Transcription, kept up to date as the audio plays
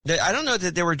I don't know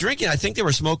that they were drinking. I think they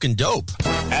were smoking dope.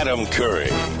 Adam Curry,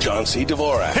 John C.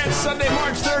 Dvorak. It's Sunday,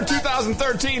 March 3rd,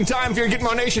 2013. Time for your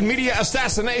Gitmo Nation Media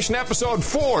Assassination Episode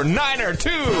 492.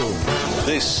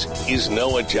 This is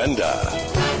No Agenda.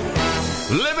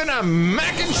 Living a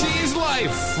mac and cheese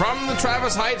life from the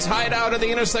Travis Heights hideout at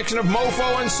the intersection of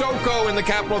Mofo and SoCo in the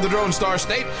capital of the Drone Star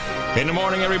State. In the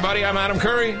morning, everybody, I'm Adam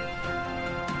Curry.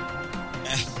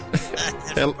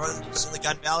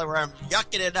 Silicon Valley, where I'm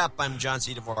yucking it up. I'm John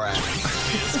C. Dvorak.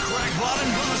 It's Crackpot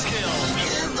and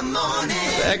Buzzkill in the morning.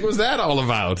 What the heck was that all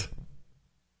about?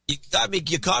 You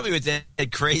caught me with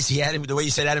that crazy Adam. The way you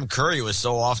said Adam Curry was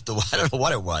so off the. I don't know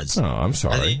what it was. Oh, I'm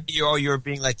sorry. You were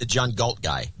being like the John Galt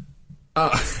guy.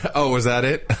 Was that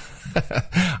it?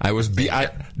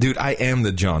 Dude, I am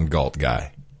the John Galt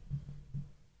guy.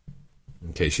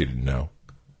 In case you didn't know.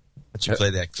 Let's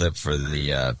play that clip for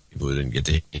the people who didn't get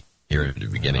to hear it at the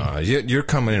beginning. You're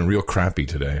coming in real crappy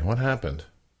today. What happened?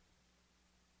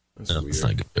 That's weird. It's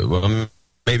not good. Well,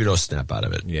 maybe it'll snap out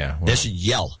of it. Yeah. They should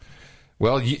yell.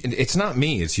 Well, it's not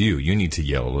me. It's you. You need to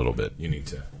yell a little bit. You need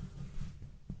to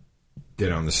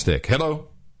get on the stick. Hello?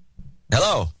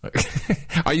 Hello.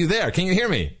 Are you there? Can you hear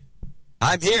me?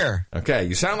 I'm here. Okay.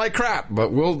 You sound like crap,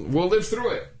 but we'll live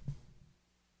through it.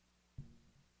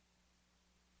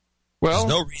 Well,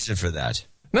 there's no reason for that.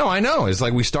 No, I know. It's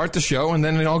like we start the show and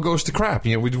then it all goes to crap.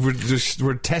 You know,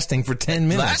 we're testing for 10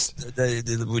 minutes.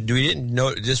 We didn't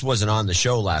know this wasn't on the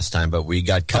show last time, but we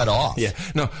got cut off. Yeah,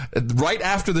 no. Right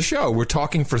after the show, we're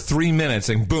talking for 3 minutes,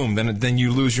 and boom, then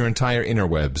you lose your entire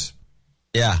interwebs.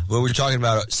 Yeah, well, we were talking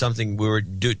about something. We were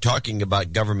talking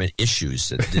about government issues.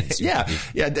 That didn't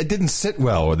it didn't sit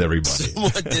well with everybody.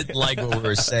 Someone didn't like what we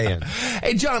were saying.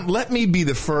 Hey, John, let me be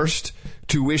the first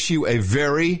to wish you a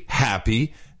very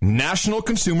happy National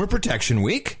Consumer Protection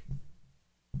Week.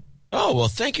 Oh, well,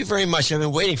 thank you very much. I've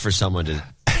been waiting for someone to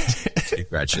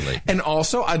congratulate. And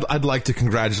also, I'd like to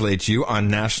congratulate you on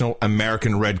National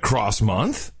American Red Cross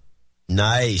Month.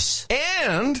 Nice.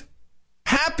 And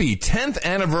happy 10th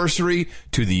anniversary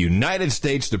to the United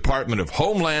States Department of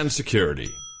Homeland Security.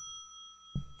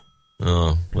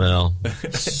 Oh, well.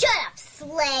 Shut up,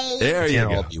 Slade. There you go.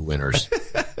 Can't all be winners.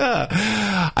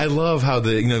 I love how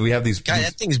we have these. God,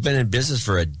 that thing's been in business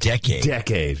for a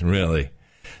decade. Really.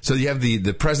 So you have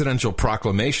the presidential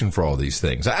proclamation for all these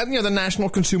things. The National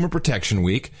Consumer Protection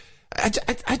Week.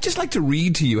 I'd just like to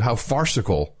read to you how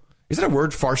farcical. Is that a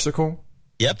word, farcical?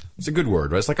 Yep. It's a good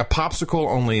word, right? It's like a popsicle,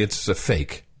 only it's a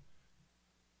fake.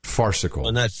 Farcical.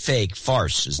 Well, not fake.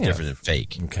 Farce is different than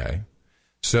fake. Okay.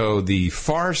 So the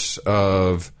farce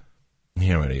of,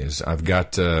 here it is. I've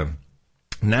got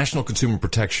National Consumer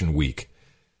Protection Week.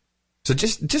 So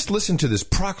just listen to this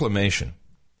proclamation.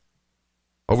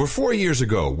 Over 4 years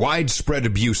ago, widespread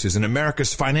abuses in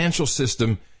America's financial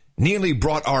system nearly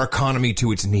brought our economy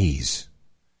to its knees.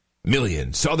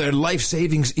 Millions saw their life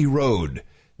savings erode.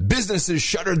 Businesses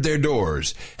shuttered their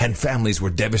doors, and families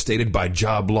were devastated by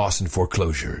job loss and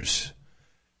foreclosures.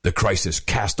 The crisis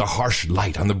cast a harsh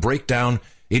light on the breakdown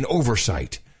in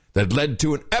oversight that led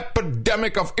to an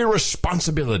epidemic of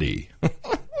irresponsibility.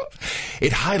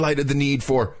 It highlighted the need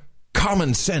for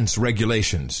common sense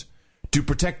regulations to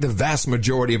protect the vast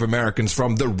majority of Americans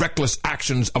from the reckless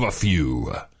actions of a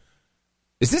few.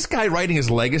 Is this guy writing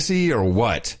his legacy or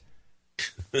what?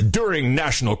 During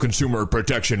National Consumer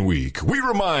Protection Week, we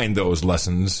remember those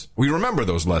lessons,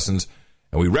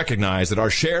 and we recognize that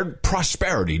our shared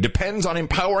prosperity depends on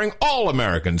empowering all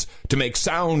Americans to make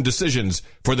sound decisions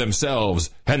for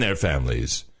themselves and their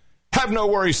families. Have no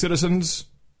worries, citizens.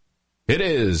 It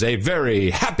is a very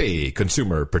happy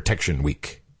Consumer Protection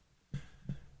Week.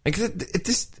 I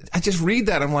just read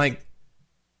that, I'm like,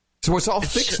 so it's all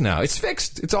fixed now. It's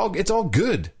fixed. It's all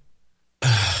good.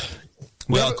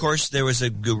 Well, of course, there was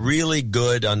a really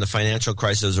good, on the financial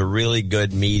crisis, there was a really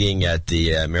good meeting at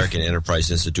the American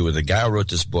Enterprise Institute with a guy who wrote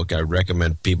this book. I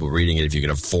recommend people reading it if you can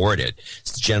afford it.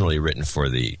 It's generally written for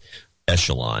the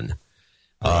echelon.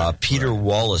 Peter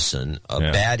Wallison,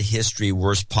 Bad History,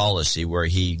 Worst Policy, where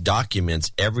he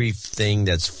documents everything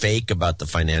that's fake about the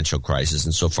financial crisis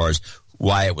insofar as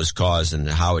why it was caused and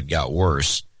how it got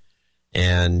worse,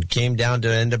 and came down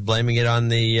to end up blaming it on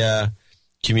the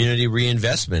Community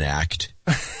Reinvestment Act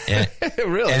and,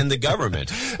 really? And the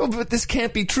government. Well, but this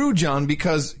can't be true, John,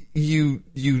 because you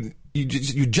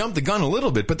jumped the gun a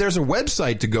little bit, but there's a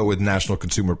website to go with National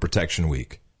Consumer Protection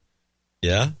Week.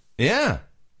 Yeah? Yeah.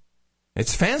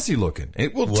 It's fancy looking.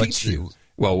 It will teach you.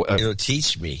 Well, it'll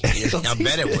teach me. I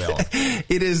bet it will.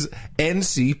 It is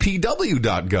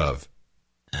ncpw.gov.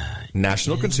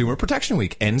 National Consumer Protection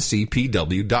Week,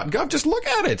 ncpw.gov. Just look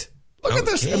at it. Look at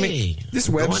this. I mean, this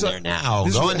website.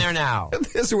 Go in there now.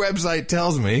 This website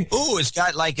tells me. Ooh, it's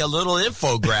got like a little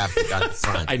infographic on the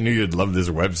front. I knew you'd love this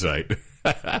website.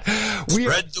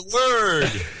 Spread the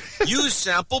word. Use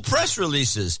sample press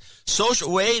releases.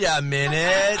 Social. Wait a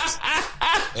minute.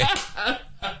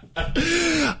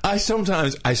 I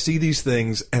sometimes see these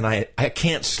things and I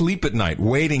can't sleep at night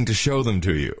waiting to show them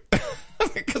to you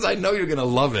because I know you're going to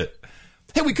love it.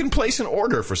 Hey, we can place an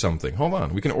order for something. Hold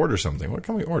on. We can order something. What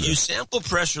can we order? Use sample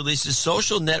press releases,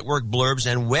 social network blurbs,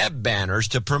 and web banners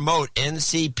to promote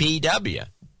NCPW.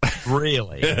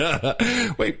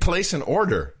 Really? Wait, place an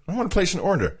order. I want to place an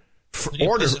order.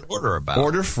 Place an order about?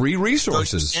 Order free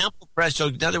resources. So sample press. So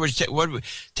in other words,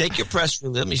 take your press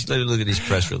release. Let me look at these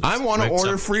press releases. I want to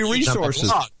order free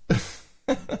resources.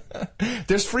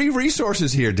 There's free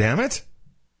resources here, damn it.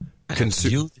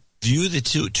 View the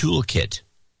toolkit.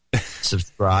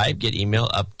 Subscribe, get email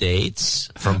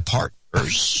updates from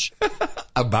partners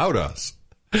about us.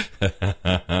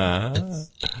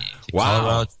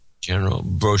 Wow. General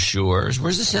brochures.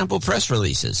 Where's the sample press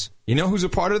releases? You know who's a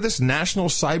part of this? National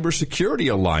Cybersecurity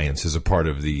Alliance is a part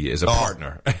of is a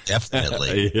partner.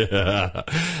 Definitely. Yeah.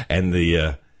 And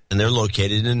they're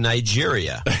located in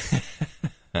Nigeria.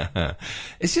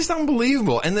 It's just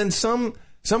unbelievable. And then some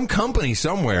company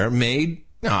somewhere made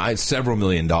several $1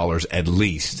 million at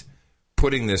least,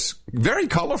 putting this very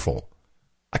colorful.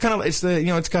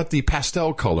 It's got the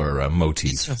pastel color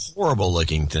motif. It's a horrible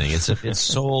looking thing. It's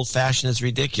so old fashioned. It's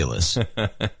ridiculous.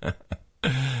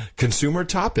 Consumer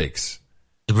Topics.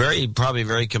 Probably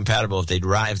very compatible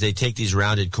if they take these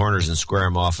rounded corners and square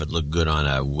them off. It'd look good on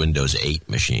a Windows 8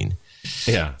 machine.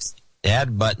 Yeah.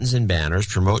 Add buttons and banners.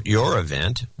 Promote your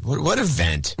event. What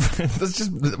event?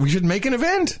 We should make an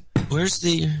event. Where's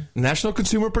the National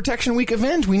Consumer Protection Week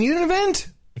event? We need an event.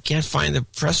 I can't find the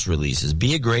press releases.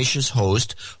 Be a gracious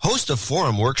host. Host a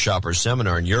forum, workshop, or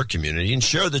seminar in your community and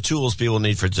share the tools people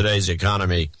need for today's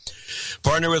economy.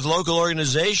 Partner with local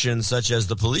organizations such as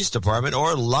the police department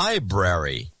or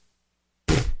library.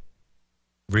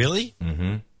 Really?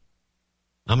 Mm-hmm.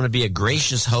 I'm going to be a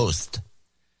gracious host.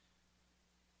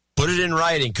 Put it in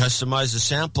writing. Customize a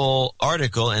sample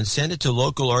article and send it to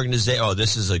local organizations. Oh,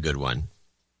 this is a good one.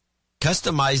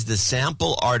 Customize the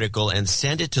sample article and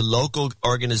send it to local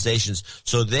organizations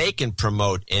so they can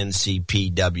promote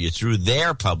NCPW through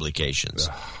their publications.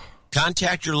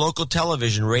 Contact your local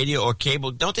television, radio, or cable.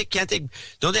 Don't they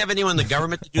have anyone in the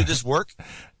government to do this work?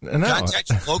 No. Contact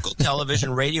your local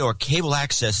television, radio, or cable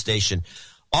access station.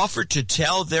 Offer to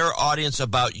tell their audience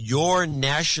about your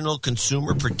National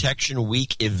Consumer Protection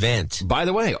Week event. By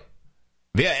the way,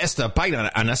 via esta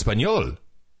página en español.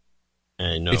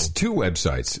 I know. It's 2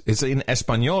 websites. It's in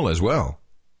Espanol as well.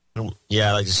 Yeah,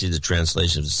 I like to see the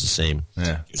translation. It's the same.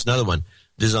 Yeah. Here's another one.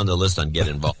 This is on the list on Get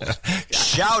Involved.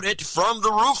 Shout it from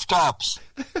the rooftops.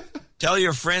 Tell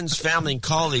your friends, family, and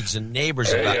colleagues and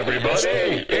neighbors about it. Hey, everybody,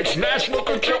 it's National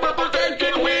Consumer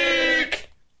Protection Week.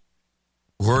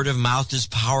 Word of mouth is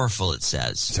powerful, it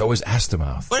says. So is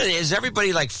Astamouth. What is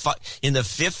everybody like in the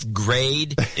 5th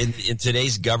grade in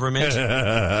today's government?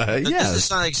 Yes. This is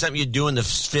not like something you do in the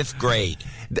 5th grade.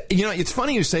 You know, it's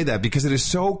funny you say that because it is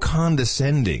so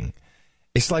condescending.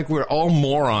 It's like we're all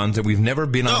morons and we've never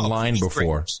been online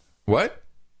before. Graders. What?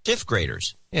 5th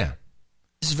graders. Yeah.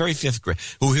 This is very 5th grade.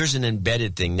 Oh, here's an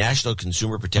embedded thing. National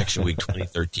Consumer Protection Week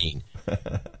 2013.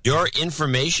 Your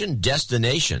information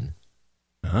destination.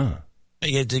 Uh-huh.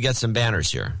 You got some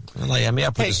banners here.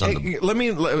 I'll put this on the... Let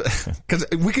me, because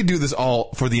we could do this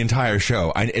all for the entire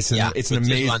show. It's an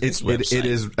amazing, it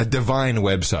is a divine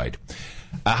website.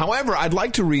 However, I'd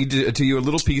like to read to you a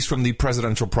little piece from the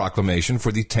presidential proclamation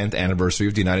for the 10th anniversary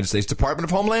of the United States Department of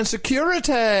Homeland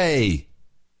Security.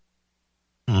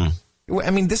 I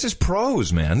mean, this is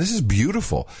prose, man. This is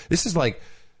beautiful. This is like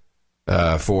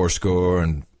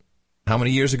 70 how many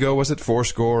years ago was it?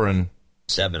 70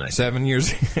 7, I think. 7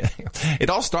 years. It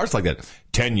all starts like that.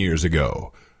 10 years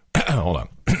ago. Hold on.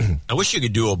 I wish you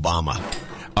could do Obama.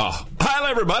 Oh,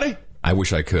 hi, everybody. I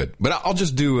wish I could, but I'll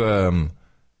just do I'll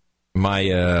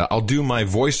do my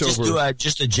voiceover.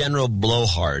 Just a general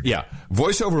blowhard. Yeah,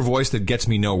 voiceover voice that gets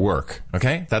me no work.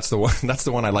 Okay, that's the one. That's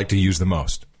the one I like to use the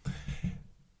most.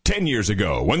 10 years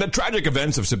ago, when the tragic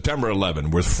events of September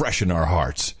 11 were fresh in our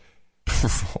hearts.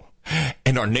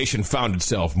 And our nation found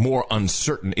itself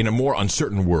in a more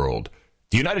uncertain world.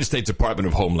 The United States Department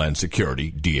of Homeland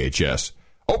Security, DHS,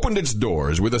 opened its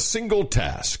doors with a single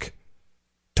task: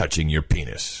 touching your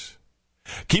penis.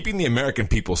 Keeping the American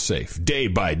people safe, day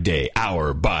by day,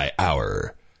 hour by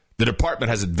hour. The department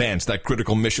has advanced that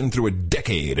critical mission through a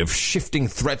decade of shifting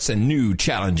threats and new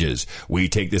challenges. We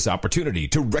take this opportunity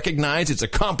to recognize its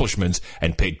accomplishments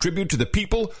and pay tribute to the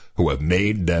people who have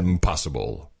made them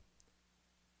possible.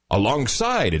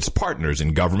 Alongside its partners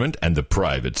in government and the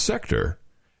private sector,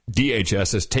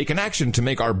 DHS has taken action to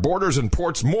make our borders and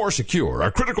ports more secure,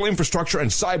 our critical infrastructure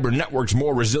and cyber networks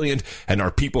more resilient, and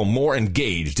our people more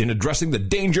engaged in addressing the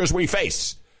dangers we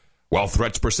face. While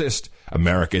threats persist,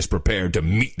 America is prepared to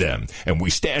meet them, and we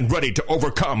stand ready to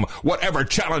overcome whatever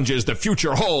challenges the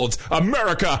future holds.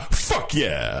 America, fuck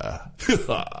yeah!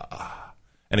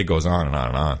 And it goes on and on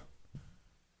and on.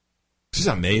 This is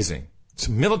amazing. It's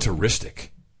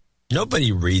militaristic.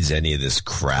 Nobody reads any of this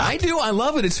crap. I do. I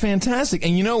love it. It's fantastic.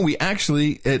 And, we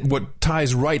actually, what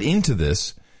ties right into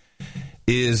this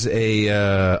is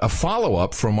a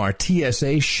follow-up from our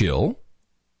TSA shill,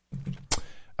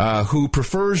 who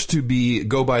prefers to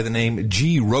go by the name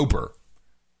G. Roper.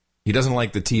 He doesn't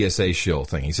like the TSA shill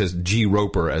thing. He says G.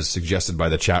 Roper, as suggested by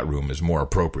the chat room, is more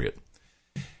appropriate.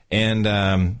 And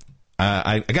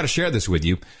I got to share this with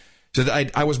you. So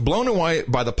I was blown away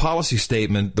by the policy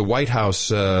statement, the White House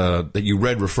that you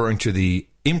read referring to the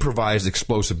improvised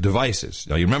explosive devices.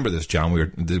 Now, you remember this, John.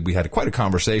 We had quite a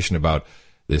conversation about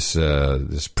this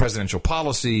presidential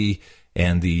policy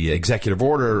and the executive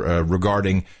order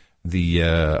regarding the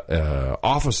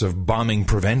Office of Bombing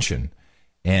Prevention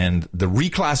and the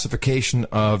reclassification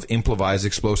of improvised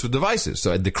explosive devices.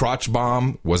 So the crotch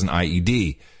bomb was an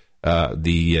IED.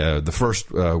 The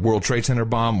first World Trade Center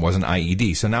bomb was an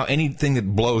IED. So now anything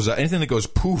that blows up, anything that goes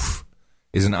poof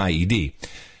is an IED.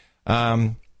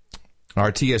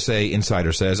 Our TSA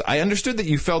insider says, I understood that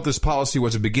you felt this policy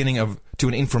was a beginning to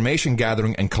an information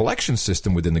gathering and collection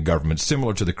system within the government,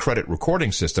 similar to the credit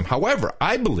recording system. However,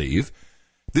 I believe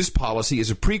this policy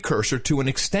is a precursor to an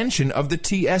extension of the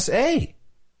TSA.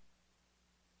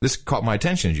 This caught my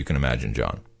attention, as you can imagine,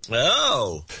 John.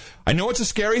 Oh. I know it's a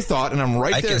scary thought, and I'm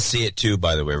right there. I can see it, too,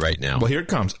 by the way, right now. Well, here it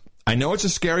comes. I know it's a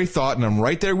scary thought, and I'm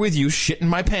right there with you, shitting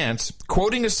my pants,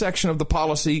 quoting a section of the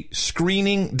policy,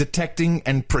 screening, detecting,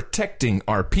 and protecting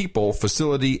our people,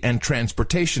 facility, and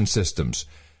transportation systems,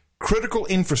 critical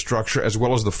infrastructure, as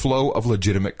well as the flow of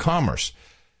legitimate commerce.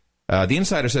 The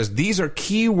insider says, these are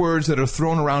key words that are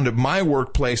thrown around at my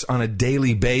workplace on a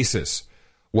daily basis.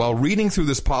 While reading through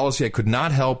this policy, I could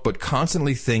not help but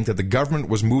constantly think that the government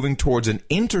was moving towards an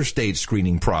interstate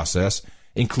screening process,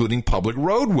 including public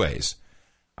roadways.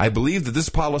 I believe that this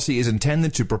policy is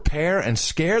intended to prepare and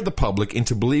scare the public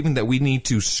into believing that we need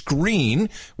to screen,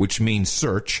 which means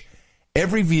search,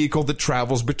 every vehicle that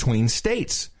travels between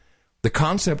states. The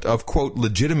concept of, quote,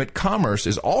 legitimate commerce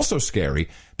is also scary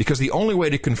because the only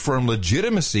way to confirm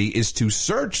legitimacy is to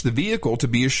search the vehicle to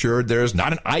be assured there is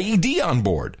not an IED on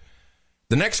board.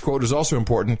 The next quote is also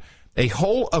important. A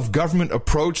whole-of-government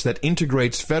approach that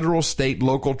integrates federal, state,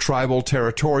 local, tribal,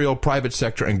 territorial, private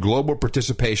sector, and global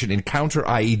participation in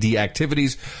counter-IED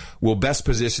activities will best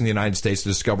position the United States to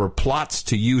discover plots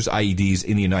to use IEDs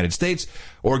in the United States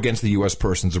or against the U.S.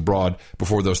 persons abroad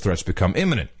before those threats become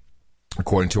imminent.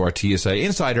 According to our TSA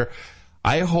insider,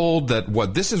 I hold that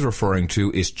what this is referring to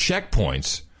is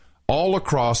checkpoints all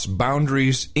across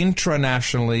boundaries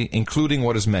intranationally, including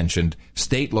what is mentioned,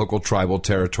 state, local, tribal,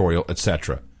 territorial,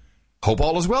 etc. Hope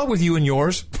all is well with you and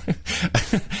yours.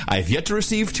 I have yet to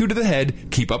receive 2 to the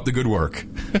head. Keep up the good work.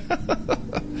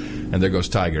 And there goes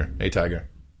Tiger. Hey, Tiger.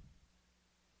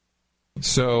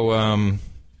 So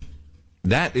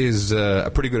that is a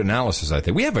pretty good analysis, I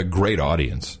think. We have a great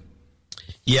audience.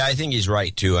 Yeah, I think he's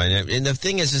right, too. And the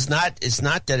thing is, it's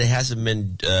not that it hasn't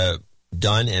been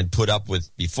done and put up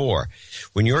with before.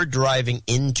 When you're driving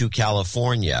into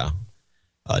California,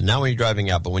 not when you're driving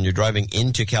out, but when you're driving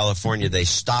into California, they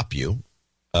stop you.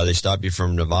 They stop you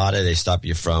from Nevada. They stop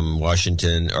you from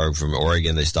Washington or from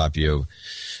Oregon. They stop you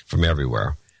from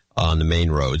everywhere on the main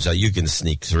roads. You can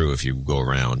sneak through if you go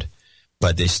around.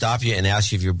 But they stop you and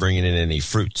ask you if you're bringing in any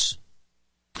fruits.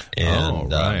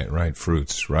 And, right.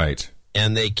 Fruits, right.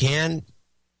 And they can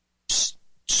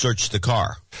search the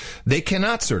car. They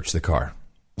cannot search the car.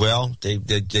 Well,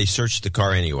 they search the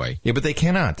car anyway. Yeah, but they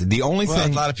cannot. The only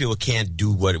thing... a lot of people can't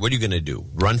do what are you going to do?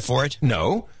 Run for it?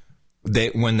 No.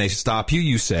 When they stop you,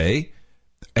 you say,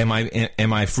 am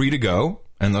I free to go?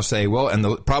 And they'll say, well, and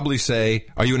they'll probably say,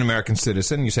 are you an American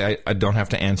citizen? You say, I don't have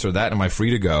to answer that. Am I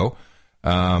free to go?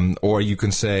 Or you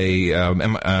can say,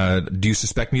 do you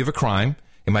suspect me of a crime?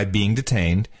 Am I being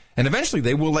detained? And eventually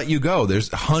they will let you go. There's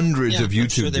hundreds of YouTube I'm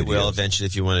sure they videos. Will eventually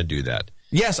if you want to do that.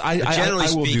 Yes, I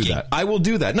will do that. I will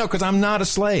do that. No, because I'm not a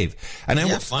slave. And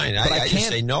fine. I just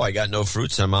say, no, I got no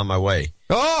fruits. I'm on my way.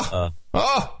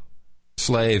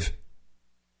 Slave.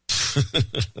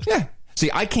 Yeah. See,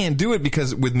 I can't do it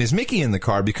because with Ms. Mickey in the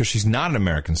car because she's not an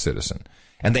American citizen,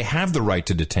 and they have the right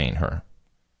to detain her.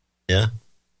 Yeah.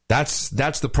 That's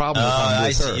the problem. If I'm with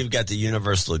I see. her. You've got the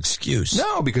universal excuse.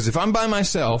 No, because if I'm by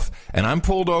myself and I'm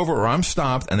pulled over or I'm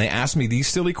stopped and they ask me these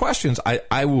silly questions,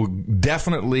 I will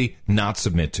definitely not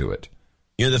submit to it.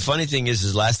 You know, the funny thing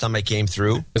is last time I came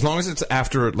through, As long as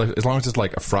it's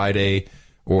like a Friday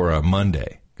or a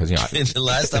Monday, because the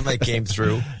last time I came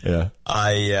through, yeah.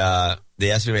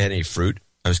 They asked me if I had any fruit.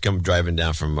 I was driving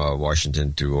down from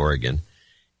Washington to Oregon,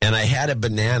 and I had a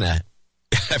banana.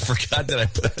 I forgot that I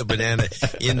put the banana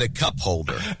in the cup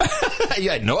holder.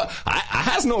 Yeah, no, I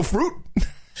has no fruit.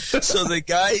 So the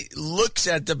guy looks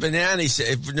at the banana. He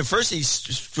said, first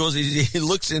he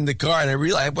looks in the car, and I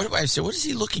realized, I said, what is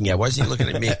he looking at? Why is he looking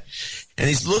at me? And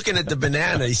he's looking at the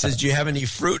banana. He says, do you have any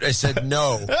fruit? I said,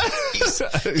 no. He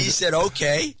said,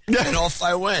 okay. And off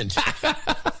I went.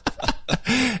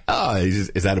 Oh,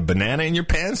 is that a banana in your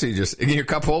pants? Are you just in your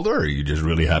cup holder, or are you just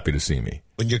really happy to see me?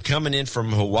 When you're coming in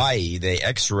from Hawaii, they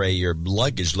X-ray your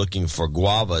luggage looking for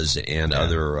guavas and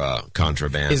other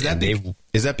contraband. Is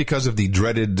that because of the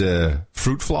dreaded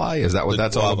fruit fly? Is that what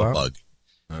that's all about?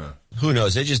 Bug. Who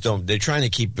knows? They just don't. They're trying to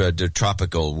keep the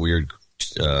tropical weird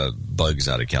bugs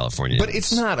out of California. But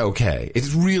it's not okay.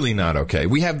 It's really not okay.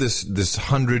 We have this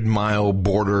 100-mile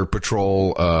border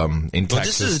patrol in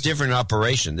Texas. This is a different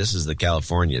operation. This is the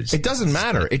California. It doesn't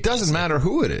matter. It doesn't matter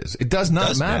who it is. It does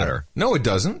not matter. No, it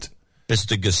doesn't. If it's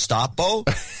the Gestapo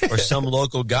or some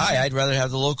local guy, I'd rather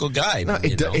have the local guy. No,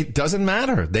 it doesn't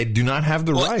matter. They do not have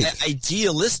the right.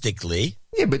 Idealistically.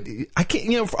 Yeah, but I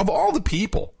can't. Of all the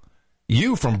people,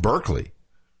 you from Berkeley,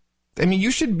 I mean,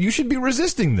 you should be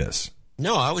resisting this.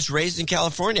 No, I was raised in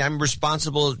California. I'm a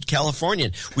responsible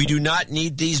Californian. We do not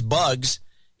need these bugs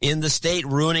in the state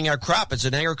ruining our crop. It's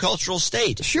an agricultural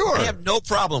state. Sure. I have no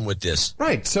problem with this.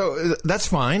 Right. So that's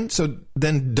fine. So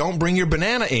then don't bring your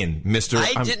banana in, mister.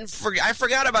 I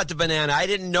forgot about the banana. I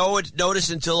didn't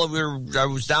notice until I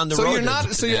was down the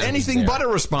road. So you're anything but a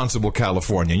responsible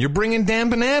Californian. You're bringing damn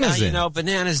bananas in.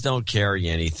 Bananas don't carry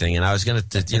anything. And I was going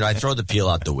to, I throw the peel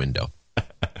out the window.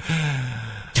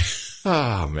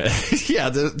 Oh, man. Yeah,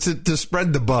 to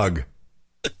spread the bug.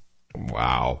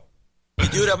 Wow. You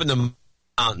do it up in the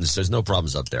mountains. There's no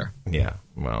problems up there. Yeah.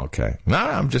 Well, okay. No,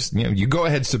 I'm just, you go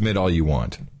ahead, submit all you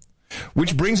want.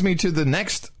 Which brings me to the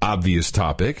next obvious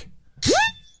topic.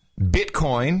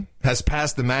 Bitcoin has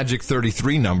passed the magic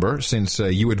 33 number since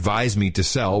you advised me to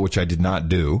sell, which I did not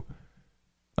do.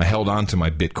 I held on to my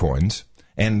Bitcoins.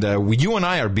 And you and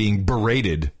I are being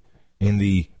berated in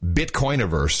the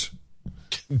Bitcoiniverse.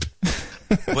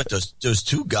 What, those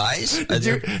two guys? Did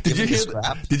you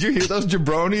hear those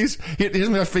jabronis? Here's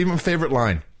my favorite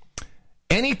line.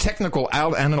 Any technical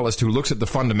analyst who looks at the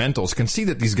fundamentals can see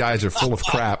that these guys are full of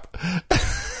crap.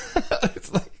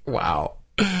 It's like, wow.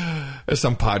 There's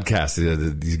some podcasts.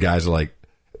 These guys are like,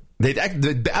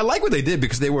 I like what they did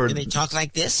because they were. Did they talk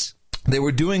like this? They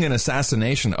were doing an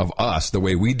assassination of us the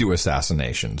way we do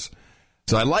assassinations.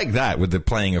 So I like that with the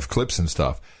playing of clips and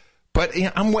stuff. But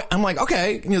I'm like,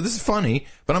 okay, this is funny.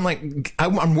 But I'm like,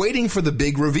 I'm waiting for the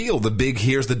big reveal. The big,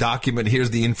 here's the document, here's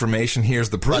the information, here's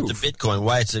the proof. About the Bitcoin,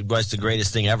 why it's the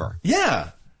greatest thing ever. Yeah.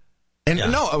 And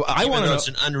no, I want to know. It's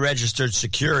an unregistered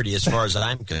security as far as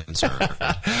I'm concerned.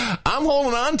 I'm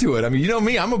holding on to it. I mean, you know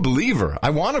me, I'm a believer. I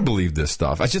want to believe this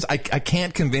stuff. I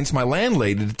can't convince my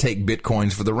landlady to take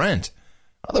Bitcoins for the rent.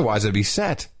 Otherwise, I'd be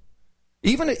set.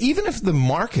 Even if the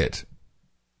market...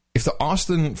 If the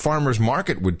Austin Farmers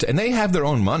Market would... and they have their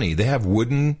own money. They have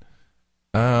wooden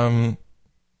money.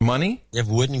 They have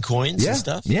wooden coins and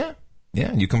stuff? Yeah.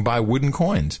 Yeah, you can buy wooden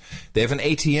coins. They have an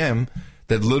ATM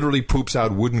that literally poops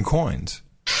out wooden coins.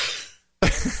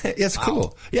 It's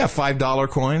cool. Yeah, $5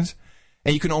 coins.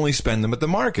 And you can only spend them at the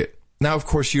market. Now, of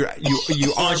course, you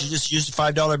just use a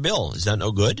 $5 bill. Is that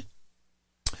no good?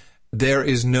 There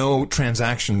is no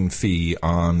transaction fee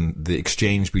on the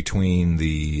exchange between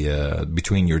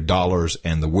between your dollars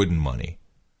and the wooden money.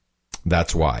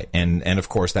 That's why. And of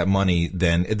course that money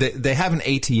then they have an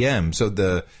ATM. So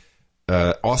the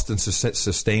Austin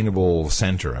Sustainable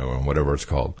Center or whatever it's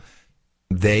called,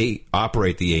 they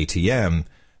operate the ATM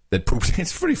that poops.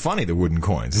 It's pretty funny, the wooden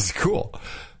coins. It's cool.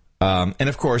 And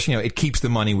of course, it keeps the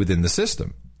money within the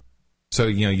system. So,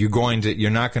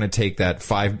 you're not going to take that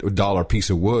 $5 piece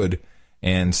of wood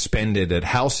and spend it at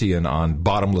Halcyon on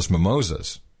bottomless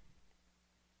mimosas.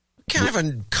 What kind of a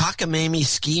cockamamie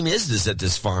scheme is this at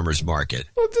this farmer's market?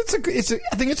 Well, I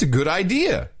think it's a good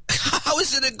idea. How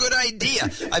is it a good idea?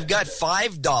 I've got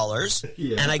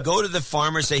 $5, and I go to the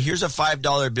farmer and say, here's a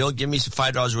 $5 bill. Give me some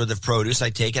 $5 worth of produce. I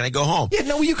take it and I go home. Yeah,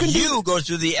 no, you can go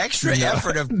through the extra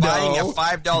effort of buying a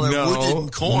 $5 wooden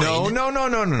coin.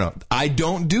 No. I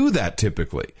don't do that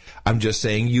typically. I'm just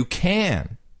saying you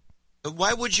can. But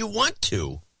why would you want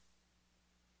to?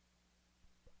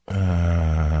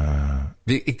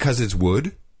 Because it's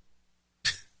wood.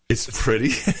 It's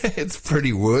pretty. It's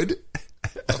pretty wood.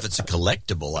 If it's a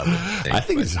collectible, I would think. I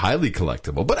think it's highly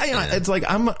collectible. But it's like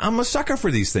I'm a sucker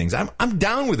for these things. I'm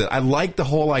down with it. I like the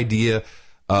whole idea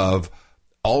of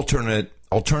alternative,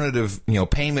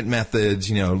 payment methods,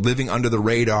 living under the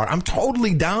radar. I'm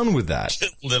totally down with that.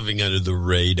 Living under the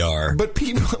radar. But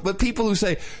people who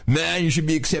say, man, you should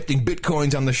be accepting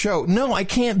Bitcoins on the show. No, I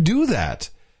can't do that.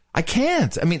 I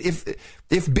can't. I mean, if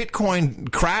Bitcoin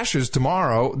crashes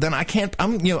tomorrow, then I can't.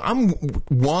 I'm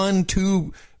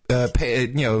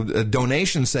 1-2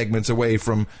 donation segments away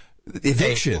from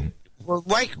eviction. Hey, well,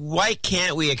 why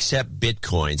can't we accept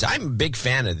Bitcoins? I'm a big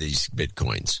fan of these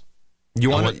Bitcoins.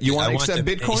 You want to accept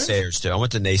Bitcoin? I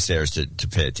want the naysayers to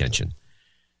pay attention.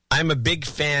 I'm a big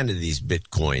fan of these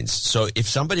Bitcoins. So if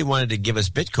somebody wanted to give us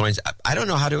Bitcoins, I don't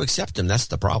know how to accept them. That's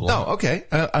the problem. Oh, okay.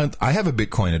 I have a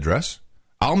Bitcoin address.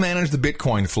 I'll manage the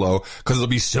Bitcoin flow because it'll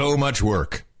be so much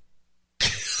work.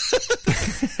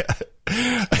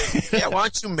 Yeah, why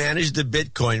don't you manage the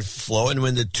Bitcoin flow? And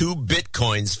when the 2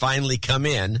 Bitcoins finally come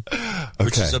in,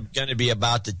 which is going to be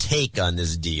about the take on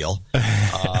this deal,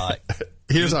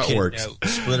 here's how it works.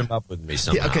 Split them up with me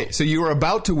somehow. Yeah, okay, so you are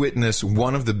about to witness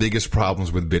one of the biggest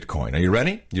problems with Bitcoin. Are you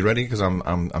ready? You ready? Because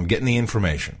I'm getting the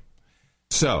information.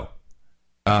 So,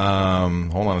 hold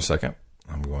on a second.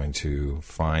 I'm going to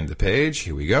find the page.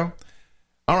 Here we go.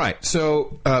 All right.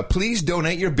 So please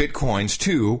donate your Bitcoins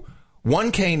to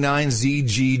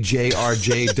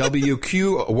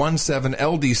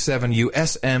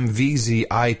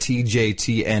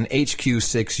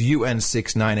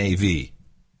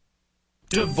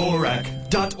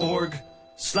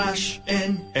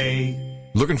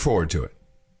Dvorak.org/NA. Looking forward to it.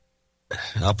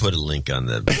 I'll put a link on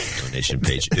the donation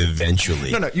page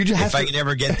eventually. No, you just have if I can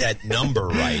ever get that number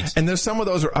right. And there's some of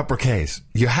those are uppercase.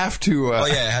 You have to. Oh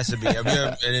yeah, it has to be. I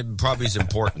mean, and it probably is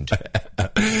important.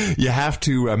 You have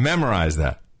to memorize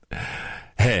that.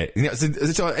 Hey,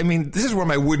 so I mean, this is where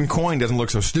my wooden coin doesn't look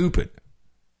so stupid.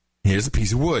 Here's a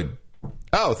piece of wood.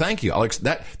 Oh, thank you, Alex.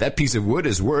 That piece of wood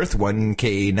is worth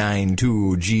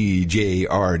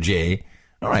 1K92GJRJ.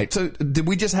 All right. So did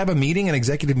we just have an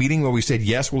executive meeting where we said,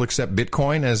 yes, we'll accept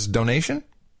Bitcoin as donation?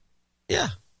 Yeah.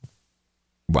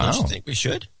 Wow. Don't you think we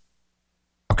should?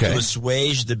 Okay. To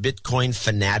assuage the Bitcoin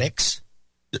fanatics,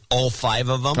 all 5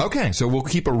 of them. Okay. So we'll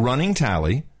keep a running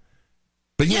tally.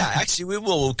 But yeah, actually, we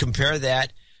will. We'll compare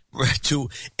that to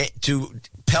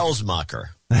Pelsmacher.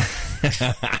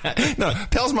 No,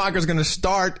 Pelsmacher's going to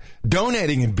start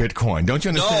donating in Bitcoin. Don't you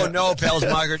understand? No,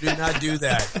 Pelsmacher, do not do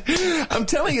that. I'm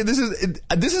telling you, this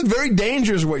is very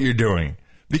dangerous what you're doing.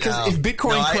 Because if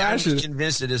Bitcoin crashes... I'm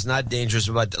convinced it is not dangerous,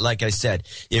 but like I said,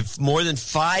 if more than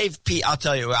 5 people... I'll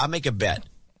tell you, I'll make a bet.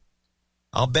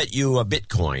 I'll bet you a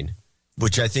Bitcoin,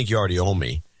 which I think you already owe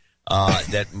me,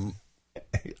 that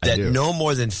no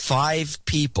more than 5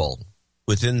 people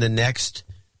within the next,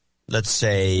 let's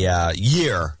say,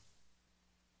 year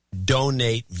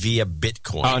donate via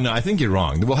Bitcoin. Oh, no, I think you're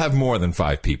wrong. We'll have more than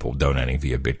 5 people donating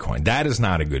via Bitcoin. That is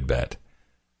not a good bet.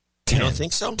 10. You don't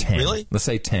think so? 10. Really? Let's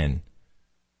say 10.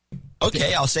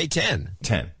 Okay, I'll say 10.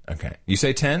 10. Okay. You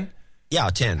say 10? Yeah,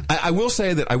 10. I will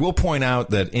say that I will point out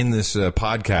that in this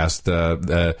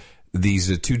podcast,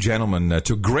 these 2 gentlemen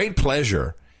took great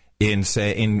pleasure in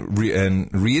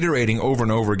reiterating over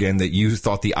and over again that you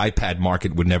thought the iPad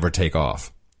market would never take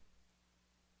off.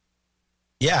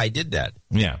 Yeah, I did that.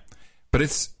 Yeah. But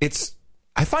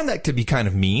I find that to be kind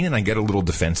of mean, and I get a little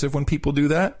defensive when people do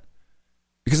that.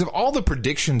 Because of all the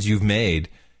predictions you've made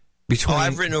between...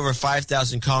 I've written over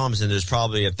 5,000 columns, and there's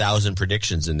probably 1,000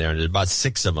 predictions in there, and there's about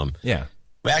 6 of them. Yeah.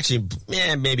 Well, actually,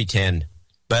 maybe 10.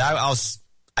 But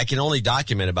I can only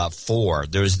document about 4.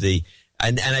 There's the...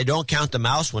 And I don't count the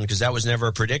mouse one because that was never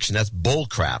a prediction. That's bull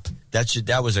crap.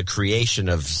 That was a creation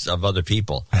of other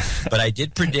people. But I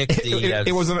did predict the.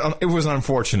 It was an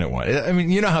unfortunate one. I mean,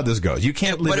 you know how this goes. You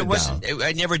can't live it down.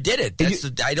 I never did it.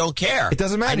 I don't care. It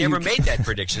doesn't matter. I never made that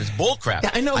prediction. It's bull crap. Yeah,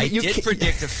 I know. I did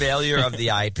predict the failure of the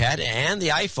iPad and the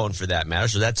iPhone for that matter.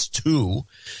 So that's 2.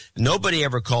 Nobody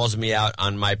ever calls me out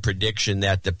on my prediction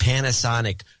that the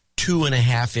Panasonic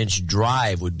 2.5-inch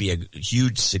drive would be a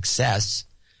huge success.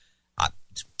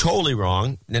 Totally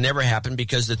wrong. It never happened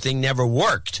because the thing never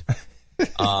worked. Wait,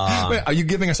 are you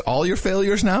giving us all your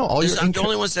failures now? I'm the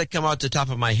only ones that come out the top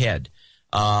of my head.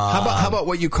 How about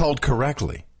what you called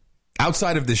correctly?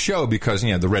 Outside of the show, because,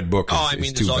 the Red Book is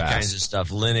there's too all vast. kinds of stuff.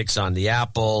 Linux on the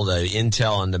Apple, the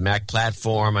Intel on the Mac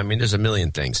platform. I mean, there's a million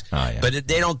things. Oh, yeah. But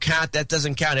they don't count. That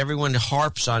doesn't count. Everyone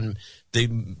harps on the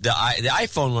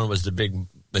iPhone one was the big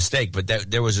mistake, but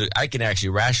I can actually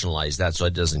rationalize that, so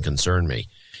it doesn't concern me.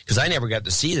 Because I never got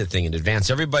to see the thing in advance.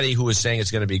 Everybody who was saying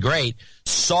it's going to be great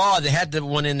they had the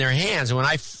one in their hands. And when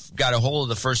I got a hold of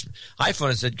the first iPhone,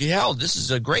 I said, hell, this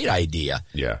is a great idea.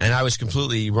 Yeah. And I was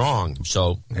completely wrong.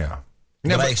 So, yeah.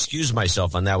 But I excused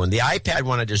myself on that one. The iPad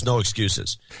one, there's no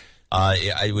excuses.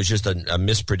 It was just a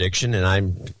misprediction,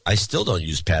 and I still don't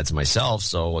use pads myself.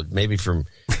 So maybe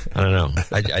I don't know.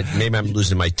 Maybe I'm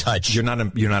losing my touch. You're not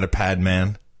a pad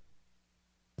man?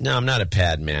 No, I'm not a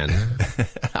pad man.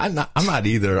 I'm not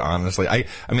either, honestly. I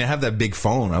mean, I have that big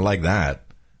phone. I like that.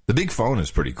 The big phone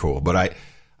is pretty cool, but I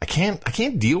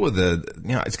can't deal with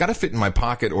it's got to fit in my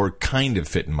pocket or kind of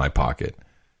fit in my pocket.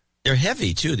 They're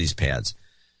heavy too, these pads.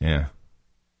 Yeah.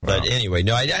 But anyway,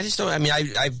 no, I just don't. I mean,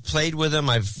 I've played with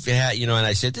them. I've had, and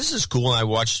I said this is cool. And I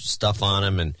watched stuff on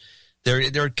them, and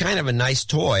they're kind of a nice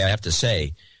toy, I have to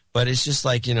say. But it's just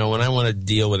like, when I want to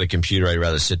deal with a computer, I'd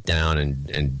rather sit down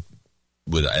and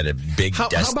at a big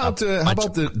desktop. How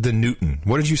about the Newton?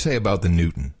 What did you say about the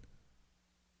Newton?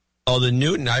 Oh, the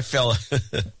Newton! I fell.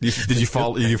 Did you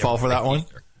fall? Did you fall for that one?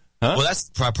 Huh? Well, that's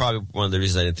probably one of the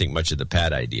reasons I didn't think much of the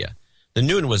pad idea. The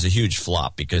Newton was a huge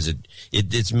flop because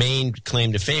its main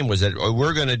claim to fame was that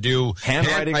we're going to do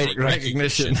handwriting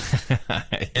recognition.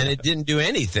 And it didn't do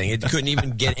anything. It couldn't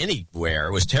even get anywhere.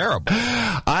 It was terrible.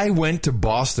 I went to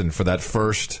Boston for that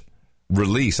first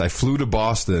release. I flew to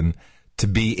Boston to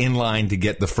be in line to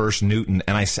get the first Newton.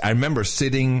 And I remember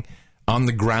sitting on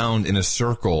the ground in a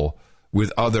circle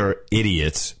with other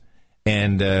idiots.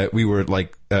 And we were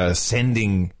like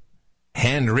sending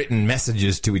handwritten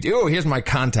messages to each other. Oh, here's my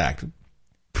contact.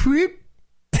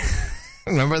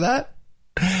 Remember that?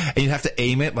 And you'd have to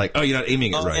aim it like, oh, you're not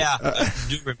aiming it right. Yeah, I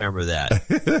do remember that.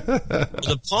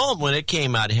 The Palm, when it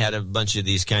came out, had a bunch of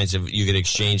these kinds of, you could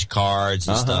exchange cards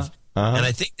and stuff. And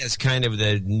I think that's kind of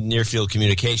the near-field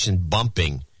communication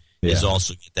bumping is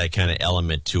also that kind of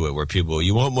element to it where people,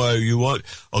 you want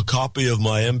a copy of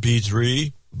my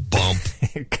MP3? Bump.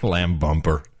 Clam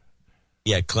bumper.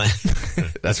 Yeah, clam.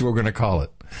 That's what we're going to call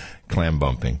it. Clam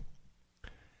bumping.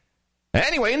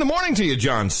 Anyway, in the morning to you,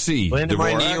 John C. Well, in the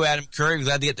morning to you, Adam Curry.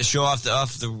 Glad to get the show off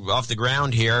the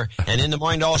ground here. And in the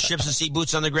morning to all ships and sea,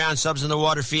 boots on the ground, subs in the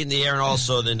water, feet in the air, and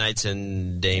also the knights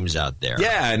and dames out there.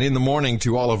 Yeah, and in the morning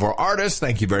to all of our artists,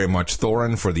 thank you very much,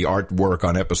 Thorin, for the artwork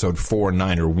on episode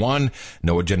 491.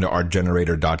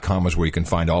 NoAgendaArtGenerator.com is where you can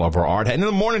find all of our art. And in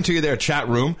the morning to you there, chat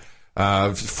room.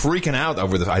 Freaking out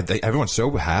over this. Everyone's so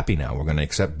happy now. We're going to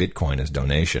accept Bitcoin as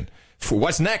donation. For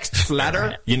what's next?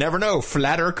 Flatter? You never know.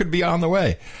 Flatter could be on the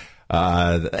way.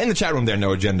 In the chat room there,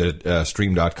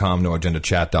 NoAgendaStream.com,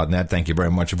 NoAgendaChat.net. Thank you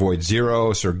very much. Void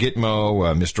Zero, Sir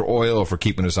Gitmo, Mr. Oil for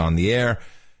keeping us on the air.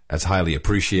 That's highly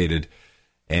appreciated.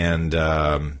 And you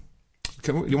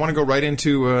want to go right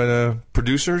into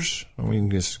producers? We can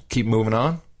just keep moving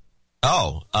on.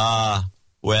 Well, I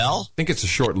think it's a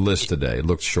short list today. It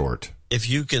looks short. If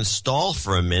you can stall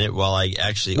for a minute while I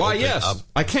actually Why, open yes, up.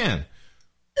 I can.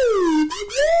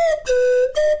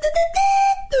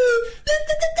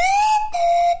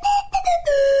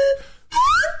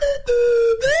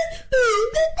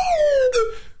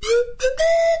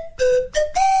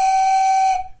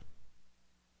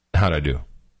 How'd I do?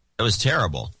 That was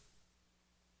terrible.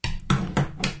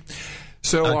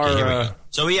 So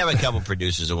So we have a couple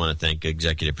producers I want to thank,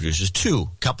 executive producers. Two.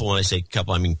 Couple, when I say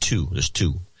couple, I mean two. There's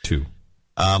two.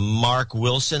 Mark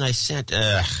Wilson, I sent,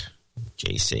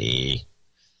 JC.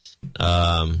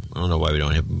 I don't know why we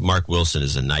don't have, Mark Wilson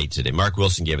is a knight today. Mark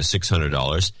Wilson gave us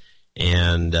 $600,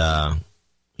 and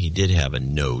he did have a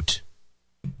note,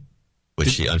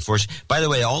 which he, unfortunately, by the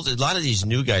way, a lot of these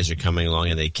new guys are coming along,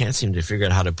 and they can't seem to figure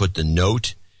out how to put the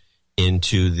note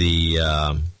into the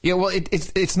yeah, well,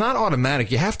 it's not automatic.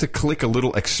 You have to click a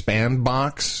little expand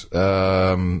box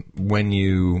when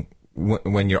you're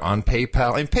on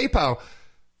PayPal. And PayPal,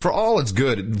 for all it's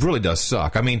good, it really does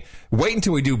suck. I mean, wait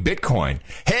until we do Bitcoin.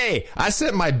 Hey, I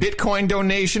sent my Bitcoin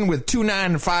donation with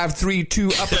 29532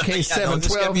 uppercase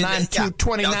 712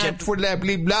 9229 for blah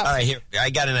blah blah. All right, here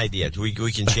I got an idea. We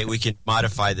can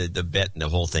modify the bet and the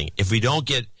whole thing. If we don't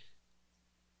get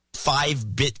 5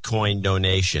 Bitcoin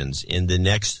donations in the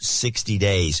next 60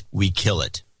 days, we kill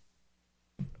it.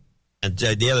 And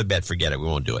the other bet, forget it. We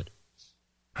won't do it.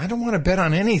 I don't want to bet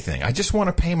on anything. I just want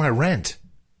to pay my rent.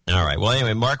 All right. Well,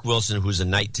 anyway, Mark Wilson, who's a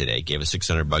knight today, gave us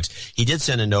 $600. He did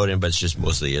send a note in, but it's just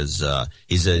mostly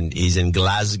he's in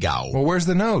Glasgow. Well, where's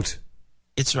the note?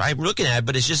 I'm looking at it,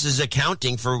 but it's just his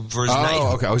accounting for his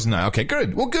night. Okay,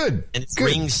 good. Well, good. And it's good.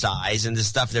 ring size and the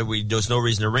stuff that there's no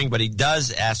reason to ring, but he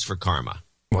does ask for karma.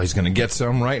 Well, he's going to get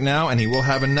some right now, and he will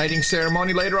have a knighting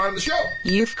ceremony later on in the show.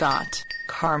 You've got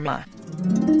karma.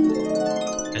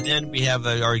 And then we have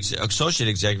our associate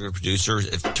executive producer,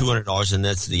 $200, and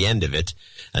that's the end of it.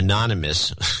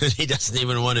 Anonymous. He doesn't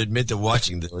even want to admit to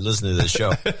watching or listening to the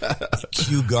show.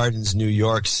 Kew Gardens, New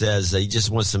York says he just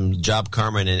wants some job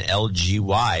karma and an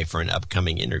LGY for an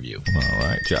upcoming interview. All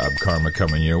right, job karma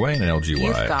coming your way and an LGY.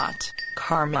 You've got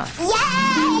karma.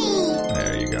 Yay!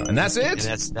 There you go. And that's it? And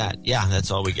that's that. Yeah,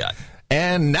 that's all we got.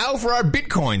 And now for our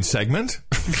Bitcoin segment.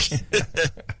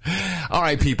 All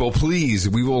right, people, please,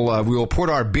 we will put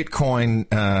our Bitcoin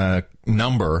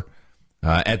number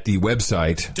at the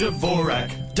website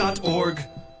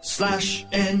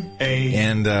Dvorak.org/NA.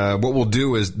 And what we'll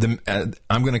do is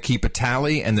I'm going to keep a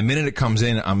tally, and the minute it comes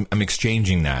in, I'm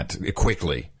exchanging that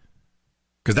quickly,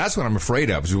 because that's what I'm afraid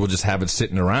of. Is we'll just have it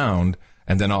sitting around,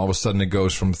 and then all of a sudden it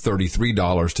goes from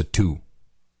 $33 to 2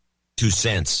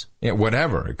 cents. Yeah,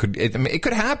 whatever. It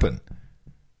could happen.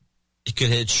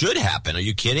 It should happen. Are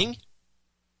you kidding?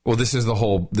 Well, this is the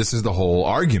whole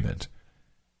argument,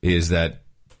 is that,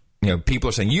 you know, people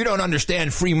are saying you don't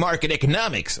understand free market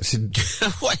economics. I said,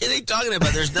 what are they talking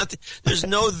about? There's nothing. There's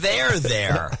no there.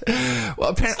 Well,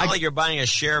 apparently, it's not like you're buying a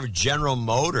share of General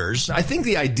Motors. I think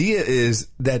the idea is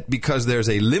that because there's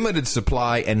a limited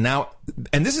supply, and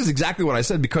this is exactly what I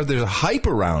said, because there's a hype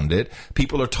around it,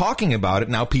 people are talking about it,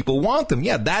 now people want them.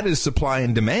 Yeah, that is supply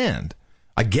and demand.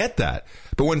 I get that.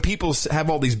 But when people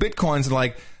have all these Bitcoins and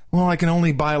like, well, I can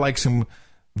only buy like some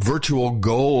virtual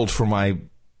gold for my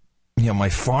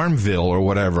Farmville or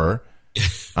whatever.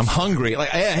 I'm hungry. Like,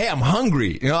 hey, I'm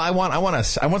hungry. You know, I want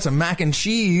some mac and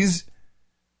cheese.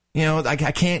 You know, I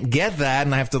can't get that,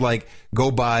 and I have to like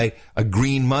go buy a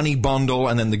green money bundle,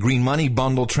 and then the green money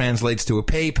bundle translates to a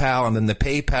PayPal, and then the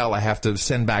PayPal I have to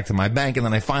send back to my bank, and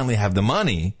then I finally have the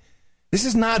money. This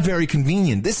is not very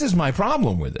convenient. This is my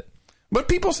problem with it. But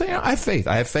people say, I have faith.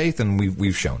 I have faith, and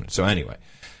we've shown it. So anyway,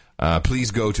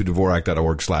 please go to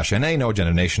Dvorak.org/NA,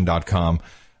 NoAgendaNation.com.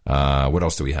 What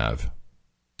else do we have?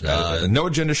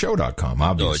 NoAgendaShow.com,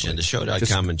 obviously.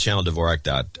 NoAgendaShow.com and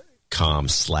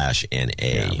ChannelDvorak.com/NA.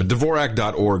 Yeah, but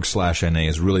Dvorak.org/NA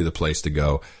is really the place to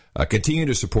go. Continue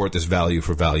to support this value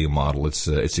for value model.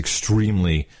 It's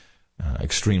extremely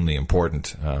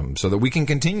important, so that we can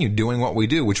continue doing what we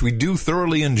do, which we do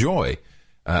thoroughly enjoy,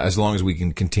 as long as we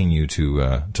can continue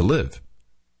to live.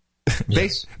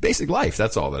 Yes. Basic life,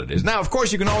 that's all that it is. Now, of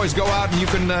course, you can always go out and you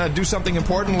can do something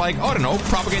important like, I don't know,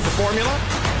 propagate the formula.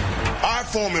 Our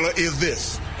formula is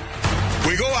this.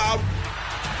 We go out,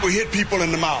 we hit people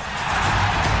in the mouth.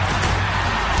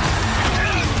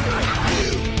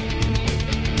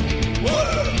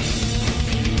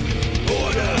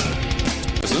 Shut up,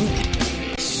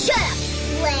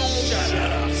 slave. Shut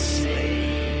up,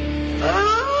 slave.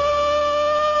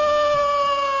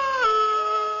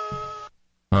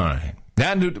 All right.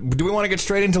 Now, do we want to get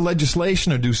straight into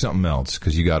legislation or do something else?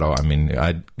 Because we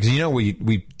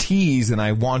tease, and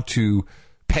I want to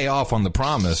pay off on the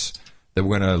promise that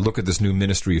we're going to look at this new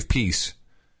Ministry of Peace.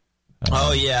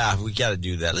 Oh, yeah, we got to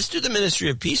do that. Let's do the Ministry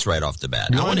of Peace right off the bat.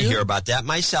 I want to hear about that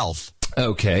myself.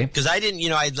 Okay. Because I didn't,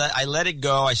 I let it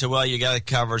go. I said, well, you got to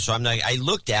cover. So I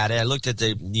looked at it. I looked at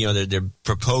their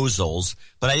proposals,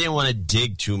 but I didn't want to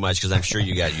dig too much because I'm sure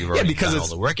you've already done all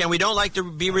the work, and we don't like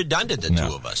to be redundant,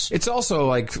 two of us. It's also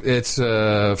like it's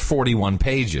 41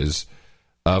 pages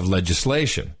of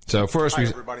legislation. So first, hi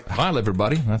everybody.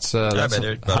 That's hi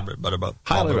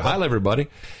everybody.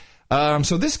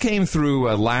 So this came through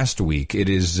last week. It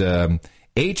is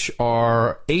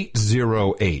H.R.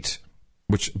 808.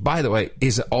 Which, by the way,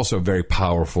 is also a very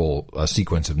powerful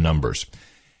sequence of numbers.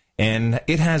 And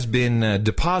it has been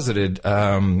deposited,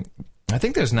 I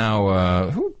think there's now,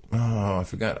 I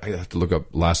forgot, I have to look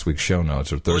up last week's show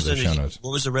notes or Thursday's show notes.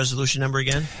 What was the resolution number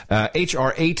again?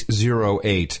 H.R.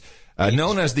 808,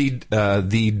 known as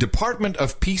the Department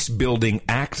of Peace Building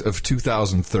Act of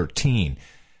 2013.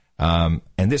 And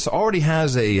this already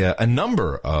has a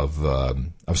number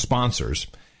of sponsors.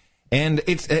 And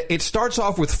it starts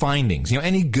off with findings,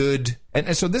 any good,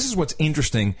 and so this is what's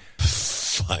interesting.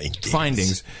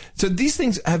 Findings. So these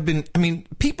things have been,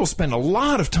 people spend a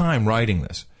lot of time writing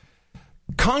this.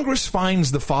 Congress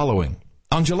finds the following.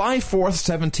 On July 4th,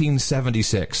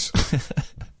 1776.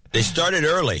 They started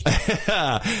early.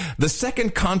 The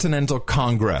Second Continental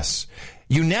Congress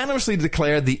unanimously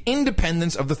declared the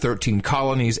independence of the 13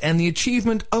 colonies, and the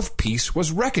achievement of peace was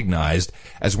recognized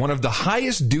as one of the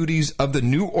highest duties of the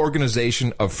new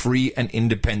organization of free and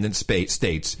independent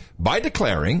states by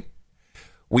declaring,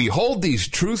 We hold these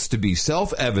truths to be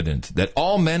self-evident, that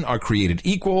all men are created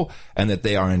equal and that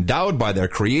they are endowed by their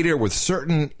Creator with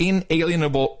certain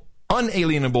unalienable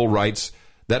rights,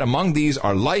 that among these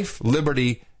are life,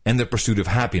 liberty, and the pursuit of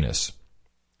happiness.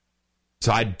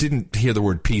 So I didn't hear the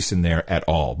word peace in there at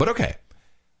all, but okay.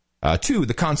 2,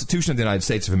 the Constitution of the United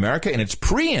States of America in its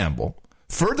preamble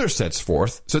further sets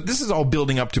forth, so this is all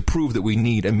building up to prove that we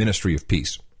need a ministry of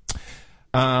peace.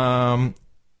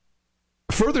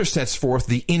 Further sets forth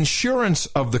the insurance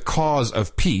of the cause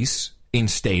of peace in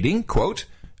stating, quote,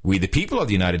 we the people of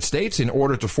the United States, in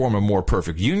order to form a more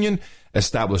perfect union,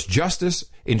 establish justice,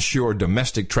 ensure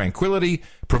domestic tranquility,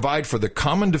 provide for the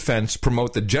common defense,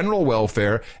 promote the general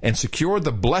welfare, and secure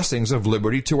the blessings of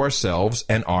liberty to ourselves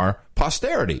and our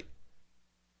posterity.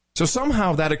 So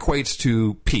somehow that equates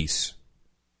to peace,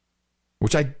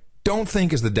 which I don't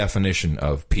think is the definition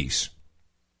of peace.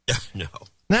 No.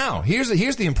 Now, here's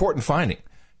the important finding.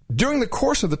 During the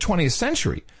course of the 20th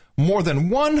century, more than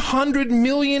 100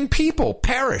 million people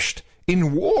perished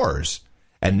in wars.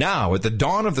 And now, at the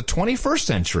dawn of the 21st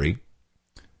century,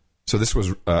 so this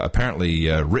was apparently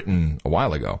written a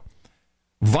while ago,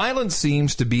 violence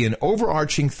seems to be an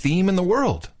overarching theme in the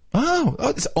world.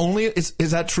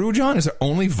 Is that true, John? Is there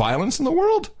only violence in the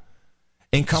world?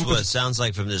 That's what it sounds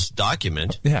like from this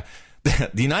document. Yeah.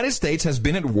 The United States has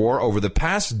been at war over the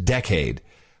past decade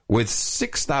with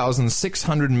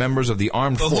 6,600 members of the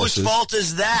armed forces. Whose fault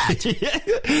is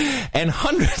that? And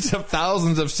hundreds of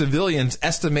thousands of civilians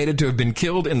estimated to have been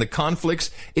killed in the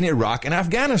conflicts in Iraq and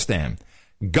Afghanistan.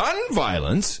 Gun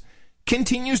violence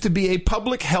continues to be a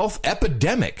public health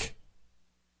epidemic.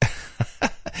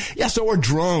 Yeah, so are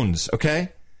drones, okay?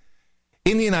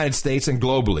 In the United States and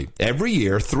globally, every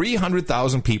year,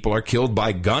 300,000 people are killed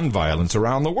by gun violence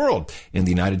around the world. In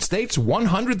the United States,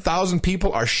 100,000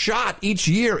 people are shot each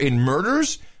year in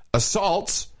murders,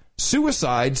 assaults,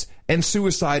 suicides, and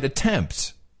suicide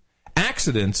attempts,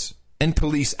 accidents, and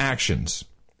police actions.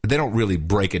 They don't really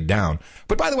break it down.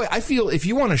 But by the way, I feel if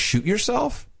you want to shoot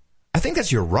yourself, I think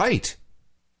that's your right.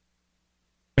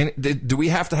 And do we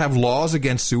have to have laws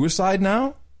against suicide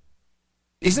now?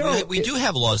 We do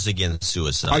have laws against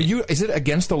suicide. Is it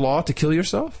against the law to kill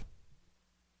yourself?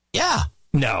 Yeah.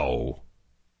 No.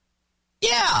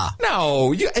 Yeah.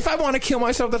 No. If I want to kill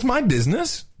myself, that's my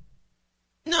business.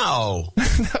 No.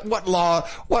 What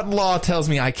law tells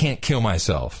me I can't kill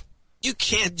myself? You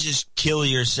can't just kill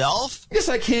yourself. Yes,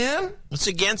 I can. It's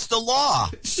against the law.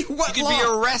 What you law? could be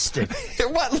arrested.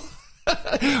 What?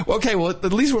 Okay, well,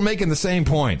 at least we're making the same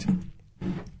point.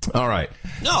 All right.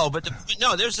 No,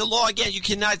 there's a law again. You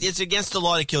cannot. It's against the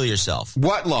law to kill yourself.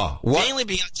 What law? Mainly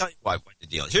because I'll tell you what the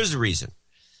deal is. Here's the reason.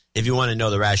 If you want to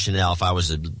know the rationale, if I was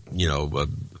a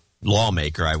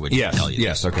lawmaker, I would tell you.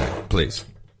 Yes. Okay. Please.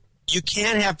 You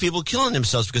can't have people killing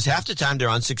themselves because half the time they're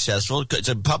unsuccessful. It's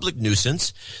a public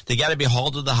nuisance. They got to be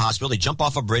hauled to the hospital. They jump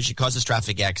off a bridge. It causes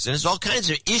traffic accidents. There's all kinds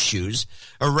of issues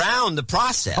around the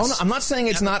process. Oh, no, I'm not saying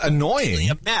it's not annoying.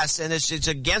 It's a mess, and it's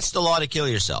against the law to kill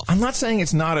yourself. I'm not saying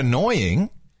it's not annoying.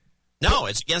 No,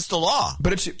 it's against the law.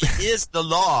 But it is the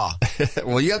law.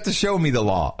 Well, you have to show me the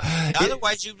law.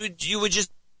 Otherwise, you would just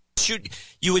shoot.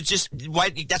 You would just.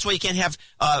 That's why you can't have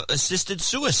assisted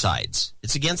suicides.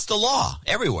 It's against the law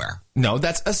everywhere. No,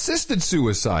 that's assisted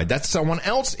suicide. That's someone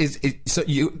else they're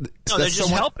just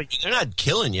helping you. They're not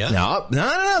killing you. No.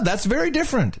 That's very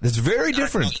different. That's very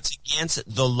different. No, it's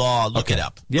against the law. Look it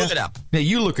up. Yeah. Look it up. Yeah,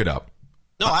 you look it up.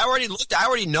 No, I already looked. I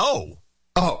already know.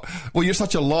 Oh, well, you're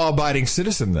such a law-abiding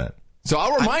citizen then. So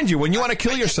I'll remind you when you want to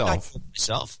kill yourself.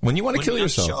 When you want to kill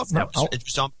yourself.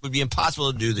 It would be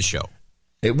impossible to do the show.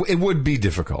 It would be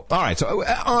difficult. All right, so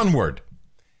onward.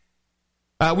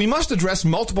 We must address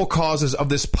multiple causes of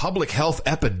this public health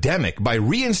epidemic by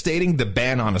reinstating the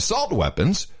ban on assault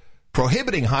weapons,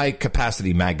 prohibiting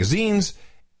high-capacity magazines,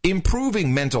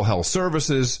 improving mental health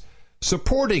services,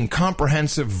 supporting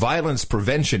comprehensive violence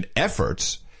prevention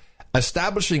efforts,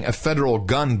 establishing a federal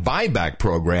gun buyback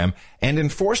program, and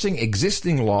enforcing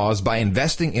existing laws by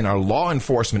investing in our law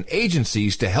enforcement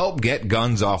agencies to help get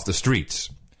guns off the streets.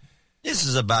 This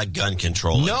is about gun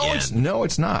control again. No,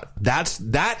 it's not.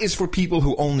 That is for people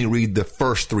who only read the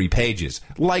first 3 pages.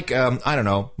 Like, I don't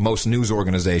know, most news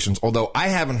organizations, although I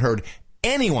haven't heard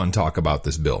anyone talk about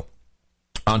this bill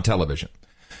on television.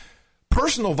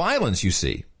 Personal violence, you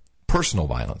see,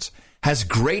 has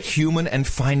great human and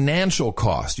financial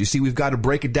cost. You see, we've got to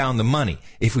break it down to money.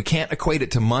 If we can't equate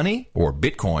it to money or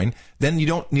Bitcoin, then you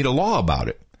don't need a law about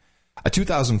it. A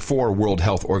 2004 World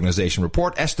Health Organization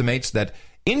report estimates that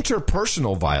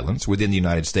interpersonal violence within the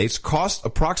United States costs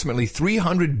approximately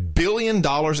 $300 billion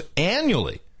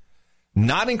annually.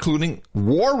 not including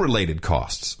war-related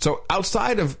costs. So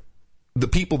outside of the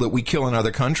people that we kill in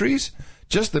other countries,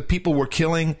 just the people we're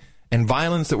killing and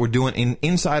violence that we're doing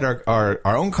inside our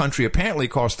own country apparently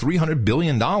costs $300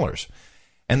 billion.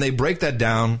 And they break that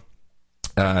down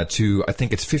to, I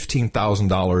think it's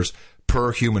 $15,000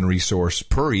 per human resource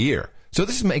per year. So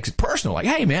this makes it personal. Like,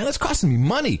 hey, man, that's costing me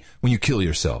money when you kill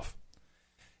yourself.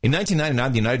 In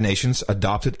 1999, the United Nations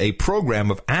adopted a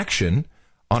program of action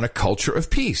on a culture of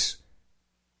peace.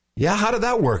 Yeah, how did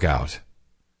that work out?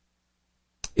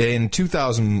 In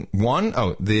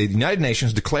 2001, the United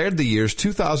Nations declared the years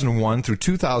 2001 through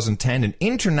 2010 an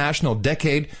international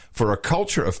decade for a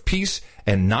culture of peace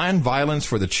and nonviolence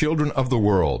for the children of the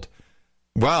world.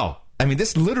 Wow. I mean,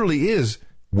 this literally is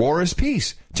war is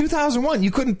peace. 2001,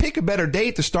 you couldn't pick a better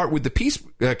date to start with the peace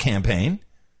campaign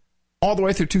all the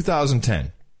way through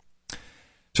 2010.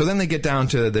 So then they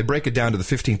break it down to the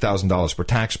 $15,000 per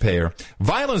taxpayer.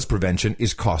 Violence prevention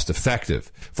is cost effective.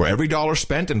 For every dollar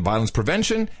spent in violence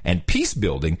prevention and peace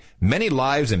building, many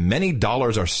lives and many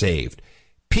dollars are saved.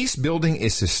 Peace building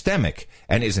is systemic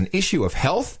and is an issue of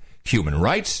health, human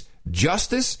rights,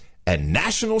 justice, and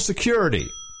national security.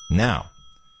 Now,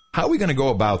 how are we going to go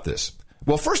about this?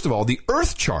 Well, first of all, the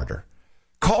Earth Charter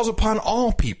calls upon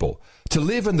all people to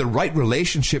live in the right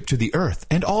relationship to the earth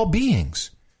and all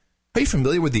beings. Are you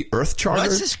familiar with the Earth Charter?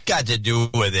 What's this got to do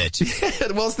with it?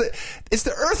 Yeah, well, it's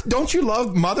the Earth. Don't you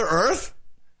love Mother Earth?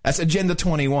 That's Agenda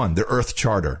 21, the Earth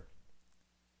Charter.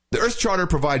 The Earth Charter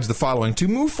provides the following. To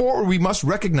move forward, we must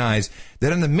recognize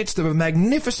that in the midst of a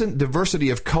magnificent diversity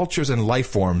of cultures and life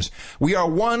forms, we are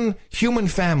one human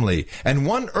family and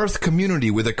one Earth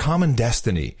community with a common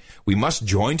destiny. We must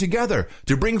join together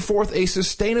to bring forth a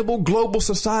sustainable global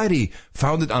society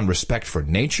founded on respect for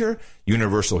nature,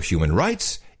 universal human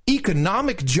rights,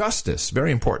 economic justice,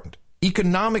 very important,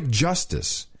 economic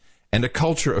justice, and a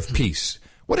culture of peace.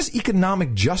 What does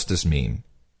economic justice mean?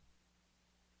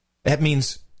 That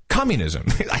means communism,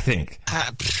 I think.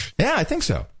 Yeah, I think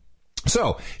so.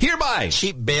 So, hereby...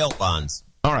 Cheap bail bonds.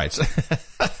 All right.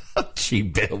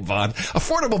 Cheap bail bonds.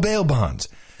 Affordable bail bonds.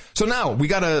 So now, we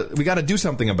gotta do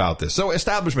something about this. So,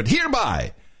 establishment,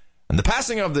 hereby, and the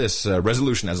passing of this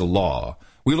resolution as a law,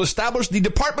 we will establish the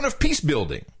Department of Peace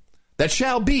Building. That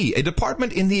shall be a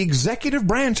department in the executive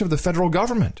branch of the federal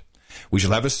government. We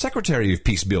shall have a Secretary of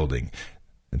Peace Building.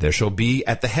 There shall be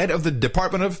at the head of the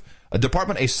department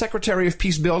a Secretary of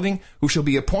Peace Building who shall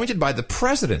be appointed by the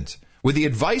President with the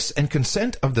advice and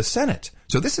consent of the Senate.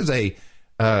 So this is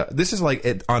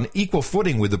like on equal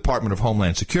footing with the Department of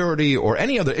Homeland Security or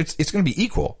any other. It's going to be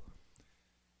equal.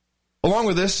 Along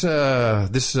with this,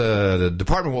 the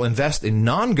department will invest in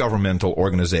non-governmental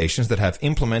organizations that have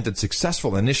implemented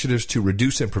successful initiatives to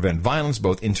reduce and prevent violence,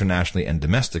 both internationally and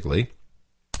domestically.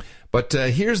 But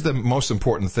here's the most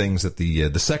important things that the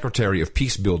Secretary of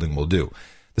Peace Building will do.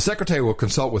 The Secretary will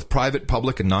consult with private,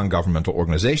 public, and non-governmental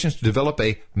organizations to develop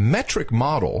a metric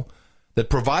model that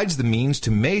provides the means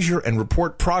to measure and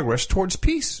report progress towards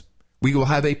peace. We will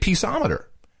have a peaceometer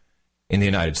in the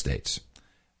United States.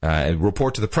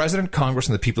 Report to the President, Congress,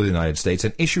 and the people of the United States,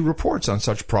 and issue reports on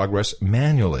such progress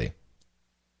manually.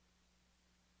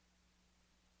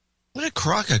 What a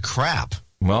crock of crap.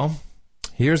 Well,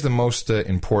 here's the most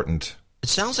important. It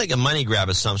sounds like a money grab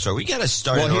of some sort. We got to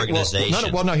start an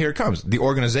organization. No, here it comes. The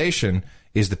organization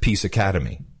is the Peace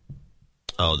Academy.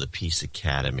 Oh, the Peace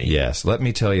Academy. Yes, let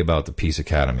me tell you about the Peace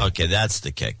Academy. Okay, that's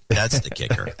the kick. That's the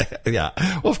kicker. Yeah.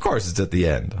 Well, of course, it's at the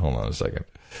end. Hold on a second.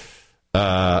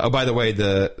 By the way,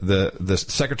 the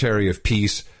Secretary of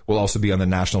Peace will also be on the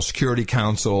National Security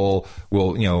Council.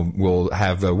 We'll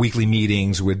have weekly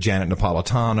meetings with Janet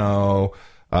Napolitano.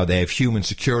 They have human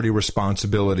security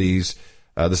responsibilities.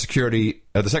 The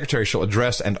Secretary shall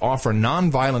address and offer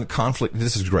nonviolent conflict.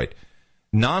 This is great.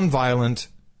 Nonviolent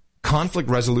conflict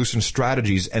resolution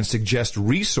strategies and suggest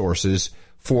resources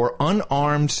for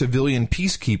unarmed civilian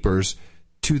peacekeepers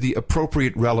to the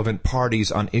appropriate relevant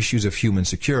parties on issues of human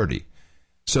security.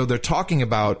 So they're talking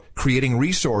about creating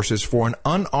resources for an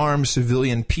unarmed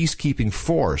civilian peacekeeping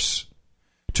force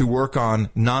to work on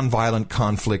nonviolent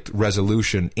conflict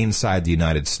resolution inside the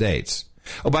United States.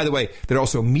 Oh, by the way, there are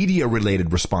also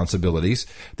media-related responsibilities.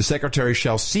 The Secretary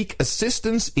shall seek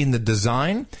assistance in the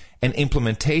design and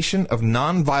implementation of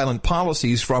nonviolent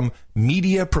policies from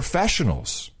media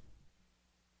professionals.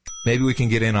 Maybe we can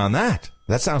get in on that.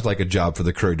 That sounds like a job for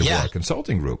the Curry-Dvorak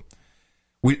Consulting Group.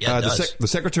 The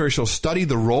Secretary shall study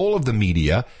the role of the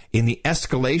media in the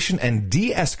escalation and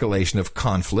de-escalation of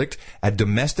conflict at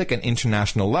domestic and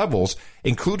international levels,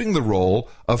 including the role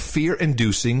of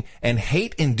fear-inducing and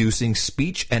hate-inducing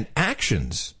speech and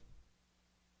actions.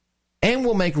 and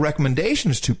will make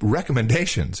recommendations to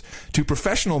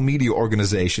professional media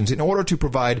organizations in order to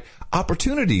provide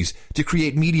opportunities to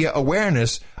create media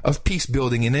awareness of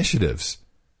peace-building initiatives.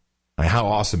 How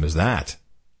awesome is that?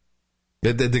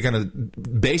 They're going to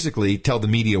basically tell the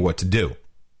media what to do.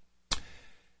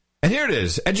 And here it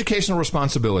is, educational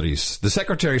responsibilities. The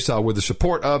Secretary shall, with the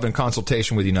support of and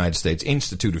consultation with the United States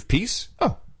Institute of Peace.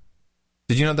 Oh,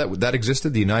 did you know that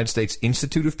existed, the United States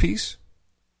Institute of Peace?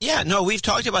 Yeah, no, we've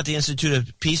talked about the Institute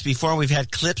of Peace before, and we've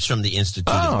had clips from the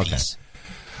Institute of Peace.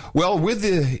 Well, with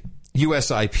the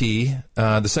USIP,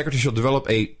 the Secretary shall develop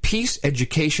a peace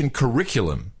education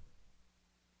curriculum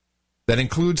that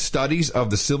includes studies of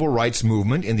the civil rights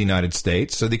movement in the United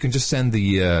States. So they can just send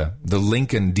the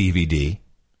Lincoln DVD.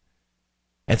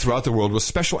 And throughout the world, with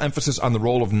special emphasis on the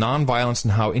role of nonviolence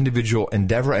and how individual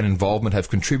endeavor and involvement have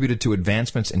contributed to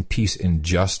advancements in peace and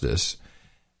justice.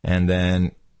 And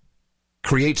then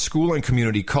create school and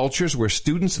community cultures where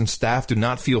students and staff do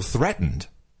not feel threatened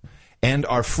and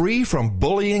are free from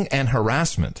bullying and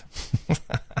harassment.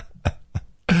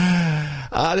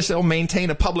 This will maintain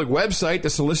a public website to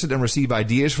solicit and receive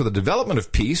ideas for the development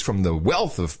of peace from the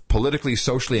wealth of politically,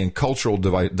 socially, and cultural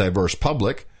diverse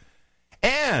public.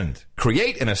 And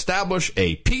create and establish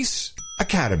a peace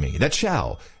academy that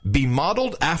shall be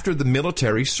modeled after the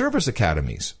military service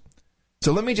academies.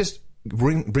 So let me just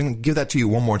give that to you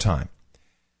one more time.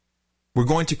 We're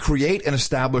going to create and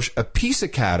establish a peace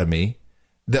academy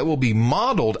that will be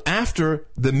modeled after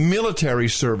the military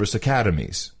service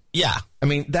academies. Yeah. I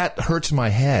mean, that hurts my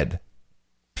head.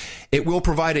 It will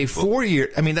provide a 4-year,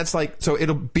 so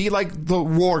it'll be like the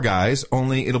war guys,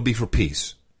 only it'll be for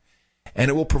peace. And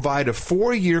it will provide a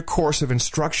 4-year course of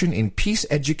instruction in peace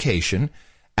education,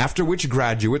 after which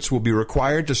graduates will be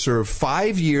required to serve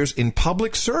 5 years in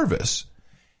public service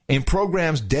in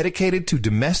programs dedicated to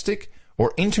domestic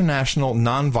or international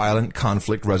nonviolent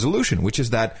conflict resolution, which is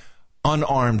that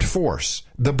unarmed force,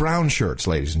 the brown shirts,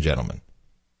 ladies and gentlemen.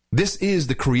 This is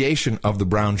the creation of the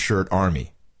brown shirt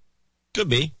army. Could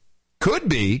be. Could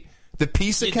be. The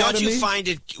Peace Academy. Don't you find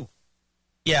it...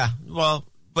 Yeah, well...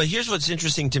 But here's what's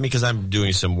interesting to me, because I'm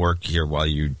doing some work here while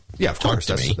you talk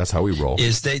to me. That's how we roll. Don't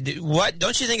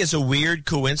you think it's a weird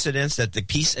coincidence that the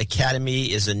Peace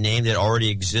Academy is a name that already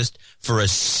exists for a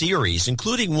series,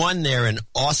 including one there in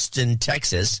Austin,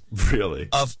 Texas, really,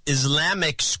 of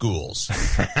Islamic schools?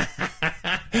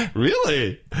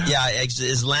 Really? Yeah,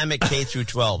 Islamic K through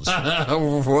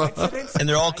 12s, and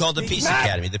they're all called the Peace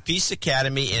Academy. The Peace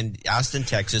Academy in Austin,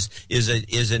 Texas,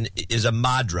 is a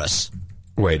madras.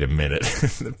 Wait a minute.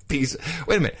 Wait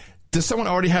a minute. Does someone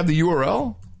already have the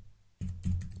URL?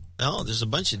 No, there's a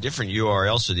bunch of different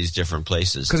URLs for these different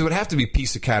places. Because it would have to be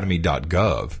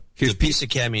peaceacademy.gov. The Peace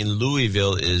Academy in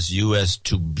Louisville is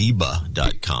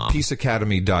ustubiba.com.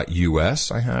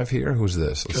 Peaceacademy.us I have here. Who's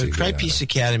this? Let's see. Try Peace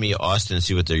Academy Austin and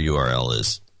see what their URL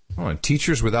is. Oh,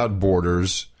 Teachers Without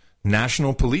Borders,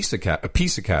 National Peace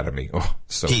Academy. Oh,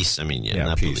 so peace. I mean,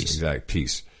 not peace. Police. Exactly,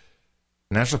 peace.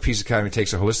 National Peace Academy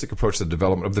takes a holistic approach to the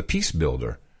development of the peace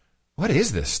builder. What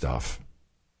is this stuff?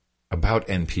 About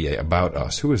NPA, about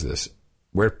us. Who is this?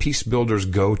 Where peace builders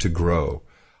go to grow.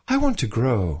 I want to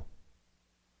grow.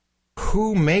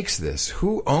 Who makes this?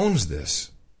 Who owns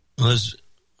this? Well,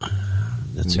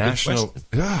 that's National, a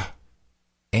good question.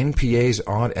 NPA's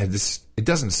on. It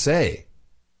doesn't say.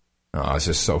 Oh, it's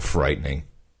just so frightening.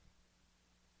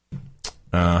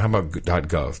 How about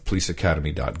 .gov?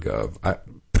 Policeacademy.gov.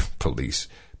 Police.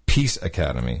 Peace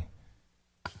Academy.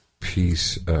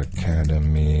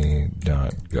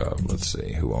 Peaceacademy.gov. Let's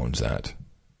see. Who owns that?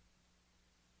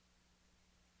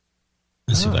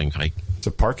 Let's see if I can... It's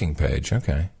a parking page.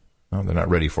 Okay. Oh, they're not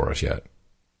ready for us yet.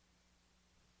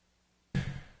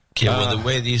 Okay, well, the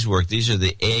way these work, these are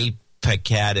the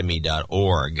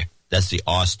apacademy.org. That's the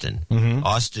Austin. Mm-hmm.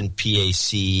 Austin,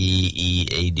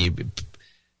 P-A-C-E-A-D...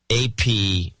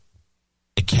 AP...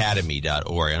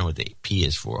 Academy.org. I don't know what the P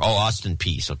is for. Oh, Austin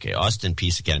Peace. Okay,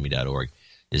 AustinPeaceAcademy.org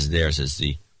is theirs. It's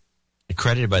the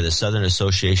accredited by the Southern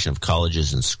Association of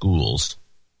Colleges and Schools.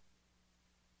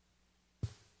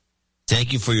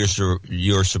 Thank you for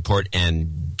your support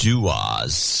and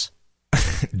duas.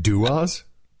 Duas?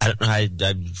 I don't know.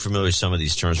 I'm familiar with some of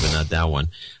these terms, but not that one.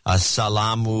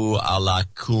 Salamu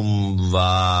alaikum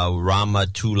va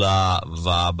rahmatullah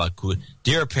va barakatuh.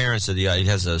 Dear parents of the, it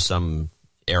has some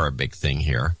Arabic thing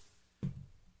here.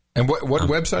 And what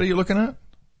website are you looking at?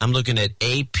 I'm looking at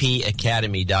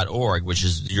apacademy.org, which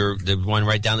is the one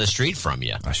right down the street from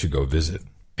you. I should go visit.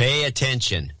 Pay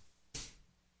attention.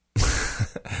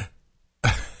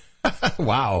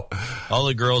 Wow. All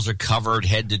the girls are covered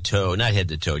head to toe. Not head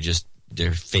to toe, just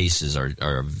their faces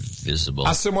are visible.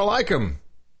 Assalamu alaikum.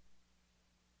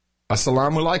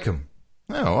 Assalamu alaikum.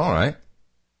 Oh, all right.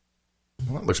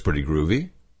 Well, that looks pretty groovy.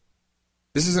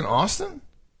 This is in Austin?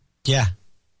 Yeah.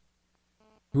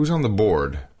 Who's on the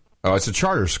board? Oh, it's a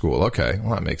charter school. Okay,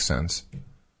 well, that makes sense.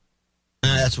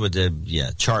 That's what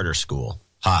charter school.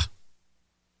 Ha.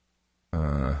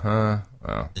 Well,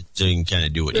 so you can kind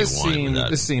of do what you want. It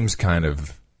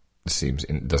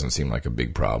doesn't seem like a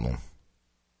big problem.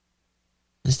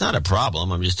 It's not a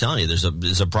problem. I'm just telling you,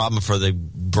 there's a problem for the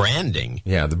branding.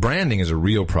 Yeah, the branding is a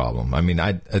real problem. I mean,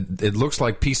 it looks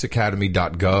like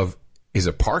peaceacademy.gov is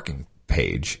a parking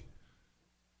page,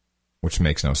 which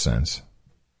makes no sense.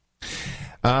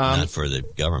 Not for the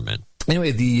government.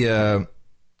 Anyway, the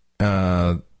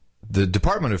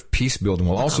Department of Peace Building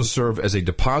will also serve as a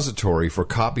depository for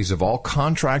copies of all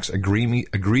contracts,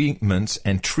 agreements,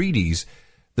 and treaties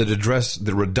that address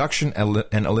the reduction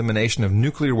and elimination of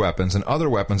nuclear weapons and other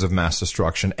weapons of mass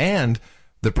destruction and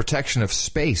the protection of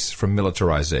space from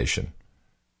militarization.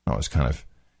 That was kind of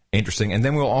interesting. And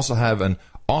then we'll also have an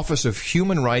Office of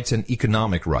Human Rights and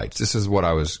Economic Rights. This is what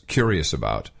I was curious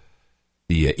about,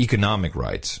 the economic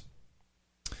rights.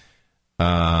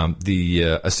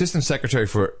 The Assistant Secretary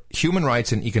for Human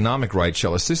Rights and Economic Rights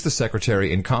shall assist the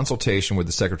Secretary in consultation with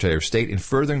the Secretary of State in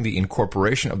furthering the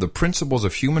incorporation of the principles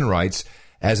of human rights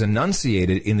as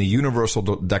enunciated in the Universal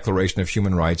Declaration of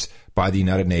Human Rights by the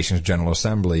United Nations General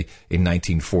Assembly in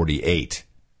 1948.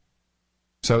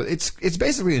 So it's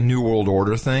basically a New World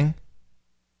Order thing.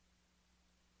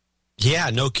 Yeah,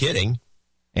 no kidding.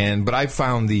 But I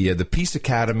found the Peace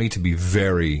Academy to be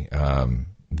very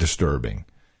disturbing.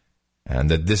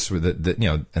 And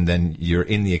that and then you're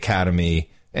in the academy,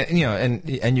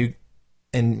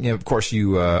 and of course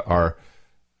you are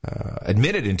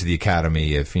admitted into the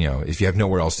academy if you have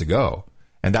nowhere else to go,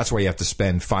 and that's why you have to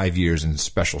spend 5 years in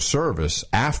special service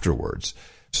afterwards.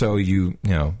 So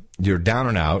you're down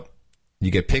and out,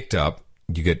 you get picked up,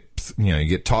 you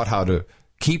get taught how to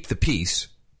keep the peace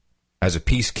as a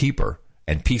peacekeeper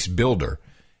and peace builder,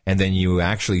 and then you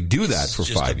actually do that for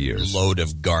 5 years. Load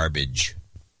of garbage.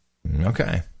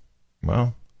 Okay.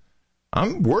 Well,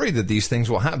 I'm worried that these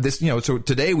things will have this, so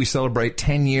today we celebrate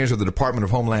 10 years of the Department of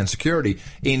Homeland Security.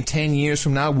 In 10 years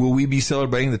from now, will we be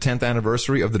celebrating the 10th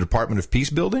anniversary of the Department of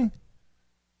Peace Building?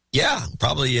 Yeah,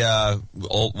 probably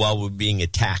while we're being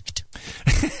attacked.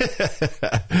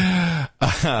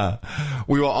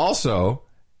 We will also,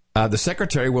 the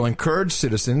Secretary will encourage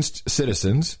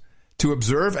citizens to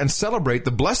observe and celebrate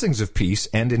the blessings of peace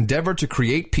and endeavor to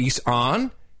create peace on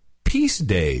Peace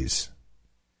Days.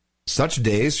 Such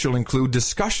days shall include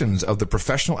discussions of the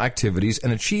professional activities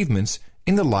and achievements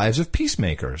in the lives of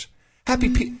peacemakers. Happy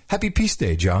Peace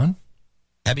Day, John.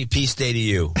 Happy Peace Day to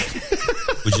you.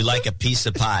 Would you like a piece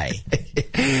of pie?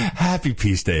 Happy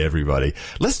Peace Day, everybody.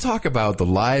 Let's talk about the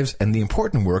lives and the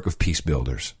important work of peace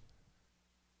builders.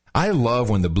 I love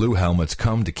when the blue helmets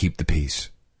come to keep the peace.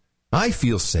 I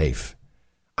feel safe.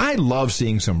 I love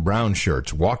seeing some brown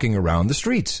shirts walking around the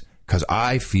streets because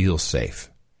I feel safe.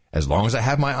 As long as I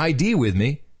have my ID with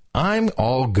me, I'm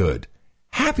all good.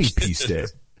 Happy Peace Day.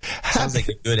 Sounds like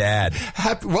a good ad.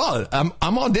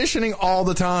 I'm auditioning all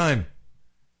the time.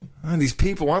 These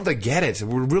people, why don't they get it?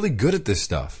 We're really good at this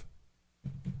stuff.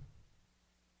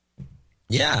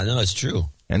 Yeah, no, it's true.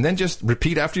 And then just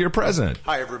repeat after your president.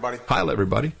 Hi, everybody. Hi,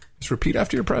 everybody. Just repeat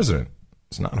after your president.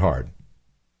 It's not hard.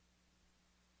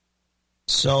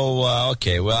 So,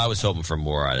 okay, well, I was hoping for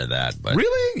more out of that. But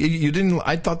really? You didn't?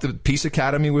 I thought the Peace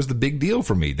Academy was the big deal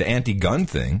for me, the anti-gun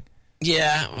thing.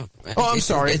 Yeah. Oh, I'm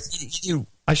sorry.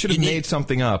 I should have made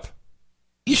something up.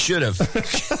 You should have.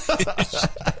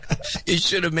 You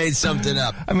should have made something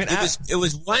up. I mean,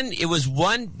 it was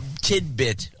one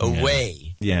tidbit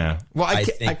away. Yeah. Well, I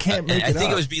can't make it up. I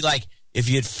think it would be like if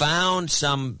you had found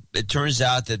some. It turns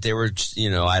out that they were,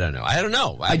 I don't know. I have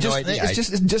no idea.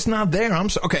 It's just not there. I'm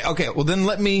so okay. Well, then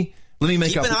let me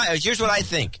make up. Here's what I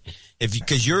think.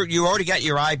 Because you already got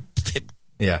your eye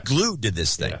glued to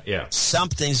this thing. Yeah.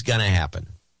 Something's gonna happen.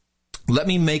 Let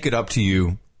me make it up to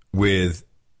you with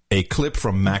a clip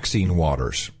from Maxine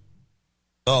Waters.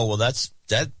 Oh, well, that's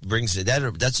always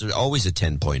a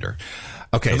 10-pointer.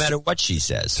 Okay. No matter what she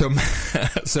says.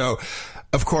 So,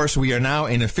 of course, we are now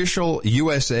in official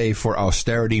USA for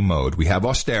austerity mode. We have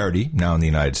austerity now in the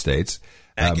United States.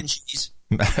 Mac and cheese.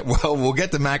 Well, we'll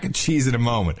get to mac and cheese in a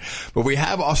moment. But we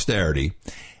have austerity.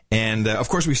 And, of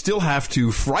course, we still have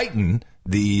to frighten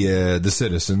the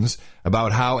citizens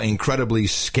about how incredibly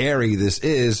scary this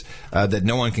is, that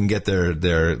no one can get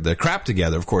their crap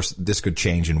together. Of course, this could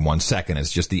change in 1 second.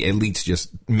 It's just the elites just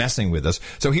messing with us.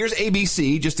 So here's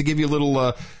ABC, just to give you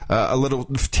a little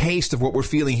taste of what we're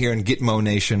feeling here in Gitmo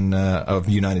Nation of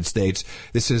the United States.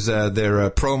 This is their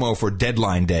promo for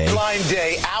Deadline Day. Deadline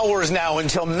Day, hours now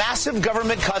until massive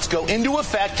government cuts go into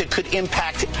effect that could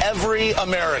impact every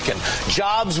American.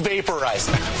 Jobs vaporized,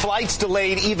 flights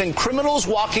delayed, even criminals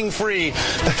walking free.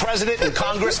 The president and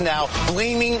Congress now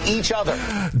blaming each other.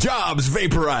 Jobs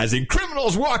vaporizing,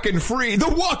 criminals walking free, the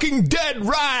walking dead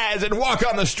rise and walk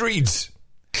on the streets.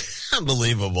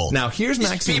 Unbelievable. Now, here's These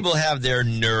Maxine. people have their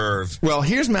nerve. Well,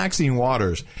 here's Maxine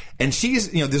Waters, and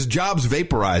she's, this job's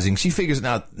vaporizing. She figures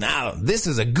now this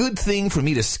is a good thing for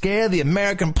me to scare the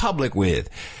American public with.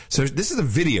 So this is a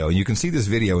video. You can see this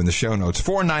video in the show notes,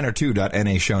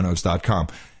 492.nashownotes.com.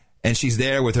 And she's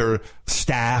there with her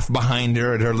staff behind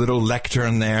her at her little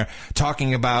lectern there,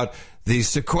 talking about the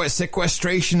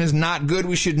sequestration is not good.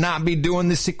 We should not be doing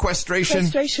this sequestration.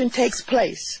 Sequestration takes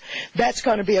place. That's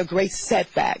going to be a great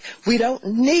setback. We don't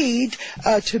need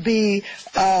to be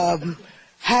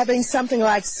having something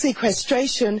like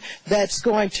sequestration that's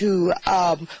going to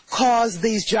cause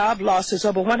these job losses,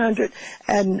 over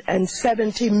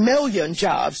 170 million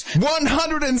jobs.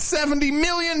 170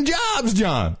 million jobs,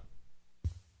 John.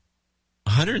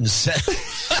 107.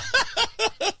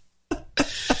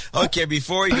 Okay,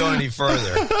 before we go any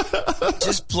further,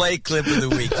 just play clip of the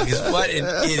week, because what an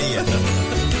idiot.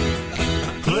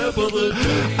 Clip of the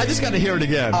week. I just got to hear it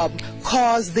again.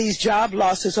 Cause these job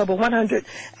losses, over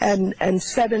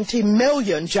 170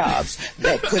 million jobs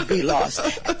that could be lost.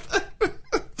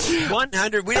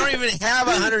 100. We don't even have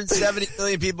 170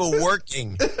 million people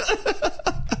working.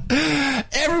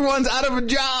 Everyone's out of a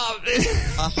job.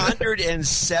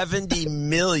 170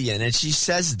 million. And she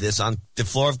says this on the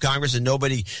floor of Congress, and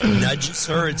nobody nudges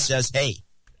her and says, hey,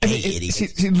 idiot.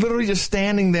 She's literally just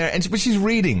standing there, but she's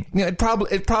reading. It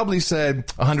probably said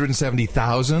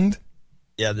 170,000.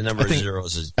 Yeah, the number of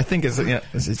zeros. I think it's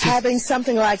just, having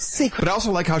something like sequestration. But I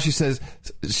also like how she says,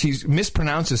 she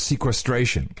mispronounces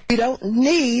sequestration. We don't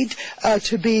need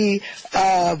to be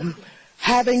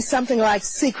having something like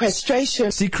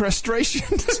sequestration.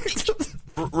 Sequestration?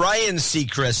 Ryan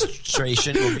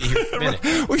sequestration will be here in a minute.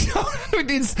 We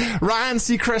need Ryan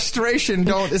sequestration.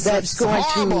 That's going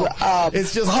to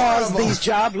it's just cause horrible. These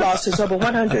job losses, over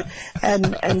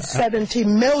 170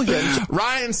 million.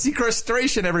 Ryan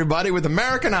sequestration, everybody, with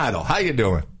American Idol. How you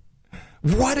doing?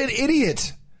 What an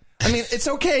idiot. I mean, it's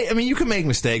okay. I mean, you can make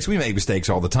mistakes. We make mistakes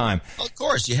all the time. Of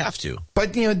course, you have to.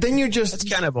 But, then you're just... That's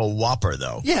kind of a whopper,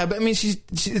 though. Yeah, but I mean, she's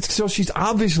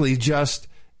obviously just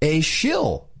a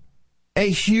shill. A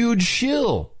huge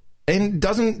shill. And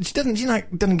doesn't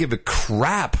give a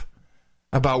crap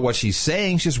about what she's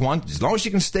saying. She just wants, as long as she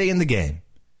can stay in the game.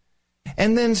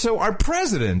 And then, so our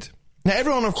president... Now,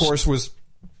 everyone, of course, was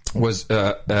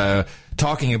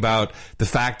talking about the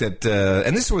fact that...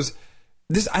 and this,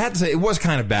 I have to say, it was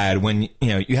kind of bad when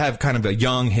you have kind of a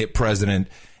young, hip president,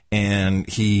 and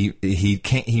he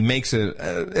makes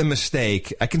a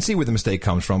mistake. I can see where the mistake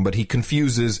comes from, but he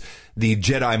confuses the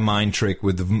Jedi mind trick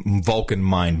with the Vulcan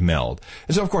mind meld.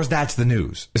 And so, of course, that's the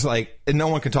news. It's like, and no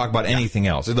one can talk about anything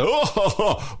else. It's like,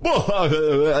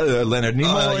 Leonard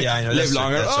Nimoy, I know. live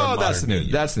longer. That's the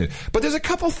news. That's the news. But there's a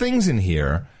couple things in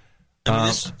here. I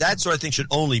mean, that sort of thing should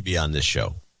only be on this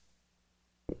show.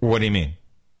 What do you mean?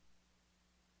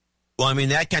 Well, I mean,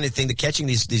 that kind of thing, the catching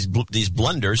these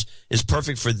blunders is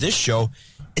perfect for this show.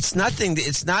 It's nothing.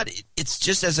 It's not. It's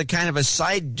just as a kind of a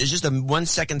side, just a 1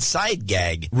 second side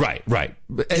gag. Right.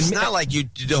 It's not like you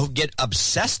don't get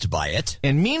obsessed by it.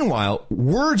 And meanwhile,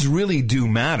 words really do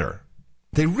matter.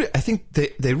 I think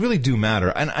they really do matter.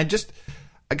 And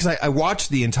because I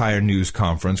watched the entire news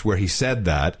conference where he said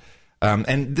that.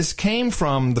 And this came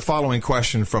from the following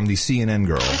question from the CNN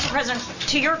girl. Mr. President,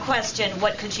 to your question,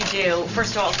 what could you do?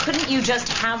 First of all, couldn't you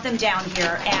just have them down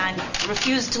here and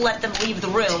refuse to let them leave the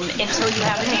room until you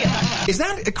have a deal? Is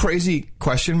that a crazy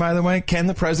question, by the way? Can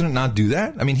the president not do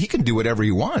that? I mean, he can do whatever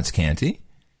he wants, can't he?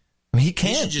 I mean, he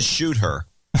can't. He should just shoot her.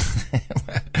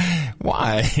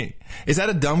 Why? Is that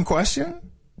a dumb question?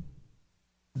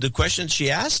 The question she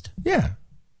asked? Yeah.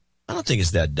 I don't think it's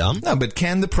that dumb. No, but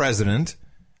can the president...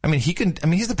 I mean,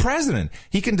 he's the president.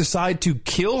 He can decide to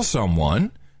kill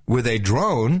someone with a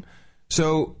drone.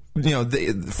 So,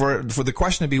 for the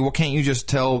question to be, well, can't you just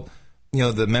tell,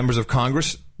 the members of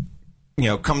Congress,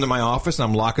 come to my office and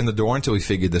I'm locking the door until we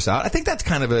figure this out? I think that's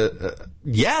kind of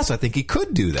yes, I think he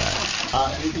could do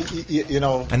that.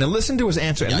 And then listen to his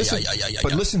answer. And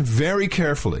listen very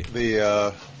carefully.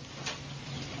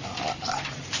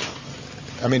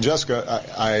 I mean, Jessica,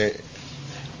 I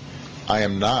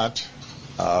am not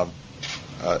a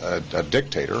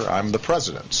dictator. I'm the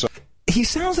president. So he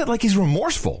sounds like he's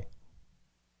remorseful.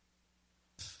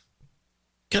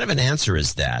 What kind of an answer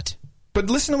is that? But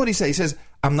listen to what he says. He says,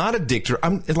 I'm not a dictator.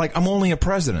 I'm only a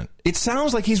president. It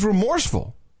sounds like he's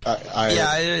remorseful.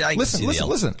 I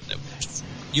listen.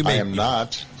 I am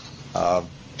not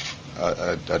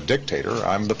a dictator.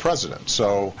 I'm the president.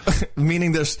 So,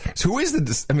 meaning he's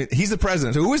the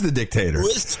president. So who is the dictator? Who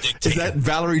is the dictator? Is that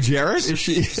Valerie Jarrett? Is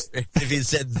she? If he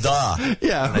said the,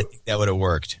 yeah, I think that would have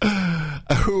worked.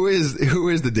 Who is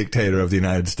the dictator of the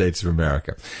United States of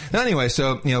America? Now, anyway,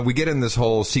 so we get in this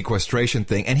whole sequestration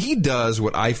thing, and he does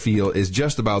what I feel is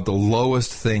just about the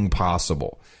lowest thing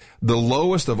possible. The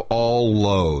lowest of all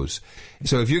lows.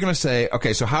 So if you're going to say,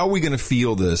 okay, so how are we going to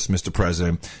feel this, Mr.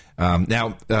 President?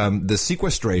 The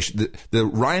sequestration, the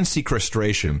Ryan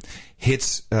sequestration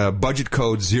hits budget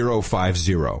code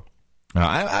 050.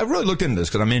 I really looked into this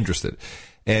because I'm interested.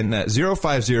 And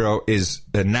 050 is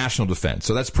national defense.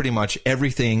 So that's pretty much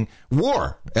everything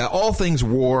war. All things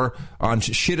war on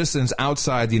citizens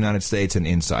outside the United States and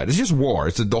inside. It's just war.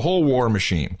 It's the whole war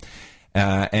machine.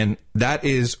 And that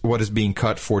is what is being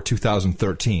cut for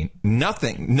 2013.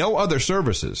 No other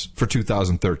services for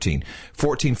 2013.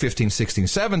 14, 15, 16,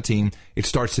 17, it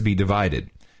starts to be divided.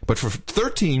 But for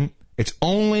 13, it's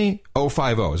only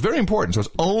 050. It's very important. So it's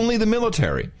only the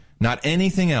military, not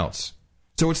anything else.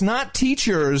 So it's not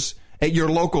teachers at your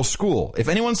local school. If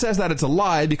anyone says that, it's a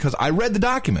lie because I read the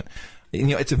document.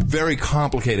 It's a very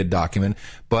complicated document,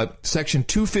 but Section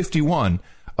 251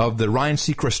 of the Ryan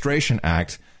Sequestration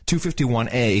Act,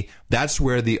 251A, that's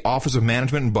where the Office of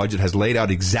Management and Budget has laid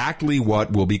out exactly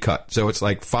what will be cut. So it's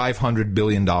like $500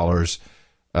 billion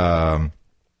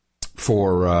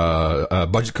for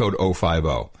budget code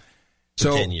 050.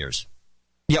 So 10 years.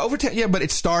 Yeah, over 10. Yeah, but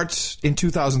it starts in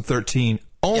 2013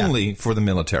 only for the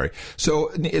military.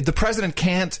 So the president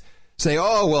can't say,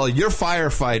 oh, well, your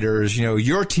firefighters,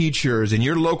 your teachers in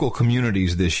your local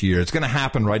communities this year, it's going to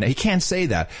happen right now. He can't say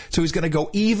that. So he's going to go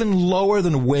even lower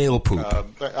than whale poop.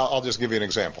 I'll just give you an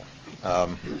example.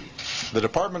 The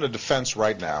Department of Defense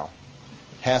right now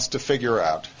has to figure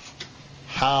out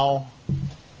how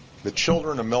the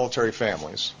children of military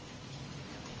families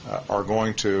are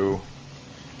going to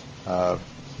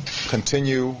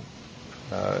continue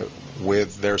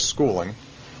with their schooling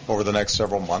over the next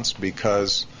several months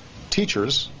because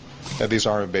teachers at these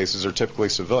Army bases are typically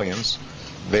civilians.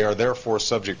 They are therefore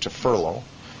subject to furlough,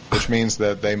 which means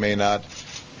that they may not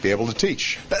be able to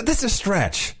teach. That's a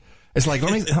stretch. It's like,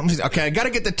 okay, I got to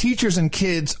get the teachers and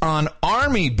kids on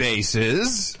Army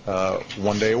bases.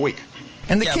 1 day a week.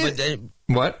 And the kids...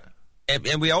 What?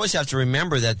 And we always have to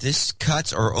remember that these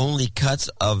cuts are only cuts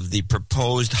of the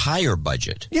proposed higher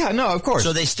budget. Yeah, no, of course.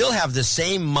 So they still have the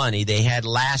same money they had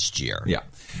last year. Yeah.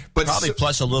 But probably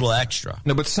plus a little extra.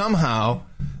 No, but somehow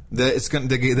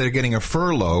they're getting a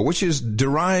furlough, which is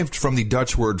derived from the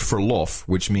Dutch word verlof,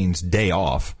 which means day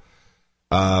off,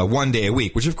 1 day a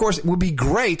week, which, of course, would be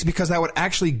great because that would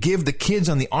actually give the kids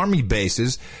on the Army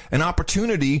bases an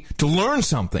opportunity to learn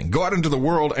something, go out into the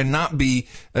world and not be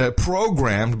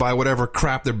programmed by whatever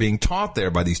crap they're being taught there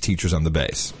by these teachers on the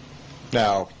base.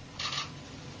 Now,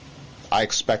 I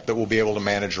expect that we'll be able to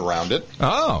manage around it.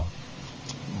 Oh.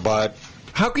 But...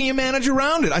 how can you manage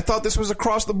around it? I thought this was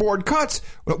across-the-board cuts.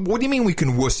 What do you mean we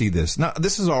can wussy this? Now,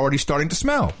 this is already starting to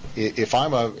smell. If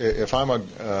I'm a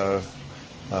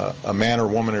man or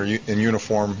woman in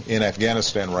uniform in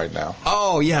Afghanistan right now.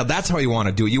 Oh, yeah, that's how you want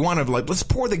to do it. You want to, let's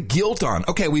pour the guilt on.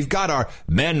 Okay, we've got our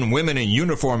men and women in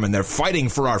uniform, and they're fighting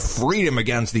for our freedom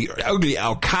against the ugly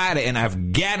Al-Qaeda in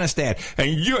Afghanistan.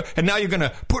 And now you're going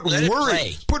to put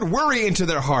worry into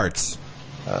their hearts.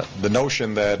 The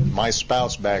notion that my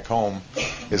spouse back home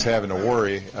is having to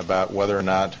worry about whether or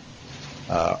not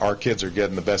our kids are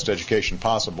getting the best education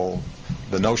possible,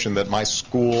 the notion that my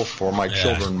school for my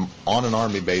children on an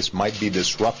Army base might be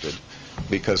disrupted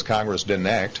because Congress didn't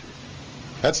act,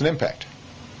 that's an impact.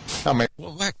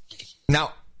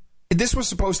 Now, this was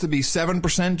supposed to be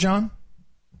 7%, John?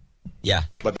 Yeah.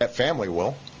 But that family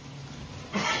will.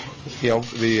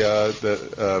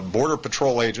 The Border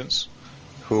Patrol agents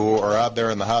who are out there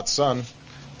in the hot sun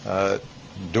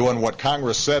doing what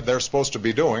Congress said they're supposed to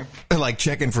be doing. Like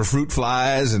checking for fruit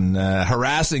flies and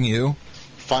harassing you.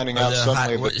 Finding out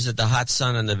suddenly... is it the hot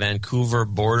sun on the Vancouver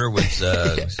border with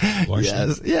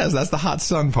Washington? Yes, that's the hot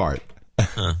sun part.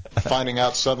 Huh. Finding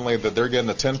out suddenly that they're getting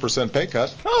a 10% pay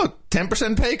cut. Oh,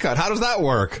 10% pay cut. How does that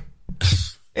work?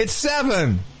 It's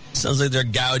 7. Sounds like they're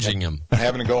gouging them.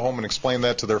 Having to go home and explain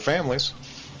that to their families.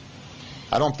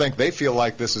 I don't think they feel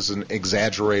like this is an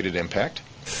exaggerated impact.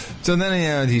 So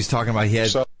then he's talking about he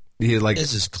had like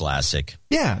this is classic.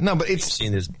 Yeah, no, but it's I've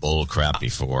seen this bull crap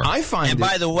before. I find. And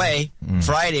by the way,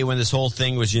 Friday when this whole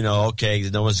thing was, okay,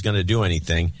 no one's going to do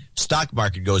anything, stock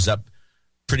market goes up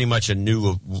pretty much a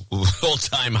new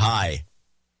all-time high.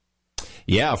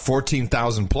 Yeah,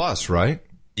 14,000 plus, right?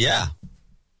 Yeah.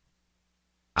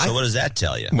 So what does that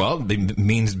tell you? Well, it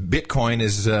means Bitcoin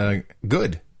is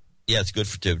good. Yeah, it's good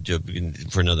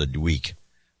for another week.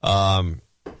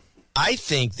 I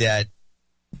think that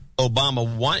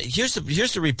Obama here's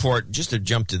the report. Just to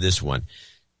jump to this one,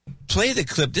 play the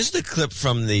clip. This is the clip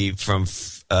from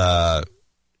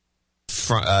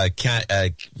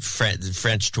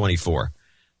French 24,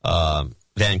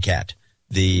 Van Cat.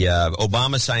 The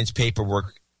Obama signs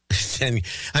paperwork. And,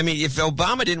 I mean, if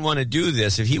Obama didn't want to do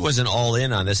this, if he wasn't all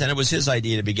in on this, and it was his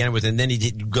idea to begin with, and then he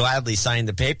did gladly sign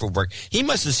the paperwork, he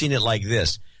must have seen it like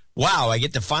this. Wow, I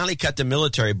get to finally cut the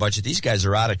military budget. These guys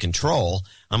are out of control.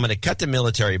 I'm going to cut the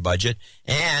military budget,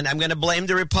 and I'm going to blame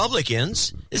the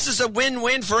Republicans. This is a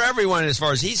win-win for everyone as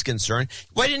far as he's concerned.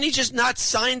 Why didn't he just not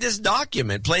sign this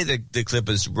document? Play the clip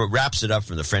as wraps it up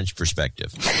from the French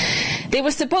perspective. They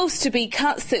were supposed to be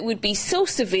cuts that would be so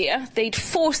severe they'd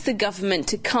force the government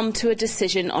to come to a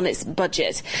decision on its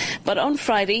budget. But on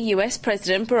Friday, US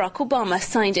President Barack Obama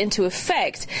signed into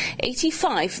effect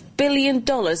 $85 billion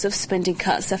of spending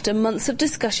cuts after months of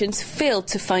discussions failed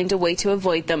to find a way to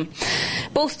avoid them.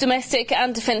 Both domestic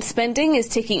and defence spending is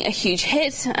taking a huge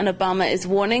hit, and Obama is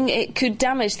warning it could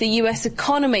damage the US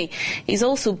economy. He's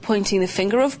also pointing the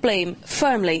finger of blame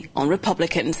firmly on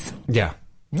Republicans. Yeah.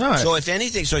 No, so if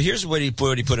anything, here's what he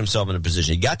put himself in a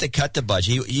position. He got to cut the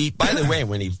budget. He by the way,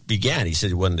 when he began, he said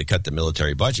he wanted to cut the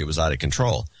military budget. It was out of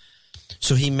control.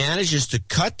 So he manages to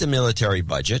cut the military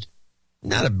budget.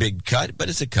 Not a big cut, but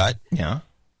it's a cut. Yeah.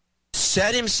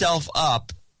 Set himself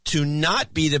up to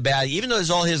not be the bad, even though it's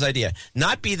all his idea,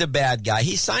 not be the bad guy.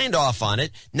 He signed off on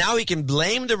it. Now he can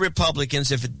blame the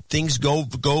Republicans if things go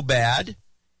bad.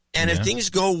 And if things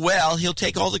go well, he'll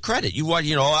take all the credit.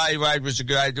 I was a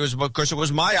guy. Of course, it was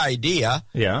my idea.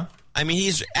 Yeah. I mean,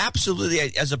 he's absolutely,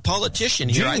 as a politician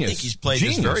here, I think he's played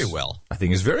this very well. I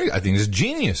think it's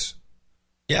genius.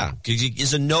 Yeah, because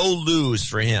it's a no lose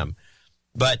for him.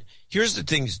 But here's the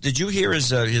thing: did you hear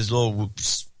his little,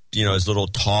 his little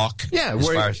talk? Yeah,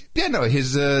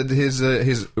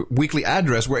 his weekly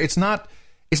address where it's not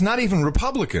even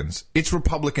Republicans; it's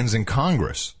Republicans in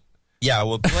Congress. Yeah,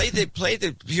 well, play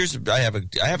the. Here's I have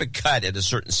a cut at a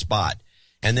certain spot,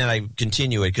 and then I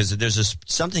continue it because there's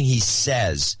something he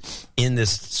says in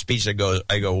this speech. I go,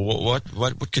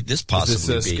 what could this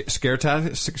possibly be? Scare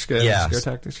tactics. Yeah. Scare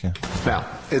tactics. Yeah. Now,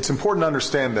 it's important to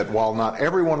understand that while not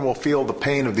everyone will feel the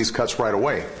pain of these cuts right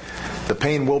away, the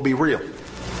pain will be real.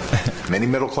 Many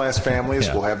middle-class families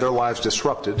will have their lives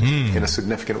disrupted in a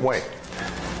significant way.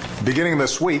 Beginning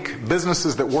this week,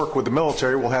 businesses that work with the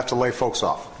military will have to lay folks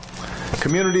off.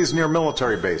 Communities near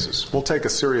military bases will take a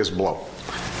serious blow.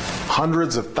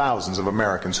 Hundreds of thousands of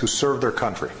Americans who serve their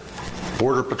country,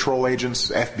 Border Patrol agents,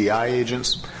 FBI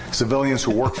agents, civilians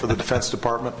who work for the Defense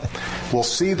Department, will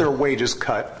see their wages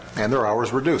cut and their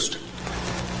hours reduced.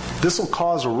 This will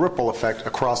cause a ripple effect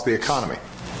across the economy.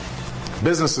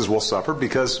 Businesses will suffer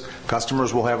because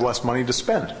customers will have less money to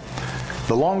spend.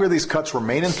 The longer these cuts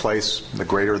remain in place, the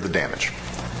greater the damage.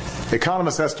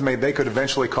 Economists estimate they could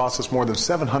eventually cost us more than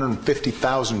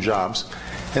 750,000 jobs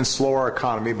and slow our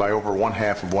economy by over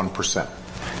 0.5%.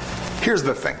 Here's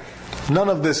the thing. None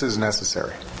of this is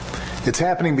necessary. It's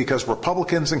happening because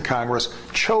Republicans in Congress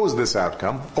chose this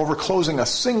outcome over closing a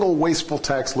single wasteful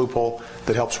tax loophole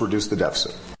that helps reduce the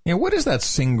deficit. Yeah, what is that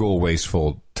single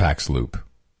wasteful tax loop?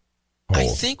 I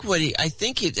think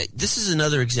this is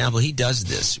another example. He does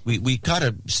this. We caught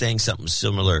him saying something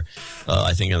similar,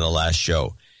 I think, in the last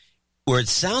show, where it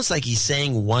sounds like he's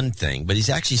saying one thing, but he's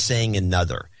actually saying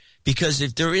another. Because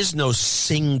if there is no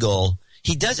single,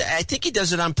 I think he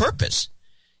does it on purpose.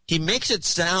 He makes it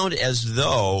sound as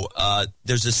though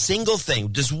there's a single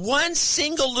thing, just one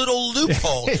single little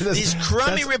loophole these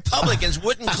crummy Republicans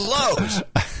wouldn't close.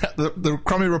 The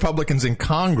crummy Republicans in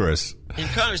Congress. In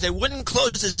Congress, they wouldn't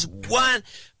close this one.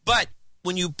 But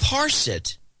when you parse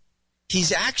it,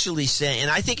 he's actually saying, and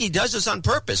I think he does this on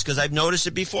purpose because I've noticed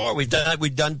it before. We've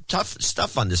done tough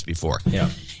stuff on this before. Yeah.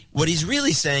 What he's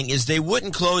really saying is they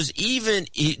wouldn't close even,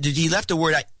 he left the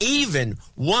word out, even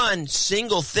one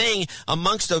single thing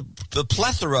amongst the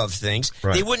plethora of things.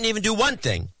 Right. They wouldn't even do one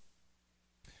thing.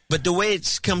 But the way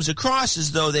it comes across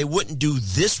is though they wouldn't do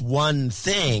this one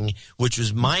thing, which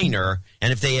was minor,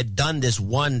 and if they had done this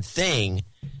one thing,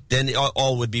 then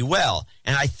all would be well.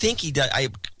 And I think he does.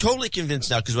 I'm totally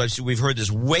convinced now, because we've heard this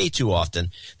way too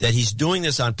often, that he's doing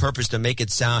this on purpose to make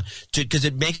it sound, because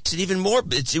it makes it even more,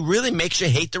 it really makes you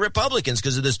hate the Republicans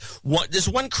because of this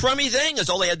one crummy thing. That's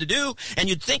all they had to do. And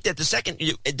you'd think that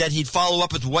that he'd follow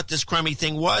up with what this crummy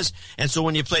thing was. And so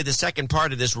when you play the second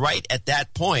part of this right at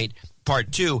that point,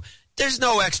 part 2, there's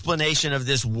no explanation of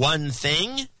this one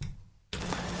thing.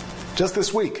 Just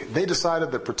this week, they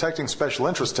decided that protecting special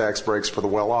interest tax breaks for the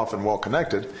well-off and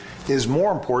well-connected is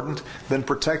more important than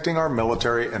protecting our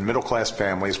military and middle-class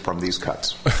families from these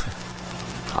cuts.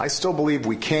 I still believe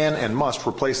we can and must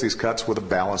replace these cuts with a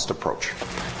balanced approach.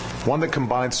 One that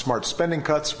combines smart spending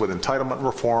cuts with entitlement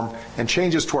reform and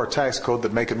changes to our tax code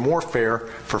that make it more fair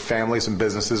for families and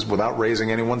businesses without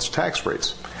raising anyone's tax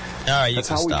rates. All right, that's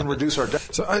how we can reduce our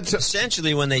debt. So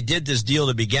essentially, when they did this deal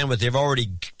to begin with, they've already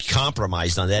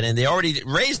compromised on that, and they already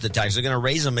raised the tax. They're going to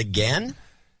raise them again?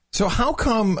 So how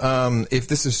come, if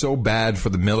this is so bad for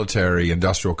the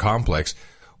military-industrial complex,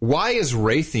 why is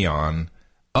Raytheon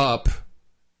up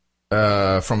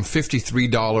from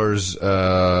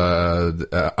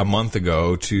 $53 a month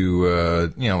ago to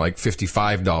like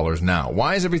 $55 now?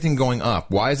 Why is everything going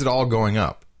up? Why is it all going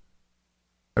up?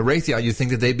 At Raytheon, you think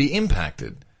that they'd be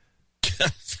impacted.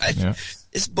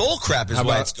 This bull crap is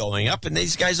why it's going up, and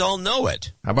these guys all know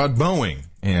it. How about Boeing?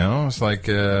 It's like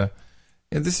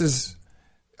this is,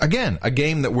 again, a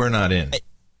game that we're not in.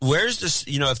 Where's this?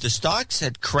 If the stocks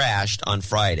had crashed on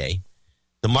Friday,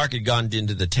 the market gone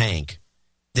into the tank,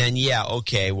 then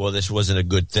this wasn't a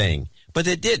good thing. But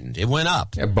it didn't. It went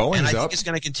up. Yeah, Boeing's and I up. think it's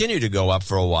going to continue to go up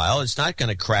for a while. It's not going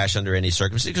to crash under any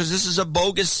circumstances because this is a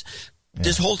bogus. Yeah.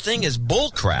 This whole thing is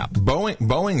bull crap.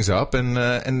 Boeing's up, and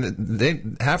they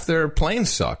half their planes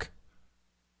suck.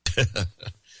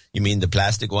 You mean the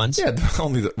plastic ones? Yeah,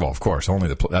 of course,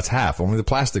 that's half. Only the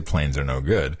plastic planes are no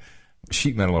good.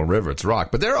 Sheet metal or rivets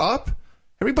rock, but they're up.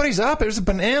 Everybody's up. There's a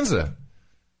bonanza.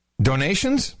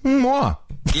 Donations? Moi.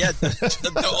 Yeah,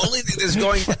 the only thing that's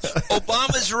going,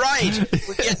 Obama's right.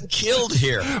 We're getting killed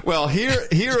here. Well,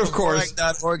 here, of course.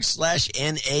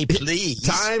 .org/NA, please.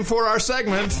 Time for our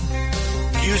segment.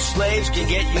 You slaves can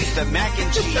get used to mac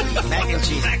and cheese.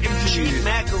 Cheap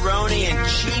macaroni and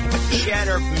cheap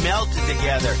cheddar melted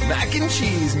together. Mac and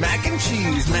cheese.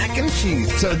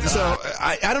 So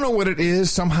I don't know what it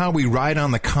is. Somehow we ride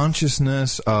on the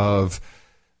consciousness of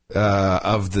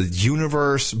the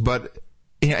universe, but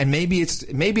and maybe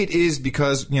it is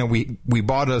because we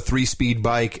bought a 3-speed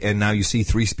bike and now you see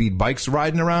 3-speed bikes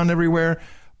riding around everywhere.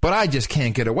 But I just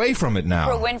can't get away from it now.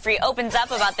 Oprah Winfrey opens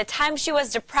up about the time she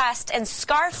was depressed and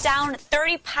scarfed down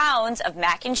 30 pounds of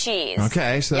mac and cheese.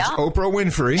 Okay, so that's Oprah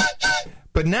Winfrey.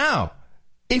 But now,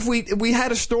 if we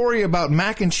had a story about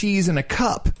mac and cheese in a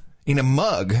cup, in a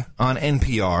mug on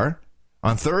NPR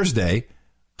on Thursday.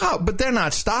 Oh, but they're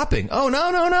not stopping. Oh, no.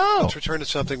 Let's return to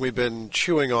something we've been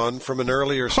chewing on from an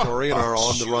earlier story in our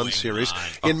On the Run series.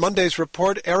 In Monday's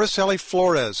report, Araceli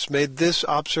Flores made this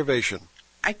observation.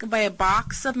 I could buy a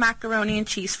box of macaroni and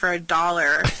cheese for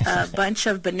 $1. A bunch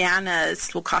of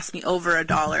bananas will cost me over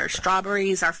 $1.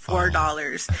 Strawberries are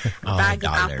 $4. A bag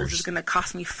of apples is going to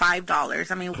cost me $5.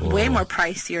 I mean, way more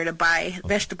pricier to buy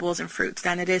vegetables and fruits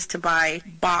than it is to buy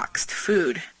boxed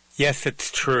food. Yes, it's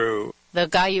true. The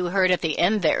guy you heard at the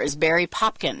end there is Barry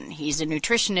Popkin. He's a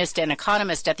nutritionist and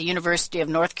economist at the University of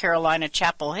North Carolina,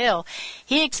 Chapel Hill.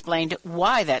 He explained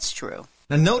why that's true.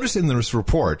 Now, notice in this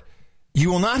report,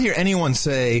 you will not hear anyone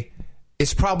say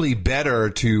it's probably better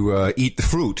to eat the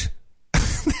fruit.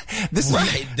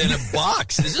 Than a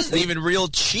box. This isn't even real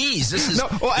cheese. This is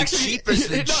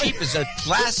the cheapest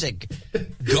classic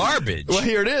garbage. Well,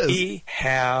 here it is. We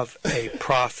have a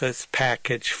processed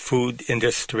packaged food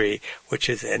industry which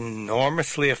is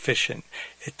enormously efficient.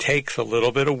 It takes a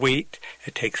little bit of wheat.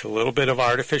 It takes a little bit of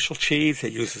artificial cheese.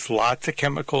 It uses lots of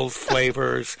chemicals,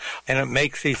 flavors, and it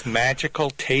makes these magical,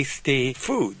 tasty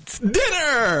foods.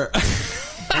 Dinner!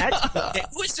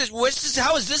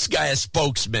 How is this guy a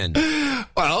spokesman?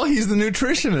 Well, he's the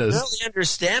nutritionist. I don't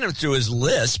understand him through his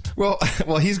lisp. Well,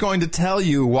 he's going to tell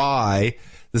you why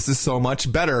this is so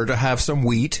much better to have some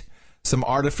wheat, some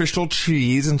artificial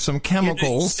cheese, and some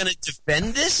chemicals. You're going to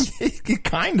defend this?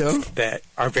 Kind of. That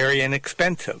are very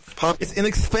inexpensive. It's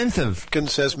inexpensive. Popkin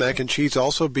says mac and cheese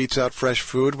also beats out fresh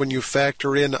food when you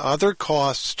factor in other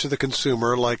costs to the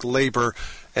consumer like labor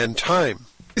and time.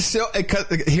 So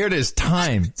here it is.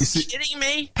 Time. You kidding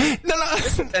me? No.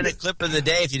 This would have been a clip of the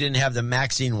day if you didn't have the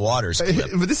Maxine Waters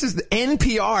clip. But this is the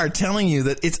NPR telling you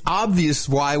that it's obvious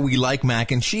why we like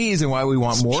mac and cheese and why we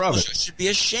want more of it. People should be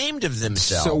ashamed of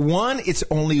themselves. So it's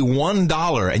only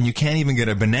 $1, and you can't even get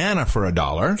a banana for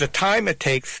 $1. The time it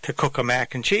takes to cook a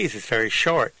mac and cheese is very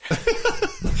short.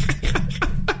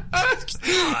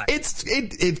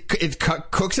 It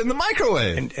cooks in the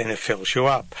microwave. And it fills you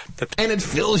up. It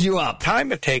fills you up.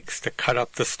 Time it takes to cut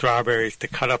up the strawberries, to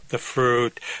cut up the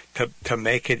fruit, to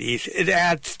make it easy. It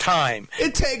adds time.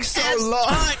 It takes so long.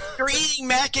 Time. You're eating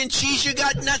mac and cheese. You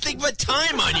got nothing but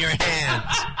time on your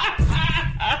hands.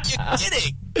 You're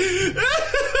kidding.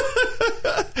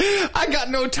 I got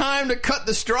no time to cut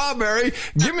the strawberry.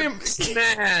 Give me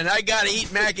Man, I got to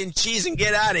eat mac and cheese and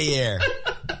get out of here.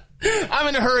 I'm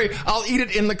in a hurry. I'll eat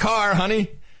it in the car, honey.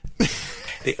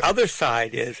 The other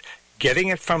side is getting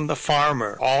it from the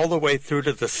farmer all the way through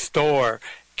to the store,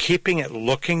 keeping it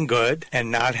looking good and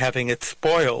not having it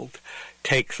spoiled.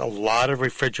 Takes a lot of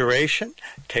refrigeration,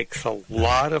 takes a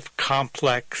lot of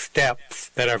complex steps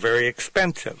that are very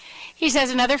expensive. He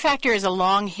says another factor is a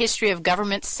long history of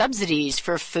government subsidies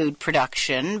for food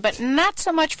production, but not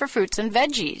so much for fruits and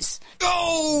veggies.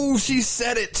 Oh, she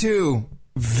said it too.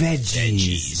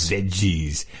 Veggies.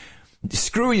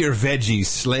 Screw your veggies,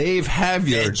 slave. Have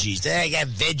your veggies. I got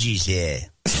veggies here.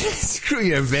 Screw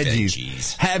your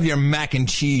veggies. Have your mac and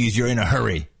cheese. You're in a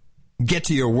hurry. Get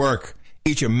to your work.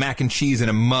 Eat your mac and cheese in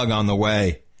a mug on the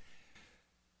way.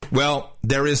 Well,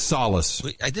 there is solace.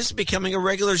 This is becoming a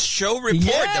regular show report.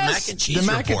 Yes, the mac and cheese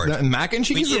report. The mac and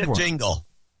cheese report. We need a jingle.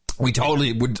 We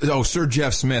totally would. Oh, Sir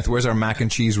Jeff Smith, where's our mac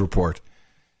and cheese report?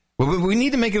 Well, we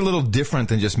need to make it a little different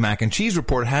than just mac and cheese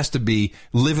report. It has to be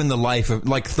living the life of,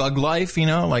 like Thug Life,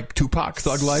 like Tupac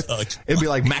Thug Life. It'd be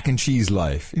like mac and cheese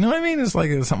life. You know what I mean? It's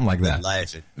like something like that.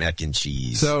 Life at mac and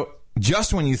cheese. So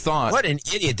just when you thought, what an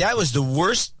idiot! That was the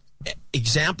worst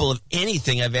example of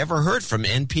anything I've ever heard from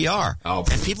NPR. Oh,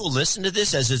 and people listen to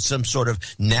this as it's some sort of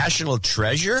national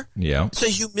treasure. Yeah, it's a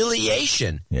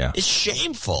humiliation. Yeah, it's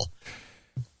shameful.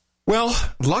 Well,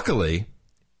 luckily.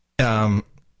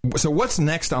 So what's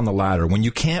next on the ladder when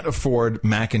you can't afford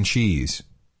mac and cheese?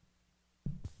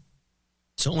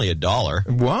 It's only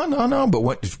 $1. Well, no. But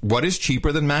what is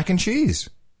cheaper than mac and cheese?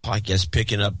 I guess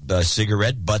picking up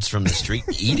cigarette butts from the street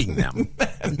and eating them.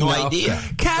 No idea.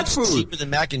 Cat What's food. Cheaper than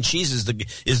mac and cheese is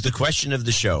the question of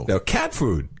the show. No, cat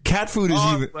food. Cat food is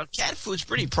even. Well, cat food's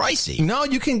pretty pricey. No,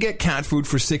 you can get cat food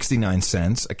for 69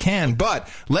 cents a can. But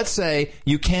let's say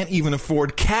you can't even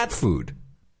afford cat food.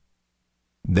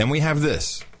 Then we have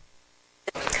this.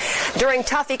 During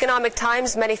tough economic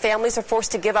times, many families are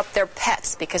forced to give up their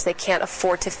pets because they can't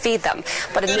afford to feed them.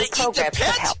 But a new program could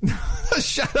help.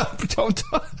 Shut up. Don't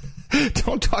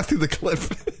talk through the clip.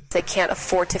 They can't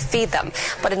afford to feed them,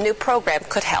 but a new program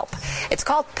could help. It's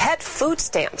called Pet Food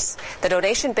Stamps. The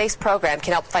donation-based program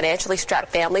can help financially strapped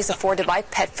families afford to buy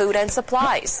pet food and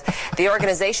supplies. The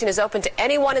organization is open to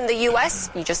anyone in the U.S.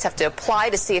 You just have to apply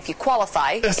to see if you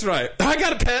qualify. That's right. I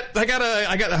got a pet. I got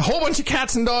a whole bunch of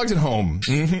cats and dogs at home.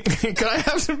 Can I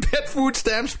have some pet food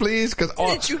stamps, please?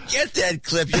 Where did you get that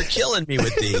clip? You're killing me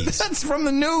with these. That's from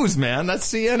the news, man. That's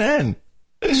CNN.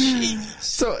 Jeez.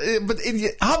 So,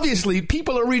 obviously,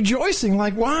 people are rejoicing.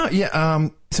 Like, wow, yeah.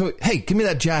 So, hey, give me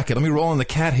that jacket. Let me roll in the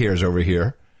cat hairs over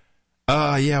here.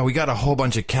 Yeah, we got a whole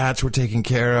bunch of cats we're taking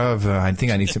care of. I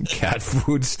think I need some cat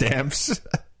food stamps.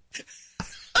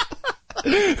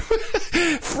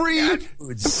 Free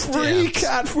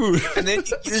cat food. And then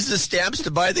you use the stamps to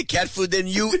buy the cat food, then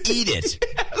you eat it.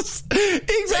 Yes,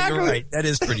 exactly. You're right. That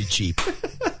is pretty cheap.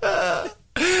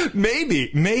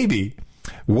 Maybe.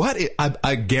 What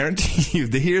I guarantee you,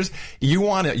 you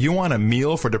want a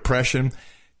meal for depression,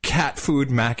 cat food,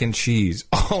 mac and cheese,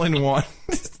 all in one.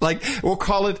 Like we'll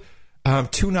call it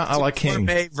tuna a la king.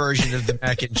 Gourmet version of the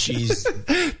mac and cheese.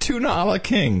 Tuna a la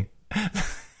king.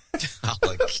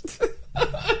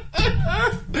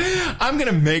 I'm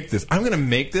gonna make this. I'm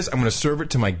gonna serve it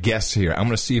to my guests here. I'm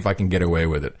gonna see if I can get away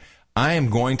with it. I am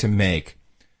going to make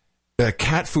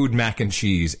cat food mac and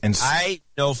cheese, and I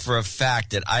know for a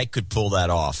fact that I could pull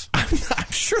that off. I'm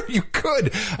sure you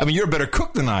could. I mean, you're a better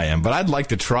cook than I am, but I'd like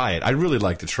to try it. I'd really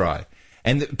like to try.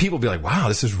 And people be like, "Wow,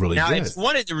 this is really good." Now, if you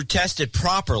wanted to test it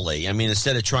properly, I mean,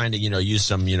 instead of trying to, use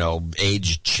some,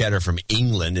 aged cheddar from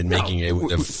England and making it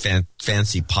with a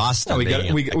fancy pasta, we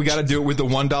got to do it with the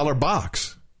 $1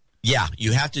 box. Yeah,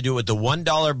 you have to do it with the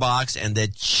 $1 box and the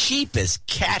cheapest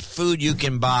cat food you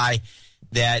can buy.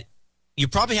 That you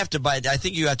probably have to buy. I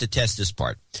think you have to test this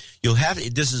part.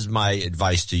 This is my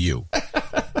advice to you.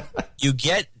 You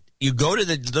get You go to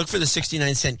look for the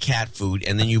 69-cent cat food,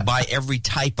 and then you buy every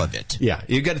type of it. Yeah,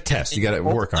 you got to test. You got to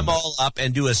work on them all up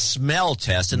and do a smell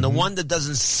test, and the one that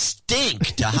doesn't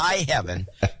stink to high heaven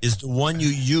is the one you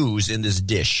use in this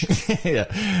dish.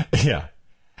 Yeah.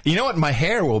 You know what? My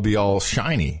hair will be all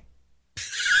shiny.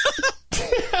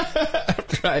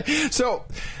 Right. So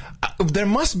there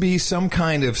must be some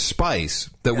kind of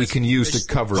spice that we can use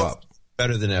to cover up.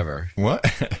 Better than ever. What?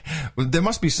 There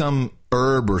must be some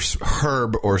herb or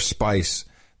spice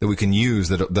that we can use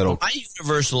that'll. My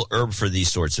universal herb for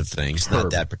these sorts of things,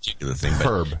 not that particular thing, but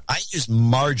herb. I use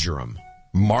marjoram.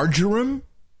 Marjoram?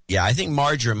 Yeah, I think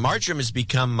marjoram. Marjoram has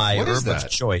become my herb of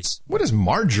choice. What is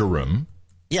marjoram?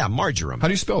 Yeah, marjoram. How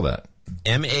do you spell that?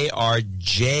 M-A-R-J-O-R-A-M.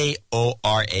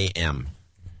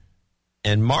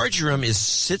 And marjoram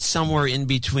sits somewhere in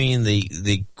between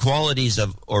the qualities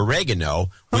of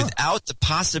oregano without the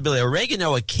possibility.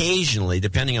 Oregano occasionally,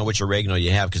 depending on which oregano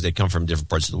you have, because they come from different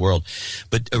parts of the world,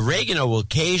 but oregano will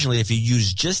occasionally, if you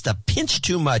use just a pinch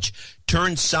too much,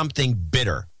 turn something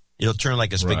bitter. It'll turn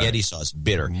like a spaghetti sauce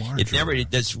bitter.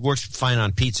 It works fine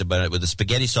on pizza, but with the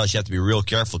spaghetti sauce, you have to be real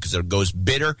careful because it goes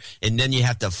bitter, and then you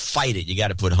have to fight it. You got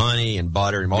to put honey and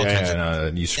butter and all kinds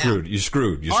of. You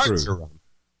screwed. Marjoram.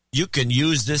 You can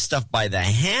use this stuff by the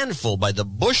handful, by the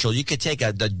bushel. You could take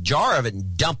the jar of it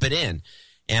and dump it in.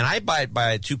 And I buy it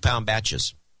by 2-pound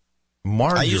batches.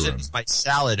 Marjoram. I use it as my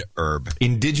salad herb.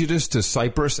 Indigenous to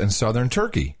Cyprus and southern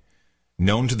Turkey.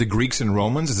 Known to the Greeks and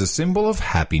Romans as a symbol of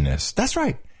happiness. That's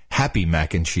right. Happy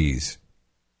mac and cheese.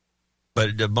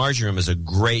 But the marjoram is a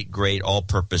great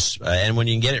all-purpose. And when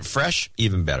you can get it fresh,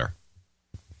 even better.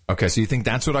 Okay, so you think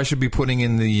that's what I should be putting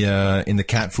in the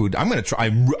cat food? I'm going to try.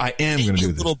 I am going to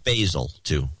do this. A little basil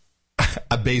too.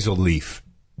 A basil leaf.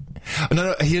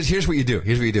 No. Here's what you do.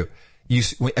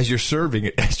 As you're serving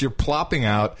it, as you're plopping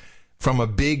out from a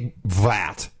big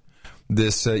vat.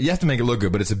 This you have to make it look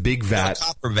good, but it's a big vat. A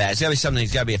copper vat. It's got to be something.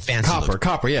 It's got to be a fancy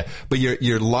copper. Yeah. But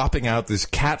you're lopping out this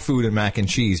cat food and mac and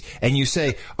cheese, and you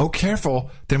say, "Oh,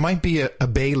 careful! There might be a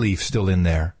bay leaf still in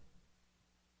there."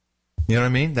 You know what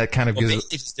I mean? That kind of gives. Bay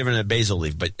leaf is different than a basil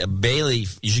leaf, but a bay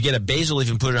leaf, you should get a basil leaf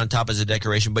and put it on top as a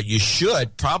decoration. But you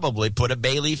should probably put a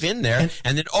bay leaf in there,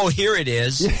 and then here it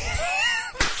is.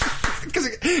 Because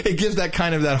it gives that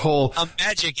kind of that whole a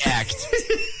magic act.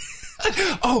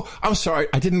 Oh, I'm sorry.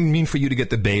 I didn't mean for you to get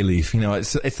the bay leaf. You know,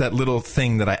 it's that little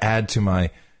thing that I add to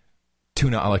my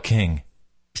tuna a la king.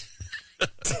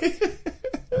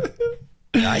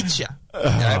 I challenge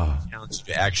you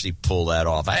to actually pull that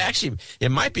off.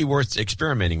 It might be worth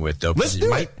experimenting with, though. Let's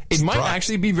do it. It might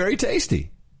actually be very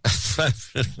tasty.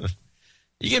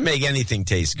 You can make anything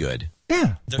taste good.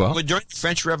 Yeah. During the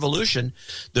French Revolution,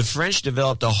 the French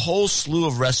developed a whole slew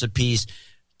of recipes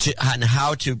on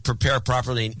how to prepare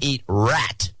properly and eat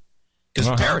rat. Because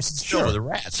Paris is filled with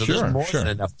rats, so there's more than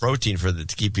enough protein to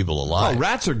keep people alive. Oh,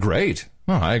 rats are great.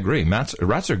 Oh, I agree.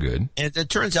 Rats are good. And it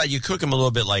turns out you cook them a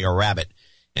little bit like a rabbit.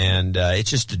 And it's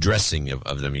just the dressing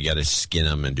of them. You got to skin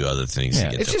them and do other things.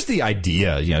 Yeah, it's just the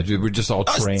idea. You know, we're just all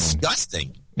trained. It's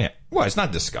disgusting. Yeah. Well, it's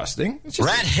not disgusting. It's just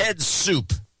rat head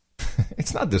soup.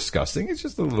 It's not disgusting. It's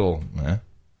just a little.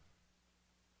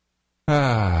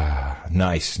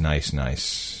 Nice.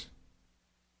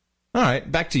 All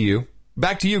right, back to you.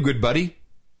 Back to you, good buddy.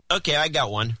 Okay, I got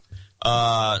one.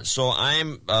 So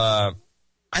I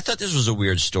thought this was a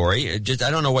weird story. I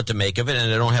don't know what to make of it,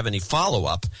 and I don't have any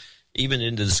follow-up, even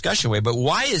in the discussion way. But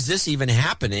why is this even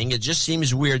happening? It just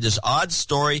seems weird. This odd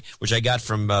story, which I got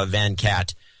from Van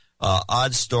Cat,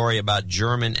 odd story about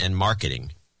German and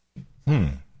marketing.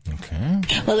 Okay.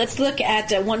 Well, let's look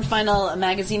at one final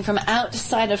magazine from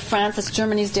outside of France. That's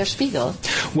Germany's Der Spiegel.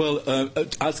 Well,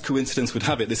 as coincidence would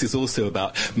have it, this is also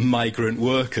about migrant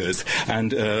workers.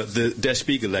 And the Der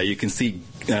Spiegel there, you can see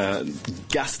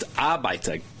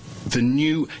Gastarbeiter, the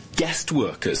new guest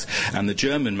workers. And the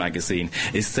German magazine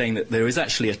is saying that there is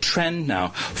actually a trend now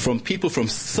from people from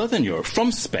southern Europe,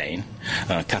 from Spain,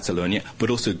 Catalonia, but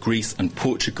also Greece and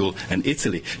Portugal and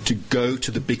Italy, to go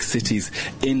to the big cities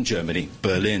in Germany,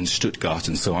 Berlin, Stuttgart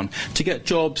and so on, to get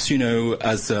jobs, you know,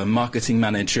 as a marketing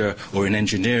manager or in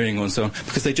engineering and so on,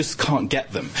 because they just can't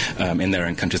get them in their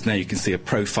own countries. Now you can see a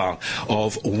profile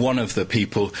of one of the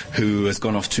people who has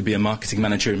gone off to be a marketing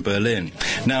manager in Berlin.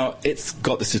 Now, it's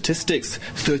got the statistics: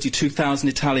 32,000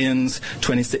 Italians,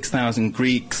 26,000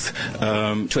 Greeks,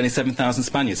 27,000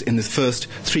 Spaniards in the first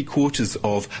 3 quarters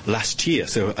of last year.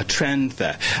 So a trend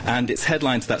there. And its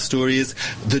headline to that story is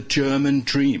The German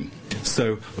Dream.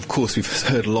 So, of course, we've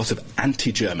heard a lot of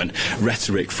anti-German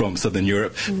rhetoric from Southern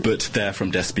Europe, but there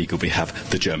from Der Spiegel we have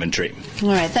The German Dream. All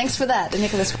right, thanks for that,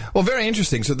 Nicholas. Well, very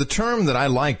interesting. So the term that I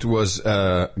liked was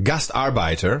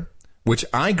Gastarbeiter, which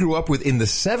I grew up with in the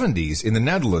 70s in the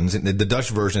Netherlands. The Dutch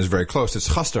version is very close. It's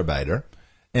gastarbeider,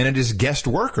 and it is guest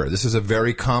worker. This is a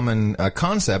very common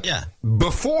concept. Yeah.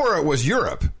 Before it was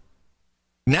Europe.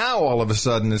 Now, all of a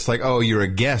sudden, it's like, oh, you're a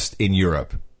guest in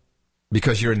Europe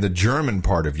because you're in the German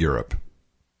part of Europe.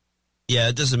 Yeah,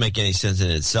 it doesn't make any sense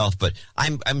in itself, but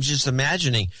I'm just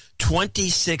imagining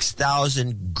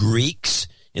 26,000 Greeks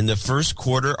in the first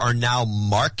quarter are now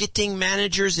marketing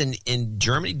managers in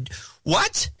Germany.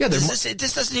 What? Yeah, this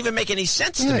doesn't even make any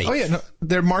sense to me. Oh, yeah, no,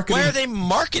 they're marketing. Why are they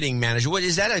marketing managers? What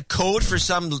is that? A code for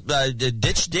some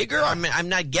ditch digger? I'm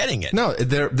not getting it. No,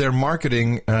 they're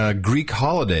marketing Greek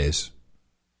holidays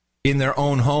in their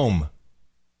own home.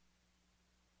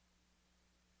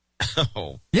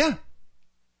 Oh. Yeah.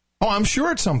 Oh, I'm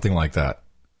sure it's something like that.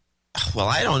 Well,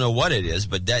 I don't know what it is,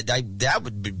 but that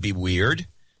would be weird.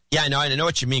 Yeah, I know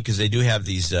what you mean, because they do have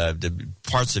these the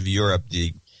parts of Europe.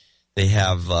 They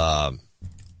have a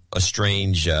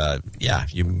strange.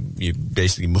 You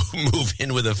basically move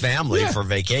in with a family for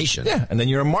vacation. Yeah, and then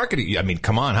you're a marketing. I mean,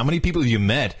 come on, how many people have you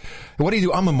met? What do you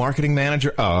do? I'm a marketing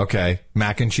manager. Oh, okay,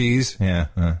 mac and cheese. Yeah.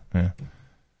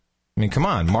 I mean, come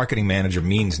on, marketing manager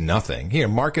means nothing. Here,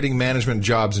 marketing management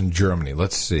jobs in Germany.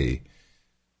 Let's see.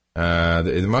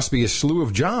 There must be a slew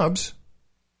of jobs.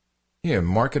 Yeah,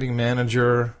 marketing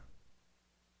manager,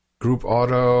 group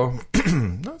auto.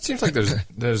 No, it seems like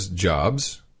there's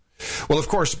jobs. Well, of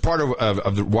course, part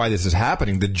of why this is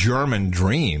happening, the German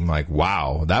dream, like,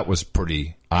 wow, that was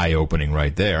pretty eye-opening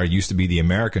right there. It used to be the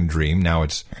American dream. Now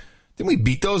it's, didn't we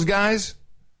beat those guys?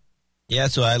 Yeah,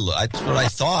 that's what I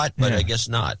thought, but I guess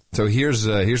not. So here's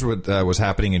what was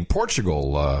happening in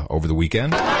Portugal over the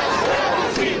weekend.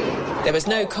 There was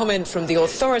no comment from the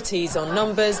authorities on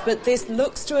numbers, but this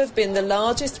looks to have been the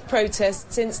largest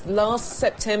protest since last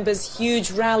September's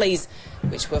huge rallies,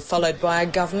 which were followed by a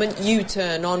government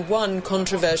U-turn on one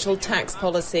controversial tax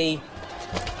policy.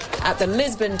 At the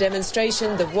Lisbon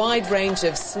demonstration, the wide range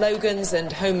of slogans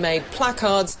and homemade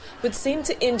placards would seem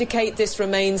to indicate this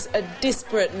remains a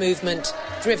disparate movement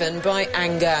driven by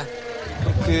anger. I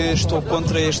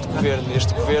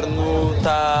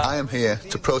am here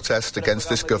to protest against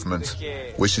this government,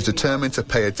 which is determined to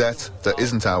pay a debt that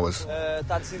isn't ours.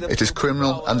 It is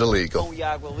criminal and illegal.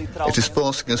 It is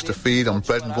forcing us to feed on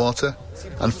bread and water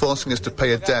and forcing us to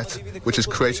pay a debt which is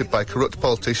created by corrupt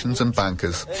politicians and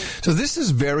bankers. So this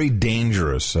is very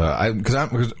dangerous.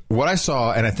 Because what I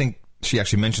saw, and I think she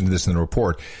actually mentioned this in the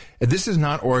report, this is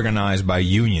not organized by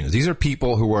unions. These are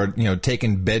people who are,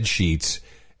 taking bed sheets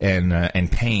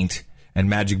and paint and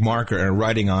magic marker and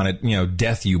writing on it,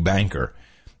 death you banker,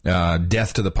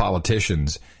 death to the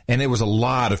politicians. And it was a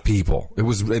lot of people. It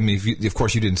was, of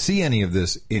course, you didn't see any of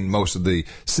this in most of the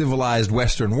civilized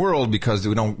Western world because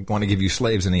we don't want to give you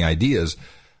slaves any ideas.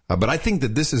 But I think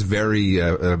that this is very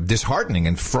disheartening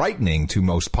and frightening to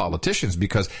most politicians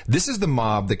because this is the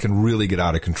mob that can really get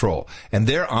out of control. And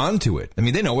they're onto it. I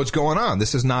mean, they know what's going on.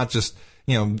 This is not just,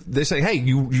 they say, hey,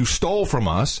 you stole from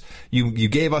us. You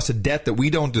gave us a debt that we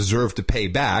don't deserve to pay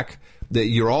back, that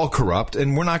you're all corrupt,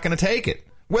 and we're not going to take it.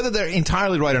 Whether they're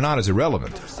entirely right or not is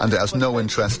irrelevant. And it has no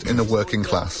interest in the working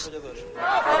class.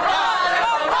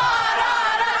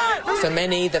 For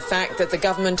many, the fact that the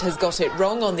government has got it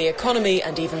wrong on the economy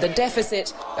and even the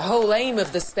deficit, the whole aim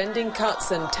of the spending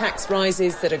cuts and tax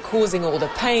rises that are causing all the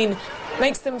pain,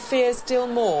 makes them fear still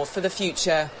more for the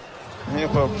future. I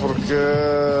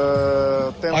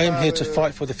am here to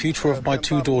fight for the future of my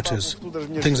two daughters.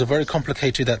 Things are very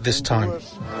complicated at this time.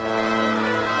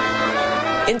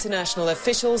 International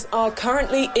officials are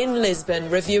currently in Lisbon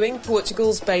reviewing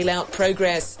Portugal's bailout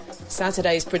progress.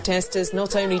 Saturday's protesters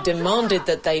not only demanded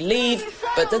that they leave,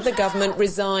 but that the government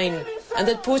resign and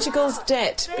that Portugal's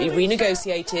debt be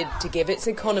renegotiated to give its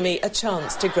economy a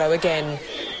chance to grow again.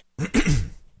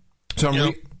 Go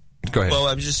ahead. Well,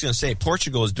 I was just going to say,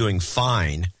 Portugal is doing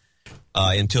fine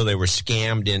until they were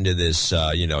scammed into this,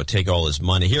 take all this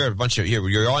money. Here,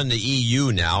 you're on the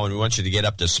EU now, and we want you to get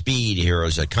up to speed here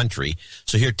as a country.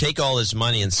 So here, take all this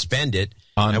money and spend it,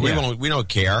 and we don't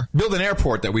care. Build an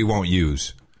airport that we won't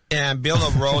use. And build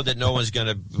a road that no one's going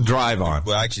to drive on.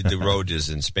 Well, actually, the road is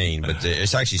in Spain, but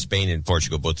it's actually Spain and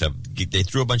Portugal both have. They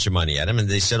threw a bunch of money at him, and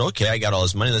they said, "Okay, I got all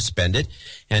this money. Let's spend it,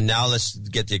 and now let's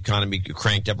get the economy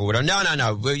cranked up or whatever."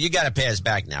 No, you got to pay us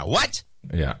back now. What?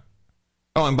 Yeah.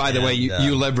 Oh, and by the way,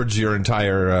 you leverage your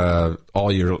entire all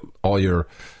your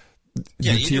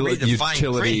utilities.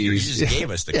 You just gave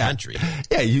us the country.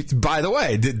 Yeah. By the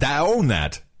way, I own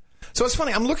that. So it's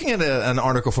funny. I'm looking at an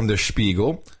article from Der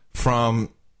Spiegel from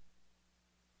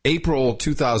April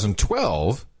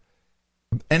 2012,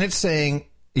 and it's saying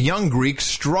young Greeks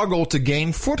struggle to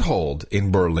gain foothold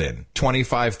in Berlin.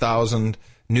 25,000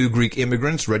 new Greek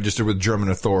immigrants registered with German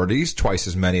authorities, twice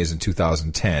as many as in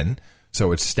 2010.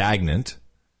 So it's stagnant.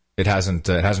 It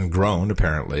hasn't grown,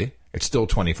 apparently. It's still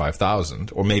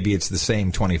 25,000, or maybe it's the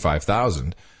same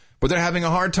 25,000. But they're having a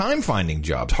hard time finding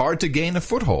jobs, hard to gain a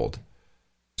foothold.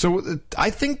 So I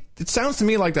think it sounds to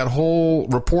me like that whole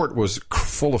report was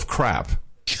full of crap.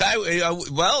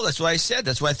 Well, that's what I said.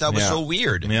 That's what I thought was so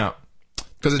weird. Yeah.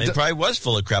 Because it probably was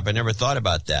full of crap. I never thought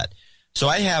about that. So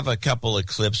I have a couple of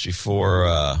clips before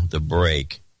the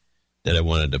break that I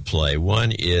wanted to play.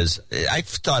 One is, I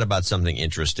thought about something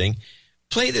interesting.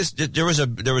 Play this. There was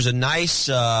a nice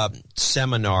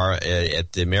seminar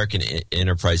at the American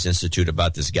Enterprise Institute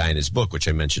about this guy in his book, which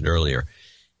I mentioned earlier.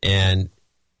 And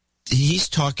he's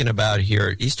talking here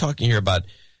about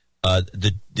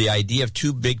the idea of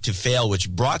too big to fail, which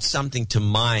brought something to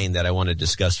mind that I want to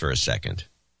discuss for a second.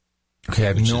 Okay, I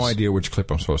have no idea which clip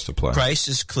I'm supposed to play.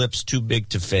 Crisis clips too big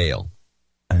to fail.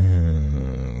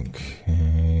 Okay.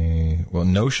 Well,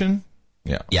 Notion?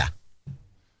 Yeah. Yeah.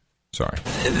 Sorry.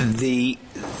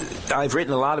 I've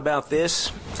written a lot about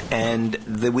this, and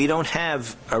we don't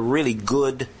have a really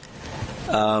good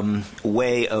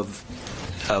way of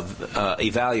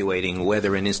evaluating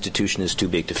whether an institution is too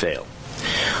big to fail.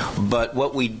 But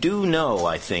what we do know,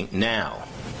 I think, now,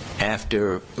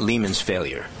 after Lehman's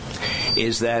failure,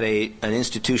 is that an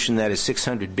institution that is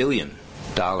 $600 billion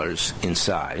in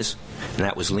size, and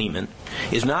that was Lehman,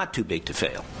 is not too big to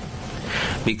fail.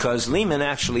 Because Lehman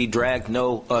actually dragged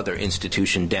no other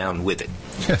institution down with it.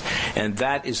 And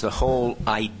that is the whole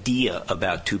idea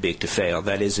about too big to fail.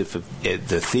 That is, if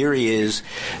the theory is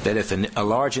that if a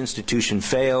large institution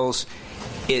fails,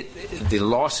 the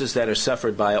losses that are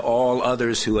suffered by all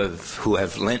others who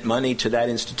have lent money to that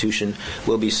institution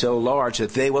will be so large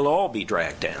that they will all be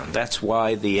dragged down. That's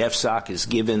why the FSOC is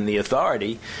given the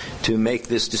authority to make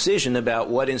this decision about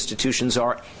what institutions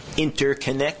are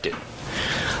interconnected.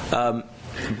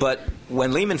 But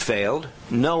when Lehman failed,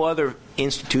 no other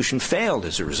institution failed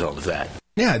as a result of that.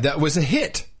 Yeah, that was a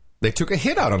hit. They took a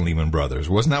hit out on Lehman Brothers.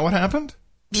 Wasn't that what happened?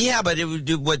 Yeah, but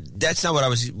that's not what I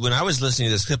was. When I was listening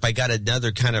to this clip, I got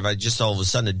another kind of. Just all of a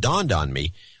sudden it dawned on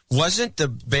me. Wasn't the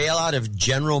bailout of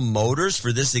General Motors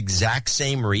for this exact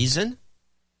same reason?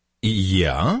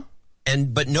 Yeah.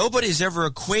 But nobody's ever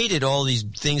equated all these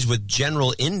things with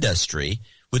general industry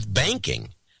with banking.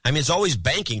 I mean, it's always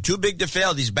banking. Too big to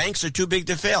fail. These banks are too big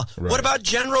to fail. Right. What about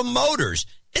General Motors?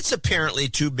 It's apparently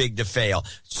too big to fail.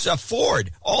 Ford,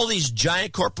 all these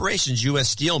giant corporations, U.S.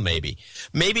 Steel maybe.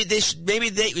 Maybe they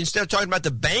instead of talking about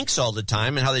the banks all the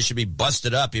time and how they should be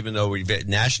busted up, even though we've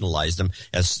nationalized them,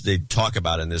 as they talk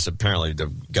about in this, apparently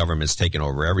the government's taken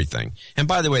over everything. And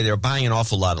by the way, they're buying an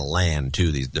awful lot of land,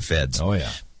 too, the feds. Oh, yeah.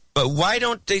 But why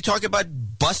don't they talk about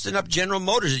busting up General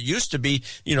Motors? It used to be,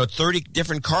 30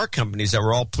 different car companies that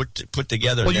were all put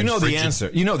together. Well, the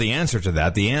answer. You know the answer to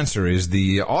that. The answer is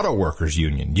the Auto Workers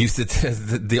Union.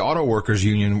 The Auto Workers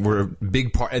Union were a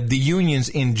big part. The unions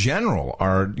in general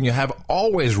have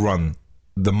always run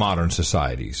the modern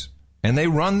societies, and they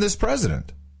run this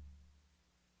president.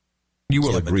 You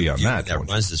will agree on that. That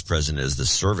runs this president is the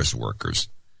service workers,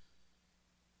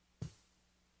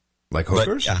 like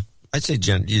hookers. But, yeah. I'd say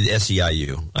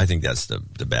SEIU. I think that's the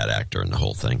bad actor in the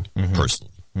whole thing,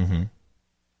 personally. Mm-hmm.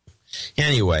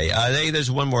 Anyway, there's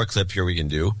one more clip here we can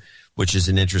do, which is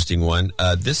an interesting one.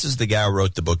 This is the guy who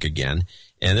wrote the book again,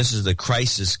 and this is the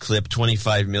crisis clip,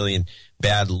 25 million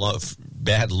bad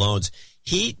loans.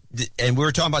 And we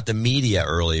were talking about the media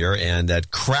earlier and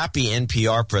that crappy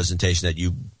NPR presentation that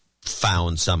you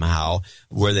found somehow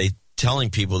where they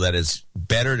telling people that it's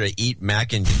better to eat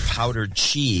mac and powdered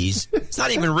cheese. It's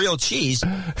not even real cheese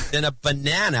than a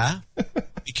banana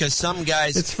because some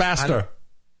guys. It's faster.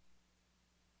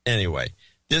 Anyway,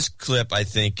 this clip I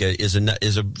think is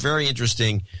a very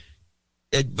interesting.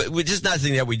 But it's just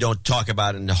nothing that we don't talk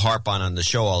about and harp on the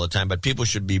show all the time. But people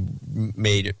should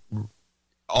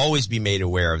always be made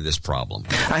aware of this problem.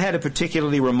 I had a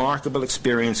particularly remarkable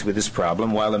experience with this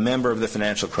problem while a member of the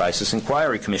Financial Crisis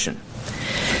Inquiry Commission.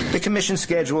 The commission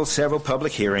scheduled several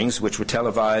public hearings which were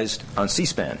televised on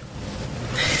C-SPAN.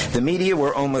 The media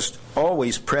were almost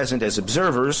always present as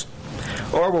observers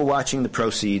or were watching the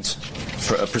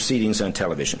proceedings on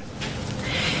television.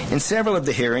 In several of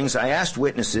the hearings, I asked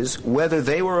witnesses whether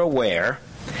they were aware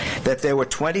that there were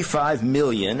 25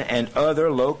 million and other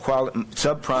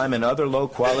subprime and other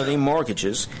low-quality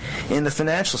mortgages in the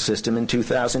financial system in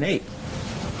 2008,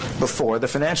 before the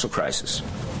financial crisis.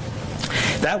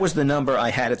 That was the number I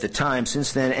had at the time.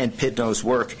 Since then, Ed Pidno's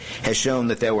work has shown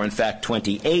that there were, in fact,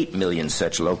 28 million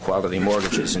such low-quality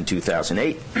mortgages in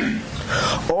 2008.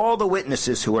 All the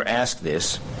witnesses who were asked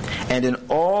this, and in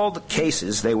all the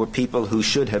cases they were people who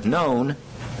should have known,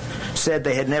 said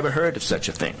they had never heard of such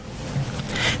a thing.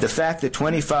 The fact that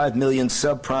 25 million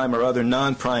subprime or other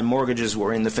non-prime mortgages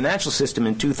were in the financial system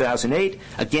in 2008,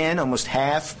 again, almost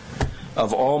half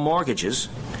of all mortgages,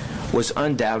 was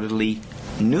undoubtedly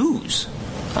news.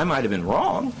 I might have been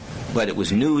wrong, but it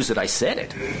was news that I said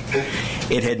it.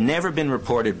 It had never been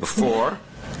reported before,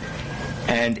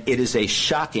 and it is a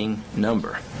shocking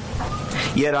number.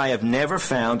 Yet I have never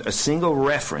found a single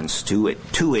reference to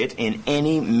it in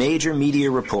any major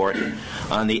media report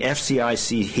on the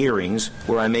FCIC hearings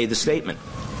where I made the statement.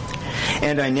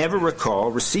 And I never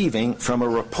recall receiving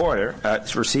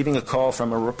a call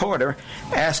from a reporter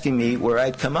asking me where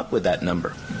I'd come up with that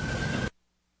number.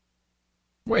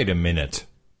 Wait a minute.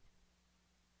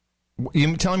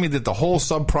 You telling me that the whole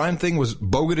subprime thing was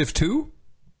bogative too?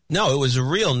 No, it was a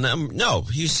real number. No,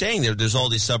 he's saying there's all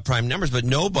these subprime numbers, but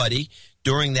nobody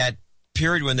during that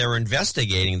period when they were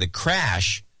investigating the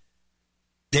crash,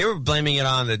 they were blaming it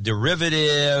on the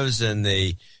derivatives and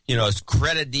the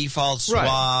credit default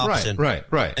swaps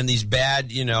and these bad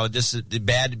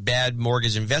bad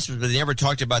mortgage investments, but they never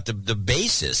talked about the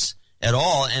basis at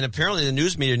all. And apparently the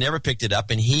news media never picked it up,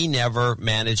 and he never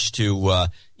managed to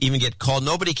even get called.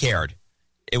 Nobody cared.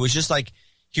 It was just like,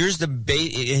 here's the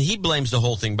base, and he blames the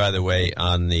whole thing, by the way,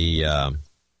 on the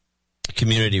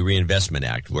Community Reinvestment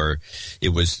Act, where it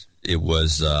was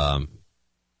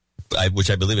which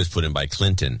I believe is put in by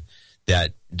Clinton,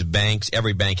 that the banks,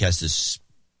 every bank has to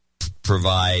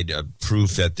provide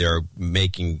proof that they're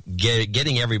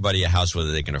getting everybody a house,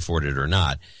 whether they can afford it or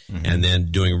not, and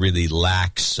then doing really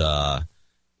lax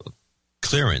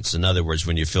clearance. In other words,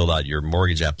 when you filled out your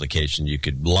mortgage application, you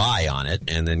could lie on it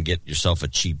and then get yourself a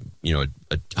cheap, a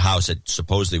house that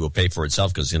supposedly will pay for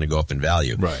itself because it's going to go up in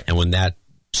value. Right. And when that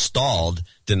stalled,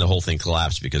 then the whole thing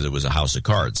collapsed because it was a house of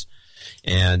cards.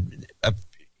 And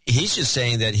he's just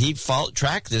saying that he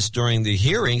tracked this during the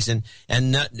hearings, and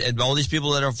all these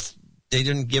people they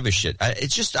didn't give a shit. I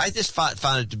just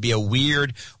found it to be a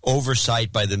weird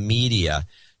oversight by the media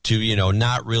to,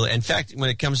 not really. In fact, when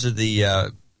it comes to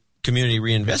the Community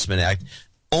Reinvestment Act,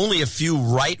 only a few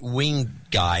right-wing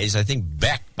guys, I think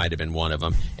Beck might have been one of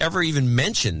them, ever even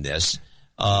mentioned this.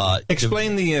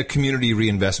 Explain the Community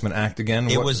Reinvestment Act again.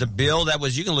 It was a bill that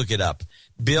was, you can look it up.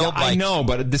 I know,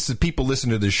 but this is people listen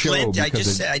to the show.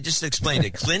 I just explained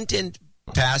it. Clinton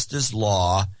passed this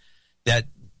law that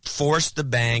forced the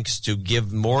banks to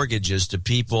give mortgages to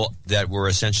people that were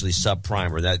essentially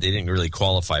subprime, or that they didn't really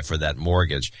qualify for that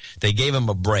mortgage. They gave them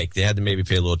a break. They had to maybe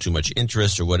pay a little too much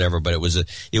interest or whatever, but it was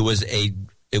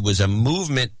a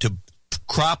movement to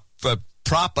prop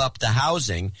up the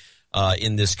housing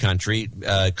in this country,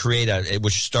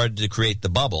 which started to create the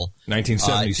bubble.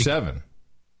 1977.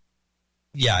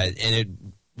 And it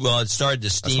started to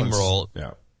steamroll.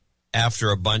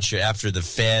 After the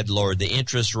Fed lowered the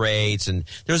interest rates, and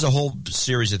there's a whole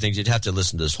series of things. You'd have to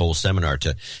listen to this whole seminar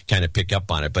to kind of pick up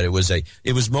on it. But it was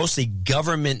mostly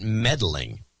government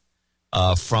meddling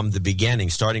from the beginning,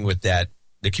 starting with the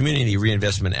Community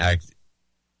Reinvestment Act,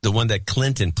 the one that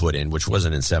Clinton put in, which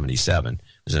wasn't in 77, it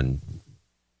was in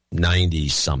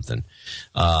 90-something.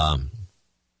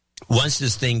 Once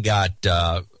this thing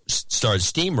started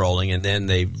steamrolling, and then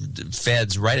the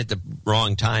Feds, right at the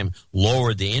wrong time,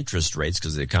 lowered the interest rates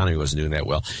because the economy wasn't doing that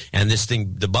well. And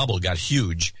the bubble got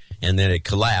huge, and then it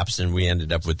collapsed, and we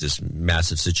ended up with this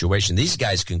massive situation. These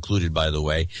guys concluded, by the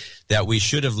way, that we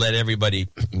should have let everybody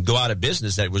go out of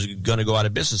business that was going to go out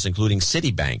of business, including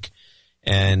Citibank,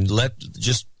 and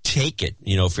just take it.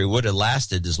 If it would have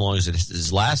lasted as long as it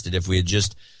has lasted, if we had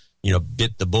just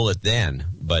bit the bullet then,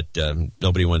 but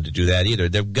nobody wanted to do that either.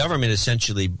 The government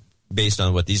essentially, based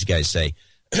on what these guys say,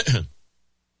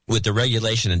 with the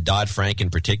regulation and Dodd-Frank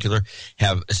in particular,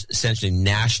 have essentially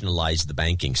nationalized the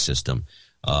banking system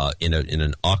in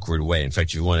an awkward way. In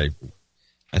fact, if you want to,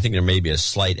 I think there may be a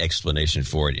slight explanation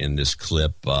for it in this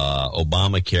clip,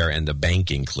 Obamacare and the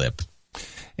banking clip.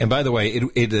 And by the way,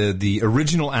 the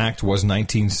original act was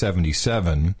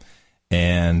 1977.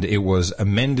 And it was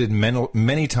amended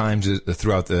many times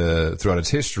throughout its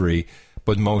history,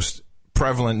 but most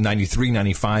prevalent 93,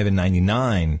 95, and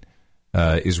 99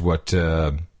 is where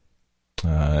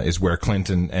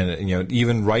Clinton and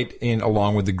even right in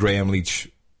along with the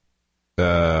Graham-Leach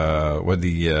with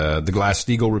the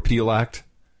Glass-Steagall Repeal Act.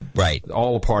 Right.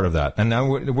 All a part of that. And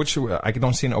now, I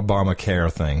don't see an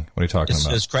Obamacare thing. What are you talking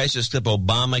about? It's crisis clip,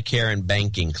 Obamacare and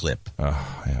banking clip.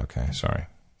 Oh, yeah, okay. Sorry.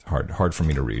 hard for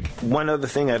me to read. One other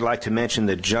thing I'd like to mention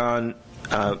that John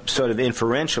sort of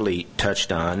inferentially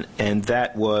touched on, and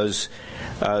that was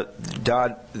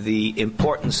the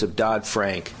importance of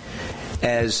Dodd-Frank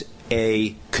as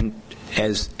a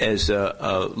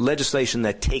legislation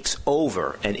that takes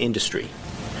over an industry.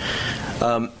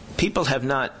 People have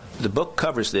not, the book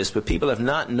covers this, but people have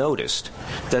not noticed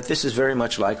that this is very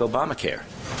much like Obamacare.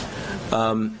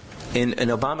 In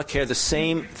Obamacare, the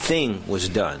same thing was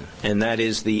done, and that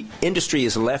is the industry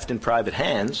is left in private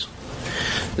hands.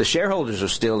 The shareholders are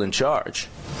still in charge,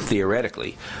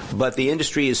 theoretically, but the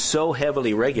industry is so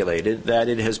heavily regulated that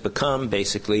it has become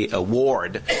basically a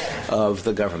ward of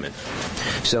the government.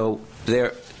 So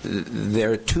there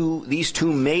are these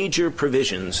two major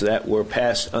provisions that were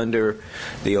passed under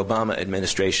the Obama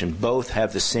administration. Both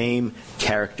have the same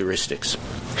characteristics.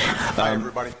 Hi,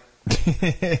 everybody.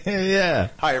 Yeah.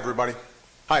 Hi, everybody.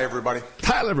 Hi, everybody.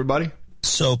 Hi, everybody.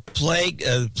 So play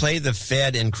the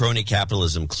Fed and crony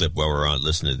capitalism clip while we're on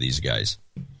listening to these guys.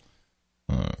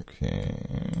 Okay.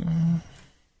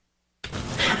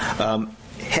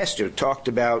 Hester talked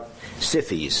about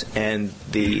SIFIs and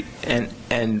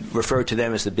referred to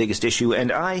them as the biggest issue,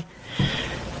 and I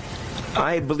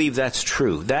believe that's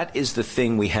true. That is the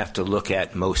thing we have to look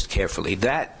at most carefully.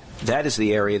 That is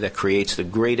the area that creates the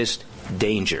greatest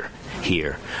danger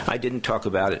here. I didn't talk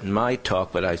about it in my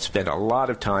talk, but I spent a lot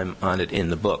of time on it in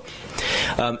the book.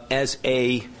 As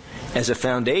a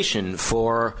foundation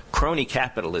for crony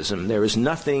capitalism, there is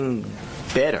nothing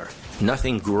better,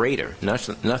 nothing greater,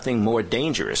 nothing more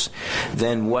dangerous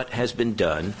than what has been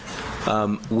done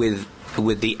with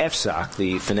the FSOC,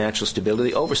 the Financial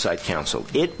Stability Oversight Council.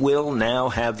 It will now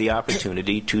have the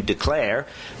opportunity to declare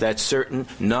that certain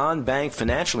non-bank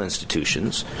financial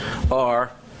institutions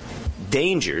are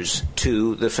dangers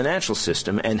to the financial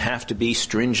system and have to be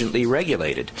stringently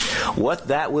regulated. What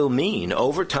that will mean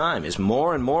over time is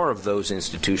more and more of those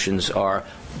institutions are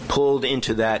pulled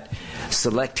into that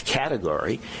select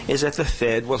category, is that the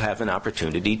Fed will have an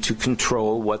opportunity to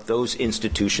control what those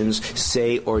institutions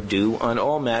say or do on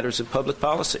all matters of public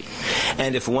policy.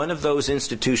 And if one of those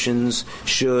institutions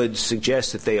should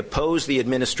suggest that they oppose the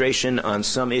administration on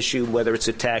some issue, whether it's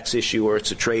a tax issue or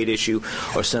it's a trade issue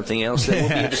or something else, there will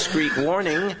be a discreet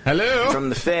warning from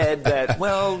the Fed that,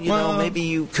 well, maybe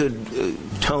you could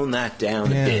tone that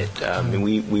down a bit.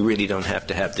 We really don't have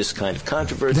to have this kind of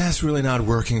controversy. That's really not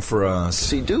working for us.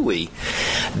 See, do we?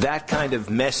 That kind of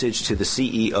message to the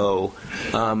CEO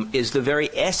is the very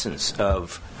essence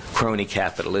of crony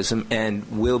capitalism and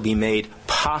will be made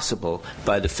possible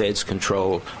by the Fed's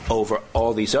control over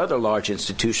all these other large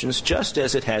institutions, just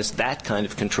as it has that kind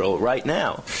of control right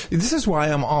now. This is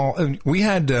why we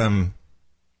had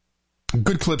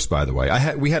good clips, by the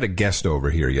way. We had a guest over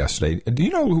here yesterday. Do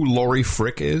you know who Lori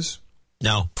Frick is?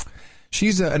 No.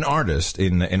 She's an artist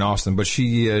in Austin, but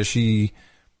she used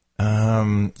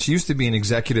to be an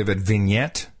executive at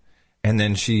Vignette, and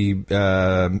then she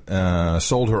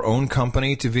sold her own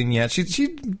company to Vignette. She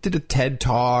did a TED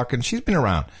Talk, and she's been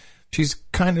around. She's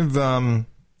kind of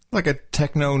like a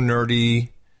techno-nerdy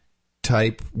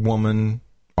type woman,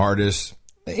 artist.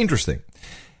 Interesting.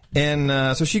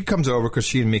 And so she comes over because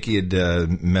she and Mickey had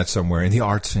met somewhere in the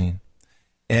art scene.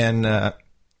 And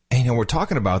we're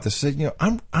talking about this. I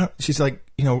said, she's like,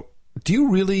 do you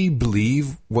really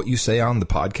believe what you say on the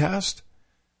podcast?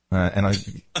 And I'm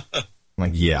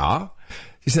like, yeah.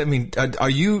 She said, are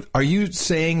you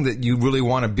saying that you really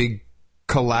want a big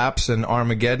collapse and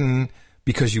Armageddon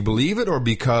because you believe it or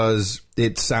because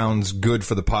it sounds good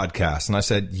for the podcast? And I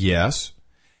said, yes.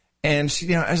 And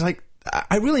she, I was like,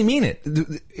 I really mean it.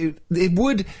 It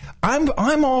would.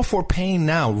 I'm all for pain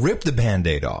now. Rip the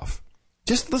Band-Aid off.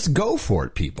 Just let's go for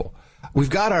it, people. We've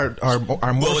got our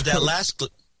well, with that last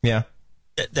clip. Yeah.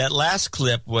 That last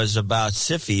clip was about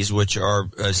SIFIs, which are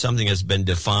something that's been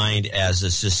defined as a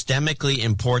systemically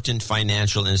important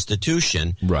financial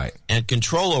institution. Right. And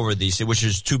control over these, which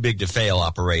is too big to fail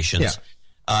operations. Yeah.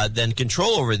 Then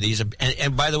control over these.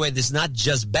 And by the way, this is not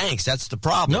just banks. That's the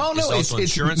problem. No, it's also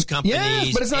insurance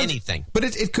companies, but it's not, anything. But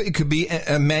it could be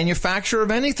a manufacturer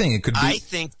of anything. It could be. I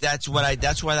think that's why I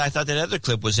thought that other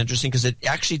clip was interesting, because it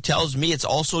actually tells me it's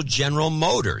also General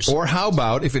Motors. Or how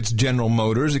about if it's General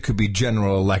Motors, it could be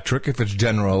General Electric. If it's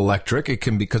General Electric, it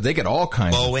can be, because they get all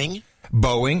kinds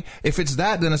Boeing. If it's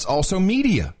that, then it's also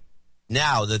media.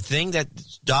 Now, the thing that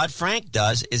Dodd-Frank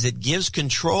does is it gives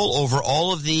control over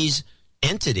all of these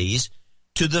entities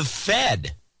to the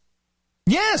Fed.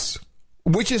 Yes,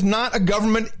 which is not a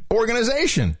government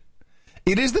organization.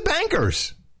 It is the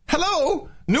bankers. Hello,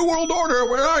 New World Order,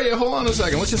 where are you? Hold on a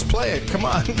second. Let's just play it. Come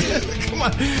on. Come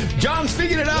on. John's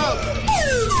figured it out.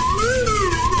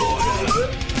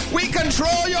 We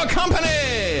control your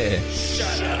company.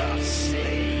 Shut up,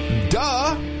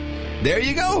 Duh. There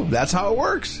you go. That's how it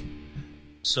works.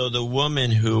 So the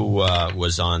woman who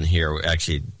was on here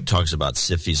actually talks about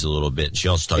syphilis a little bit. She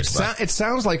also talks about it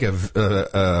sounds like an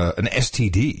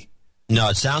STD. No,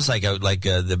 it sounds like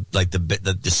the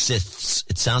Siths.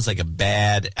 It sounds like a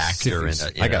bad actor in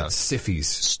I got syphilis.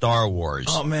 Star Wars.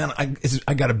 Oh man,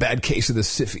 I got a bad case of the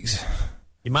syphilis.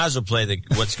 You might as well play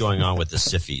what's going on with the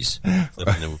syphilis.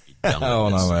 Oh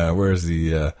no, man. Where's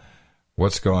the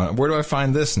what's going on? Where do I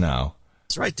find this now?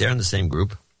 It's right there in the same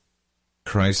group.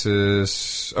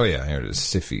 Crisis. Oh yeah, here it is.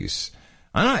 Syphilis.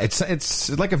 I don't know. It's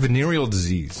like a venereal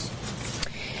disease.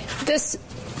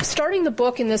 Starting the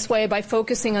book in this way by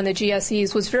focusing on the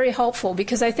GSEs was very helpful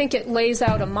because I think it lays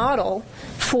out a model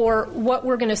for what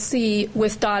we're going to see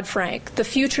with Dodd-Frank, the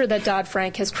future that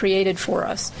Dodd-Frank has created for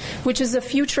us, which is the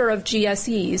future of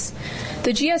GSEs.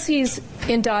 The GSEs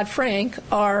in Dodd-Frank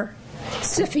are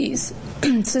SIFIs,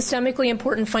 systemically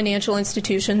important financial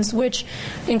institutions, which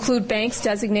include banks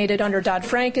designated under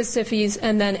Dodd-Frank as SIFIs,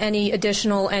 and then any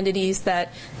additional entities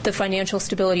that the Financial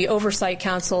Stability Oversight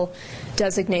Council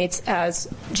designates as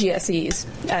GSEs,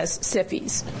 as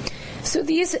SIFIs. So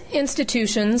these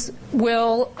institutions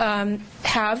will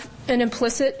have an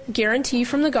implicit guarantee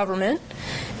from the government.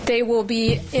 They will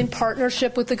be in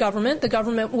partnership with the government. The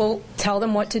government will tell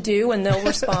them what to do, and they'll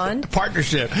respond.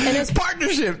 Partnership.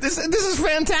 Partnership. This is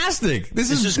fantastic.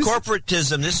 This is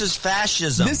corporatism. This is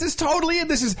fascism. This is totally it.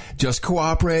 This is just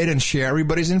cooperate and share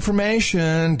everybody's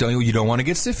information. You don't want to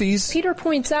get SIFIs. Peter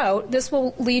points out this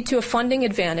will lead to a funding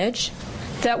advantage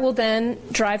that will then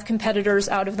drive competitors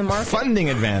out of the market. Funding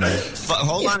advantage.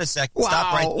 Hold on a second. Wow,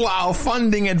 Stop right there. Wow,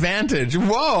 funding advantage.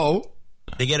 Whoa.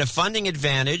 They get a funding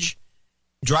advantage,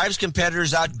 drives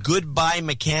competitors out. Goodbye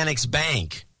Mechanics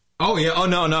Bank. Oh, yeah. Oh,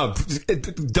 no.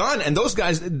 Done. And those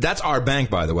guys, that's our bank,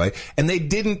 by the way, and they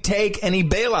didn't take any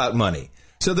bailout money.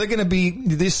 So they're going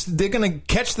to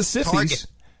catch the SIFIs.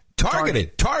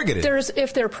 Targeted.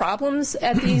 If there are problems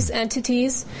at these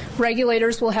entities,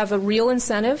 regulators will have a real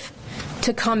incentive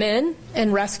to come in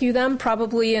and rescue them,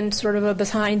 probably in sort of a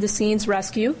behind-the-scenes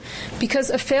rescue,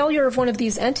 because a failure of one of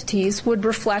these entities would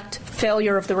reflect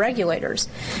failure of the regulators.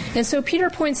 And so Peter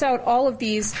points out all of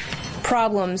these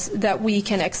problems that we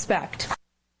can expect.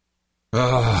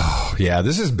 Oh, yeah,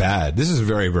 this is bad. This is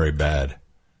very, very bad.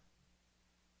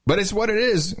 But it's what it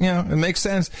is. It makes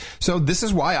sense. So this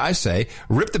is why I say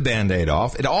rip the Band-Aid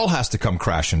off. It all has to come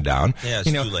crashing down. Yeah,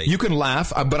 it's too late. You can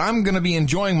laugh, but I'm going to be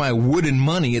enjoying my wooden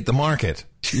money at the market.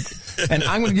 And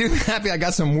you're happy I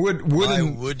got some wooden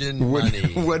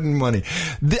money.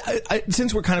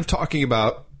 Since we're kind of talking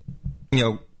about,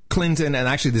 Clinton and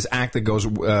actually this act that goes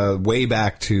way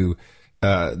back to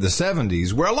the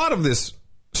 70s, where a lot of this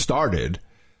started,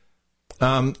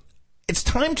 it's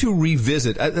time to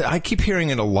revisit. I keep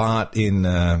hearing it a lot in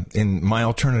my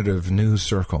alternative news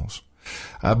circles.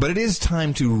 But it is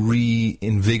time to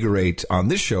reinvigorate on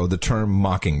this show the term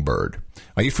Mockingbird.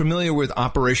 Are you familiar with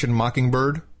Operation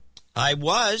Mockingbird? I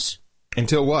was.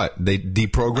 Until what? They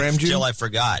deprogrammed you? Until I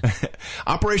forgot.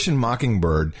 Operation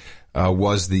Mockingbird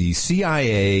was the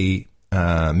CIA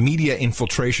media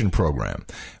infiltration program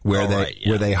where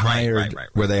they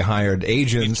hired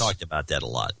agents. We've talked about that a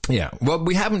lot. Yeah. Well,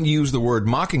 we haven't used the word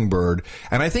Mockingbird,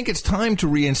 and I think it's time to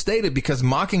reinstate it because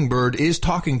Mockingbird is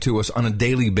talking to us on a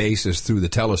daily basis through the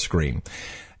telescreen.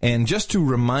 And just to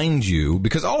remind you,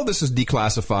 because all of this is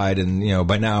declassified and,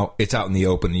 by now it's out in the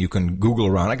open and you can Google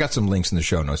around. I got some links in the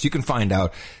show notes. You can find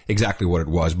out exactly what it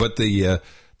was. But the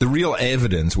real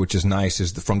evidence, which is nice,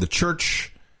 is from the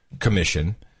Church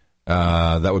Commission.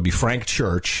 That would be Frank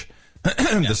Church,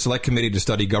 the Select Committee to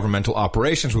Study Governmental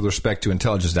Operations with Respect to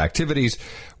Intelligence Activities,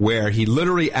 where he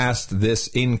literally asked this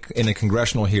in a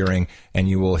congressional hearing, and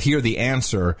you will hear the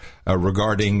answer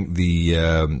regarding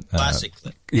the classic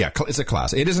clip. Yeah, it's a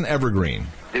classic. It is an evergreen.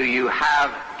 Do you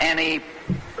have any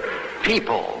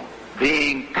people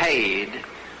being paid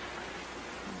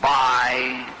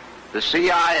by the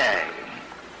CIA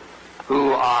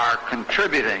who are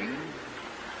contributing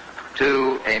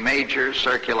to a major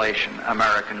circulation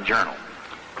American journal?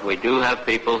 We do have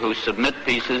people who submit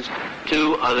pieces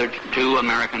to two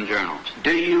American journals.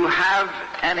 Do you have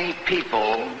any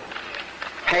people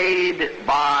paid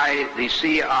by the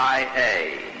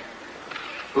CIA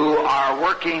who are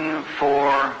working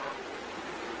for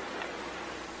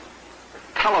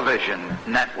television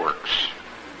networks?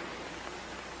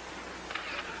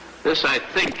 This, I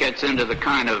think, gets into the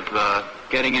kind of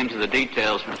getting into the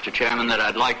details, Mr. Chairman, that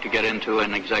I'd like to get into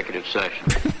in executive session.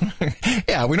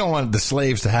 Yeah, we don't want the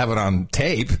slaves to have it on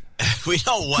tape. We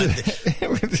don't want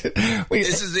here's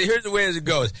the way it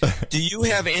goes. Do you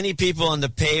have any people on the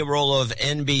payroll of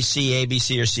NBC,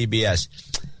 ABC, or CBS?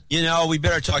 You know, we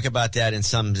better talk about that in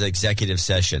some executive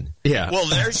session. Yeah. Well,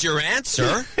 there's your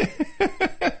answer.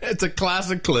 It's a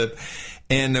classic clip.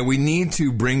 And we need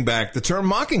to bring back the term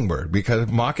Mockingbird, because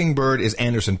Mockingbird is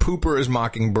Anderson Pooper is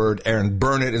Mockingbird, Aaron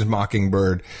Burnett is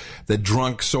Mockingbird, the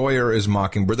drunk Sawyer is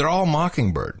Mockingbird. They're all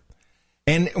Mockingbird.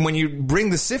 And when you bring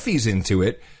the SIFIs into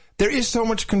it, there is so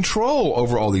much control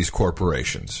over all these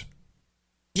corporations.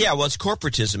 Yeah, well, it's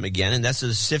corporatism again, and that's a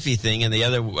SIFI thing. And the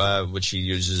other, which she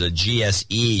uses, a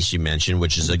GSE, she mentioned,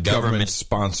 which is a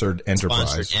government-sponsored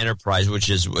enterprise, which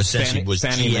is essentially was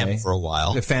GM Mae. For a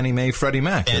while. Fannie Mae, Freddie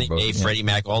Mac. Fannie Mae, Freddie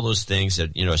Mac, all those things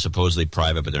that, are supposedly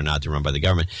private, but they're not. They're run by the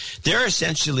government. They're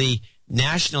essentially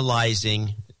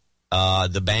nationalizing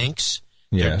the banks.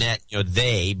 Yes.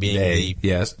 They being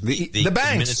the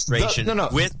banks, administration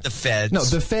with the Feds. No,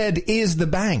 the Fed is the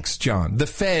banks, John. The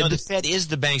Fed is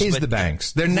the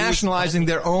banks. They're nationalizing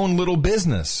their own little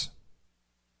business.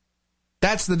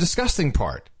 That's the disgusting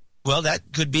part. Well,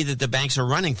 that could be that the banks are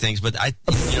running things, but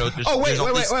whoa.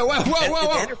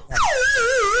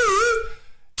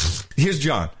 Here's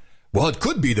John. Well, it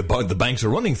could be the banks are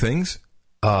running things.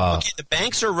 Okay, the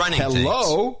banks are running things.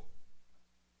 Hello?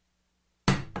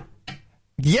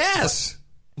 Yes.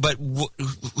 But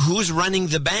who's running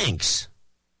the banks?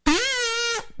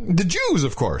 The Jews,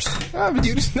 of course.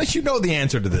 You know the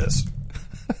answer to this.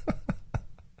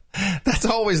 That's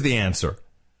always the answer.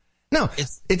 No, I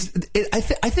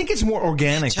think it's more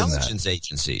organic than that. Intelligence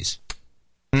agencies.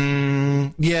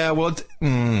 Yeah, well,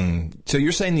 so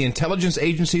you're saying the intelligence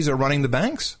agencies are running the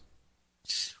banks?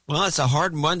 Well, it's a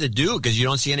hard one to do because you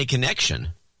don't see any connection.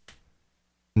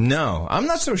 No, I'm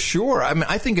not so sure. I mean,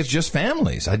 I think it's just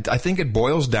families. I think it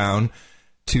boils down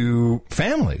to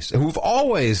families who've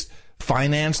always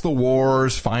financed the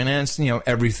wars, financed,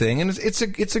 everything. And it's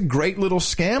a great little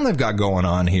scam they've got going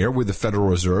on here with the Federal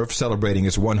Reserve celebrating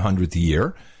its 100th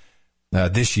year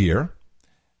this year.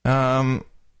 Where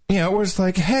it's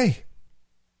like, hey,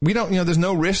 we don't, there's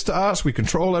no risk to us. We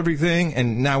control everything.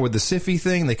 And now with the SIFI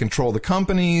thing, they control the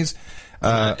companies.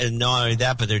 And not only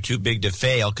that, but they're too big to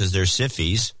fail because they're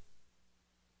SIFIs.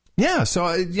 Yeah, so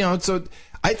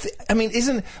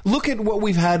look at what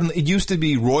we've had. It used to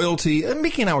be royalty.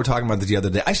 Mickey and I were talking about this the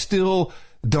other day. I still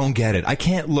don't get it. I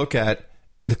can't look at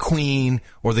the queen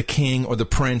or the king or the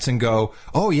prince and go,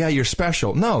 "Oh yeah, you're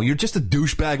special." No, you're just a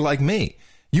douchebag like me.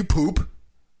 You poop,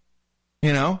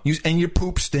 and your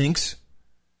poop stinks.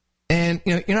 And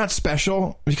you're not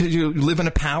special because you live in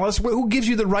a palace. Who gives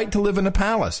you the right to live in a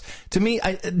palace? To me,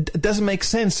 it doesn't make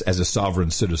sense as a sovereign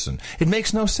citizen. It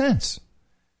makes no sense.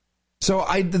 So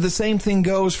the same thing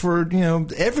goes for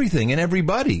everything and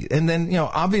everybody. And then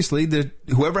obviously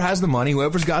whoever has the money,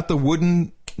 whoever's got the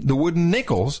wooden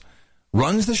nickels,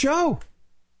 runs the show.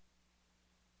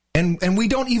 And we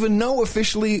don't even know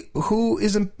officially who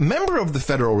is a member of the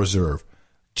Federal Reserve.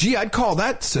 Gee, I'd call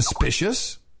that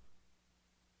suspicious.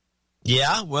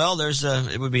 Yeah, well,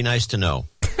 it would be nice to know.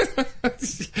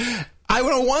 I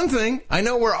know one thing. I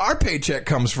know where our paycheck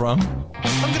comes from.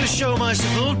 I'm going to show my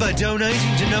support by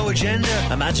donating to No Agenda.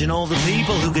 Imagine all the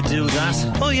people who could do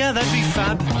that. Oh, yeah, that'd be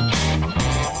fab.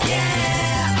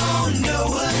 Yeah, on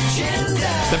No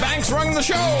Agenda. The bank's running the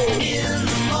show. In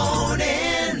the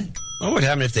morning. What would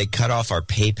happen if they cut off our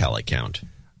PayPal account?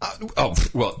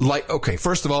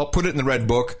 First of all, put it in the red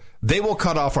book. They will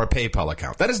cut off our PayPal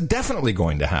account. That is definitely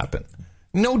going to happen.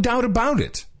 No doubt about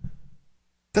it.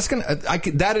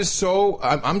 That is so.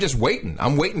 I'm just waiting.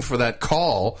 I'm waiting for that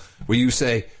call where you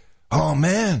say, "Oh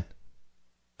man,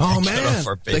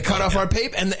 they cut off our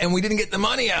PayPal, and we didn't get the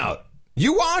money out."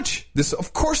 You watch this.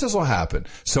 Of course, this will happen.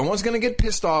 Someone's going to get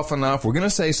pissed off enough. We're going to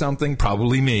say something,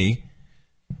 probably me,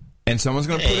 and someone's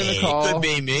going to put in a call. It could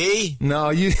be me.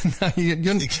 No, you're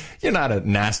not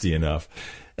nasty enough.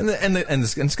 And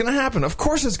it's going to happen. Of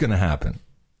course, it's going to happen.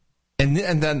 And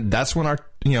then that's when our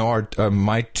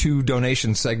my 2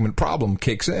 donation segment problem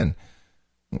kicks in.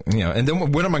 And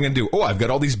then what am I going to do? Oh, I've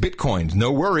got all these Bitcoins.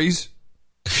 No worries.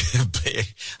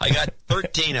 I got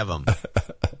 13 of them.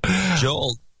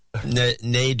 Joel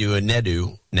Nedu,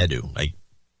 like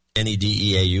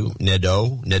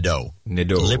Nedeau,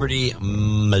 Nedo, Liberty,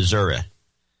 Missouri,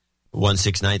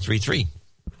 16933.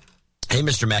 Hey,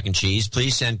 Mr. Mac and Cheese,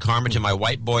 please send karma to my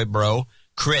white boy bro,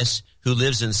 Chris, who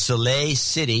lives in Salay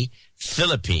City,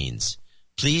 Philippines.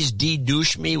 Please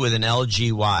de-douche me with an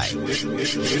LGY.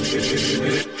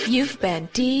 You've been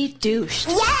de-douched.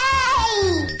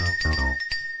 Yay!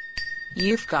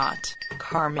 You've got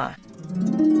karma.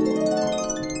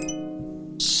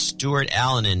 Stuart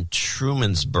Allen in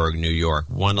Trumansburg, New York,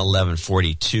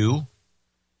 11142.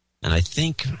 And I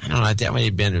think, I don't know, that may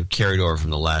have been carried over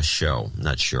from the last show. I'm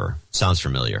not sure. Sounds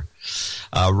familiar.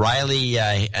 Riley,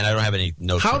 and I don't have any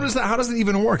notes. How does it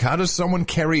even work? How does someone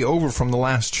carry over from the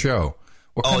last show?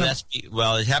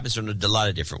 Well, it happens in a lot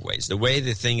of different ways. The way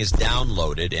the thing is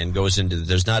downloaded and goes into,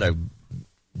 there's not a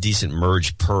decent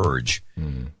merge purge.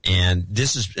 And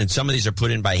some of these are put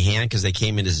in by hand because they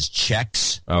came in as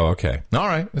checks. Oh, okay. All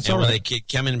right. That's all right. When they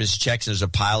come in as checks, there's a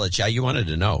pile of checks. You wanted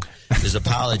to know. There's a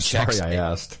pile of checks. Sorry,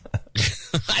 I asked.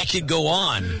 I could go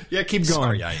on. Yeah, keep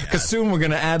going. Because soon we're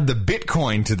going to add the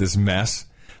Bitcoin to this mess.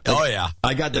 Oh, yeah.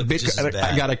 I got the Bitcoin.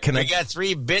 I got to connect. We got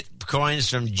 3 Bitcoins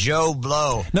from Joe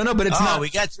Blow. No, but it's not. We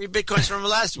got 3 Bitcoins from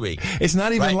last week. It's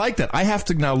not even like that. I have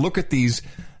to now look at these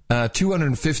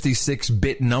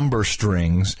 256-bit number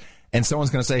strings, and someone's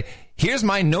going to say, here's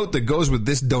my note that goes with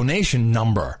this donation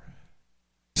number.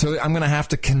 So I'm going to have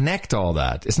to connect all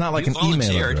that. It's not like an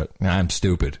email. I'm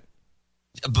stupid.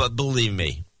 But believe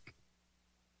me,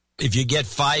 if you get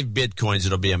 5 Bitcoins,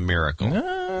 it'll be a miracle.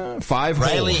 5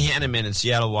 Riley Hanneman in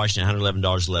Seattle, Washington,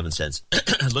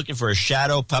 $111.11. Looking for a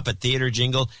Shadow Puppet Theater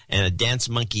jingle and a Dance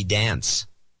Monkey Dance.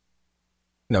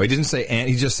 No, he didn't say,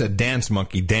 he just said dance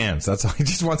monkey dance. That's all. He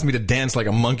just wants me to dance like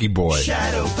a monkey boy.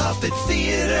 Shadow Puppet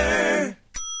Theater.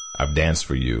 I've danced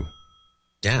for you.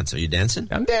 Dance? Are you dancing?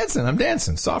 I'm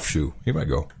dancing. Soft shoe. Here I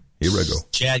go.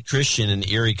 Chad Christian in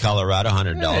Erie, Colorado,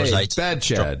 $100. Hey, Bad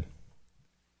Chad.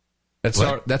 That's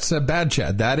Bad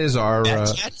Chad. That is our...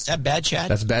 Bad Chad? Is that Bad Chad?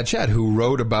 That's Bad Chad, who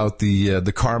wrote about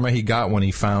the karma he got when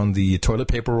he found the toilet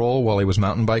paper roll while he was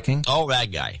mountain biking. Oh,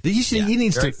 that guy. He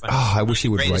needs to... Funny. I wish he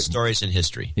would Greatest write stories in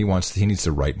history. He needs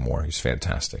to write more. He's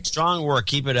fantastic. Strong work.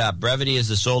 Keep it up. Brevity is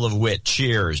the soul of wit.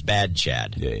 Cheers, Bad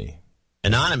Chad. Yay.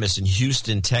 Anonymous in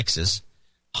Houston, Texas,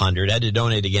 100. I had to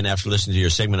donate again after listening to your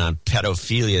segment on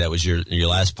pedophilia. That was your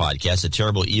last podcast. A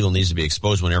terrible evil needs to be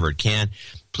exposed whenever it can.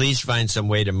 Please find some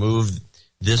way to move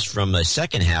this from a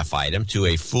second half item to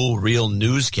a full real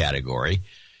news category.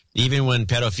 Even when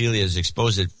pedophilia is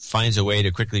exposed, it finds a way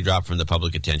to quickly drop from the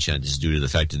public attention. It is due to the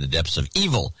fact of the depths of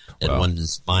evil that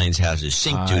one's minds have to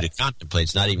sink to contemplate.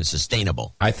 It's not even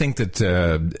sustainable. I think that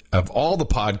of all the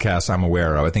podcasts I'm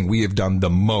aware of, I think we have done the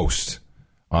most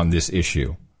on this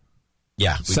issue.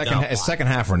 Yeah. Second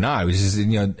half or not. It was just,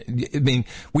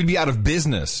 we'd be out of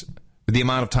business. The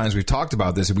amount of times we've talked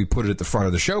about this, if we put it at the front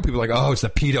of the show, people are like, oh, it's the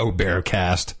Pedo Bear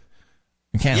cast.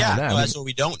 You can't have that. Well, that's what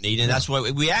we don't need, and that's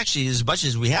why we actually, as much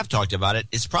as we have talked about it,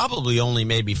 it's probably only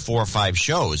maybe 4 or 5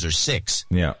 shows or 6.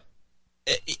 Yeah.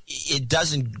 It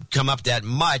doesn't come up that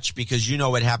much because you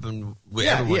know what happened with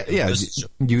everyone.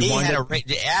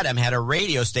 Adam had a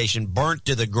radio station burnt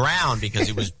to the ground because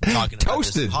he was talking about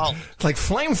toasted. It's like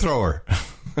flamethrower.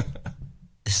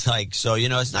 It's like, so,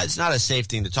 it's not a safe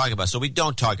thing to talk about, so we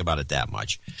don't talk about it that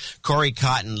much. Corey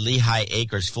Cotton, Lehigh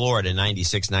Acres, Florida,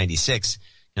 9696.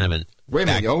 Wait a minute.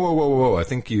 Whoa. I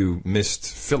think you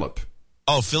missed Philip.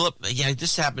 Oh, Philip. Yeah,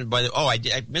 this happened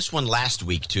I missed one last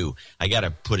week, too. I got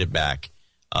to put it back.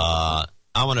 I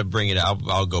want to bring it up.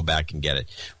 I'll go back and get it.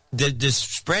 This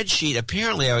spreadsheet,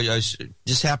 apparently,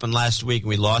 this happened last week, and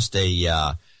we lost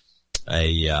a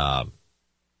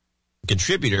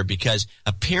contributor because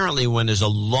apparently when there's a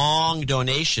long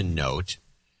donation note,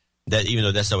 that even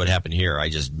though that's not what happened here, I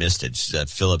just missed it.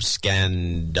 Philip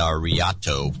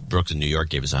Scandariato, Brooklyn, New York,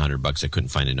 gave us $100. I couldn't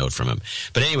find a note from him.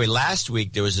 But anyway, last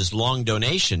week there was this long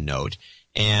donation note,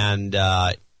 and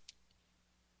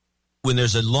when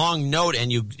there's a long note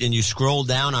and you scroll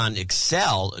down on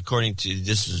Excel, according to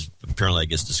this is apparently I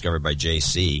guess discovered by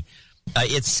JC.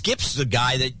 It skips the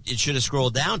guy that it should have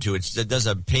scrolled down to. It does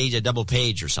a double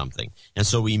page or something, and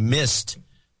so we missed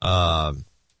the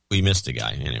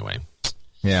guy anyway.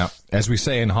 Yeah, as we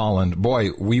say in Holland,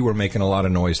 boy, we were making a lot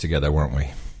of noise together, weren't we?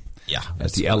 Yeah,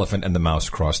 as the elephant and the mouse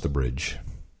crossed the bridge.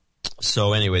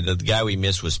 So anyway, the guy we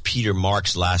missed was Peter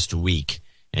Marks last week,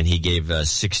 and he gave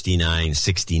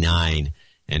 69.69.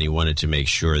 And he wanted to make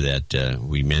sure that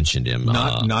we mentioned him.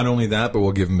 Not only that, but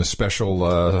we'll give him a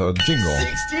special jingle.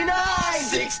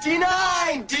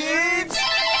 69, dudes!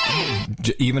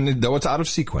 Even though it's out of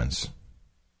sequence.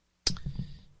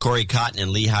 Corey Cotton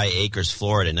in Lehigh Acres,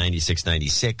 Florida,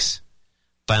 9696.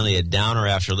 Finally, a downer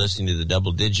after listening to the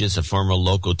double digits, a former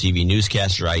local TV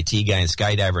newscaster, IT guy, and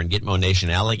skydiver in Gitmo Nation,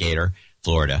 Alligator,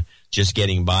 Florida. Just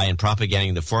getting by and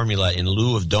propagating the formula in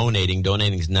lieu of donating.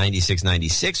 Donating is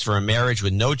 $96.96 for a marriage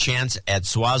with no chance at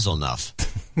Swaziland.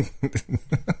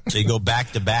 So you go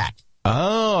back to back.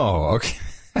 Oh, okay.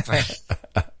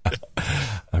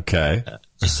 Okay.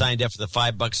 Just signed up for the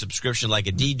 $5 subscription, like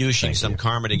a de-douching, some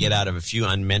karma to get out of a few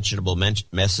unmentionable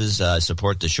messes.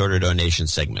 Support the shorter donation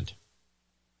segment.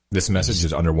 This message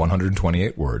is under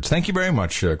 128 words. Thank you very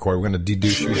much, Corey. We're going to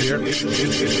de-douche you here.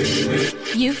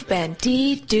 You've been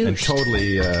de-douched. And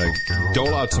totally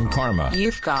dole out some karma.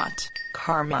 You've got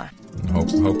karma.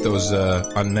 Hope those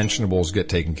unmentionables get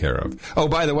taken care of. Oh,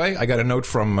 by the way, I got a note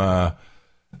from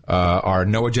our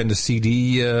No Agenda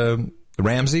CD,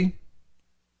 Ramsey.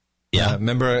 Yeah.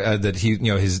 Remember that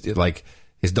his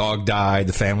dog died,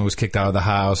 the family was kicked out of the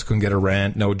house, couldn't get a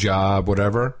rent, no job,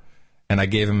 whatever. And I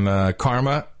gave him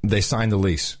karma. They signed the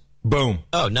lease. Boom.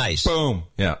 Oh, nice. Boom.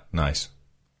 Yeah, nice.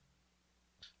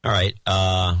 All right.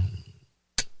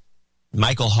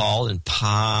 Michael Hall in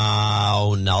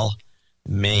Pownell,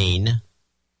 Maine.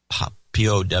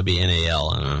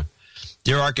 Pownal.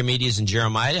 Dear Archimedes and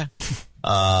Jeremiah,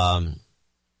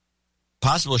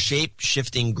 possible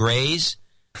shape-shifting grays.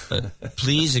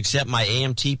 Please accept my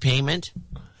AMT payment.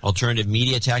 Alternative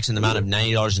media tax in the amount of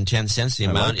 $90.10. The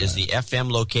amount is the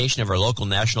FM location of our local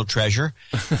national treasure.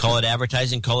 Call it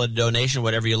advertising, call it a donation,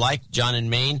 whatever you like. John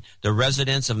in Maine, the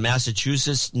residents of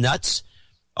Massachusetts nuts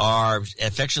are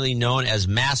affectionately known as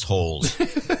massholes.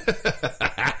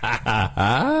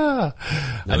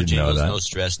 No jingles, no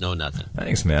stress, no nothing.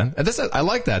 Thanks, man. I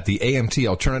like that, the AMT,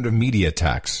 alternative media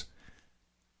tax.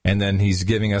 And then he's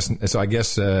giving us, so I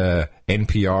guess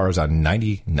NPR is on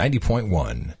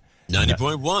 90.1.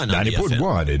 90.1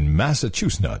 90.1 in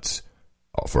Massachusetts.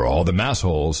 For all the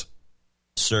massholes.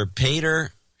 Sir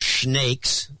Peter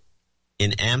Schnakes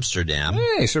in Amsterdam.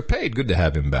 Hey, Sir Pate, good to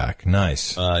have him back.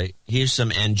 Nice. Here's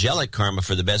some angelic karma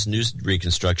for the best news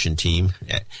reconstruction team,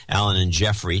 Alan and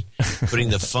Jeffrey, putting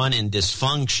the fun in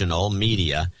dysfunctional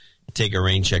media. Take a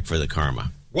rain check for the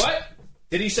karma. What?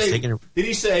 Did he say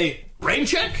rain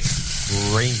check?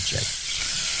 Rain check.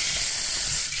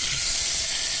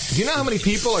 Do you know how many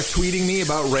people are tweeting me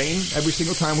about rain every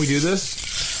single time we do this?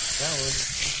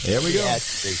 There we go. Yeah,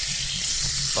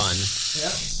 it's fun.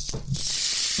 Yeah.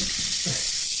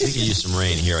 We could use some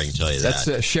rain here, I can tell you that.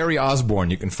 That's Sherry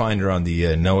Osborne. You can find her on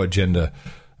the No Agenda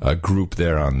group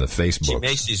there on the Facebook. She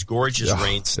makes these gorgeous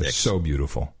rain sticks. They're so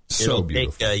beautiful. So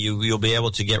beautiful. You'll be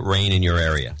able to get rain in your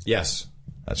area. Yes,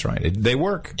 that's right. They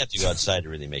work. You have to go outside to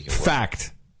really make it work.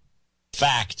 Fact.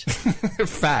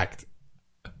 Fact.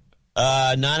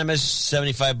 Anonymous,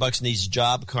 $75 needs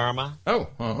job karma. Oh,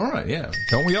 well, all right, yeah.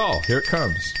 Don't we all? Here it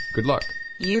comes. Good luck.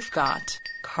 You've got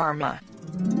karma.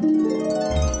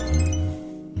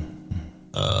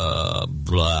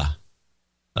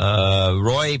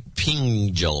 Roy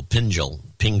Pingle.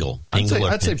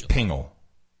 I'd say Pingle.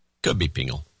 Could be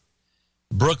Pingle.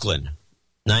 Brooklyn,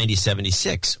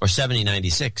 9076 or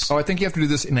 7096. Oh, I think you have to do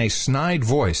this in a snide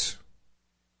voice.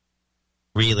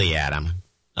 Really, Adam?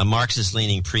 A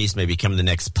Marxist-leaning priest may become the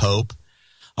next pope.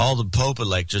 All the pope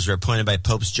electors are appointed by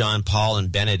Popes John Paul and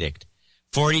Benedict.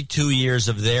 42 years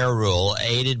of their rule,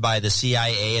 aided by the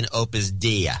CIA and Opus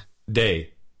Dei.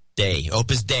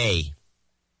 Opus Dei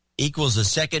equals the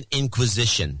Second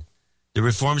Inquisition. The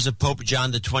reforms of Pope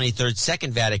John XXIII's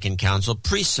Second Vatican Council,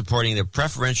 priests supporting the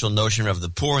preferential notion of the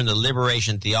poor and the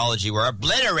liberation theology, were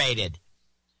obliterated.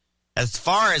 As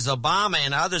far as Obama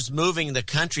and others moving the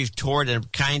country toward a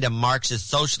kind of Marxist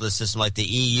socialist system like the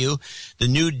EU, the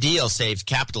New Deal saved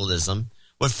capitalism.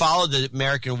 What followed the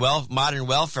American modern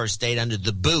welfare state under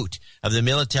the boot of the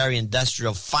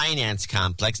military-industrial finance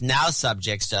complex now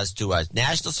subjects us to a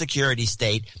national security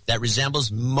state that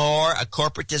resembles more a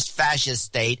corporatist fascist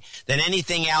state than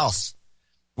anything else.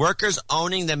 Workers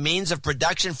owning the means of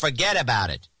production, forget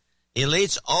about it.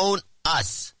 Elites own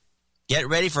us. Get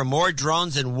ready for more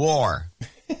drones and war.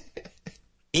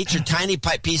 Eat your tiny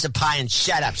piece of pie and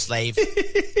shut up, slave.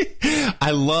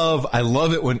 I love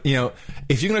it when,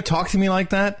 if you're going to talk to me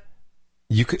like that,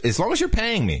 you could, as long as you're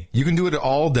paying me, you can do it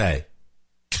all day.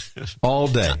 All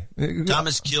day.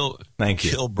 Thomas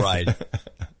Kilbride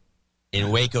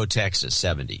in Waco, Texas,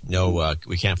 70. No,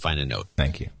 we can't find a note.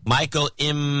 Thank you. Michael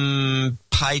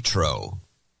Pietro.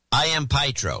 I am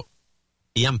Pietro.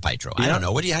 I don't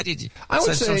know. I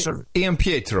would say Ian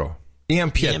Pietro.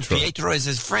 Ian Pietro is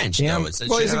his French.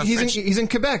 He's in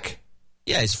Quebec.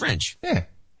 Yeah, he's French. Yeah.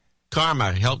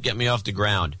 Karma, help get me off the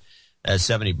ground.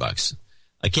 $70.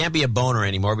 I can't be a boner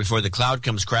anymore before the cloud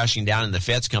comes crashing down and the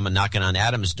feds come and knocking on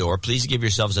Adam's door. Please give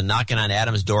yourselves a knocking on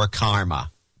Adam's door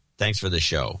karma. Thanks for the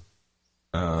show.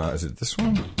 Is it this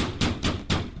one?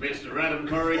 Mr. Adam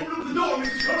Curry. Open up the door,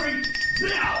 Mr. Curry.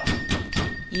 Now.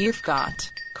 You've got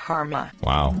karma.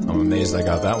 Wow. I'm amazed I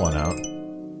got that one out.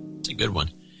 It's a good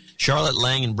one. Charlotte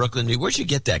Lang in Brooklyn. Where'd you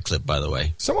get that clip, by the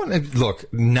way? Someone,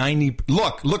 look, 90.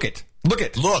 Look it. Look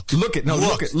it. Look. Look it. No,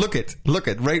 look it. Look it. Look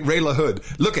it. Ray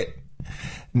LaHood. Look it.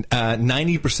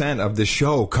 90% of the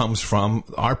show comes from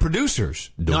our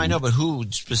producers. No, I know, but who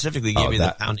specifically gave you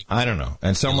the pounding? I don't know.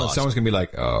 And someone's going to be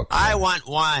like, oh, I want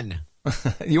one.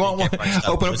 You want one?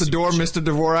 Open up the door, Mr.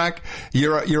 Dvorak.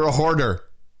 You're a hoarder.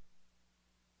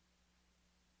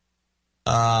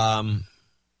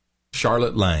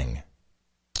 Charlotte Lang.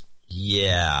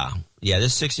 Yeah. Yeah,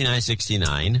 this is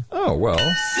 69-69. Oh, well.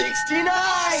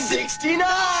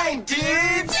 69,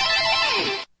 dudes!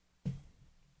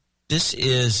 This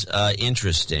is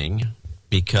interesting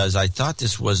because I thought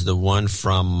this was the one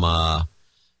from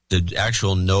the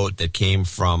actual note that came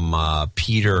from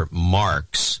Peter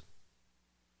Marks.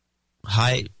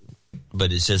 Hi,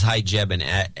 but it says, hi, Jeb and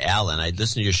Alan. I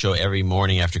listen to your show every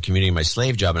morning after commuting my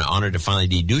slave job and honored to finally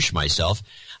de-douche myself.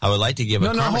 I would like to give a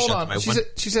karma hold on.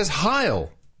 She says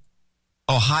Heil.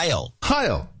 Oh, Heil.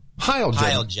 Heil. Heil, Jeb.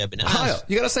 Heil, Jeb. Heil.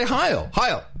 You got to say Heil.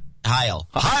 Heil. Heil.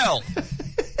 Heil.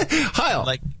 Heil. I'd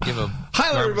like to give a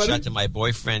karma shot to my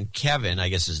boyfriend, Kevin. I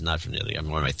guess it's not from Italy.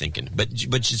 What am I thinking?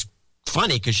 But she's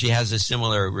funny because she has a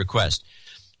similar request.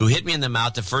 Who hit me in the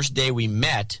mouth the first day we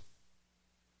met.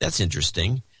 That's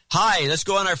interesting. Hi, let's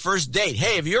go on our first date.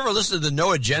 Hey, have you ever listened to the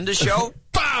No Agenda show?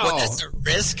 What, that's a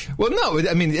risk? Well, no.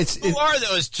 I mean, Who are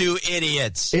those two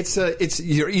idiots? It's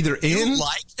you're either in. You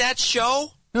like that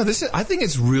show? No, I think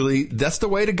it's really, that's the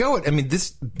way to go. I mean,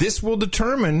 this will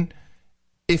determine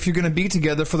if you're going to be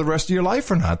together for the rest of your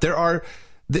life or not.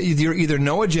 You're either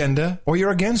No Agenda or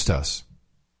you're against us.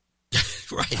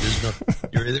 Right.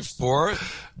 You're either for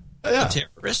the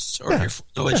terrorists or you're for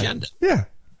No Agenda. Yeah.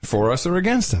 For us or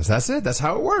against us. That's it. That's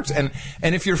how it works. And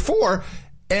if you're for,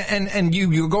 and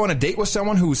you go on a date with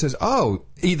someone who says, first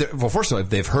of all, if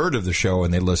they've heard of the show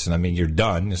and they listen, I mean, you're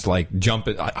done. It's like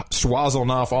swazzling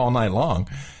off all night long.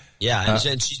 Yeah,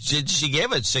 and she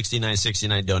gave a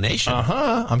 69.69 donation.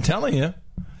 I'm telling you.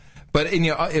 But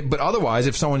but otherwise,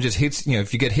 if someone just hits,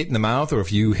 if you get hit in the mouth or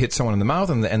if you hit someone in the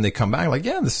mouth and they come back like,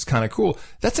 yeah, this is kind of cool.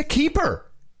 That's a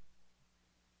keeper.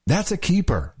 That's a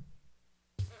keeper.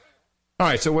 All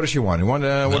right, so what does she want? What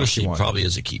does she want? She probably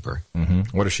is a keeper.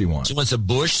 Mm-hmm. What does she want? She wants a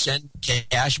Bush send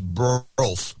cash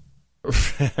Brolf.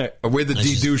 With the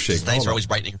de-douching. Thanks for always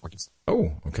brightening her mornings.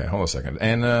 Oh, okay. Hold on a second.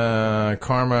 And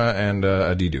karma and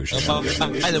a de-douching.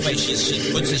 By the way,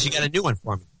 she got a new one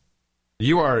for me.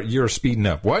 You're speeding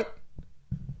up. What?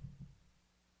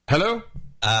 Hello?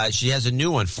 She has a new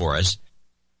one for us.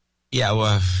 Yeah,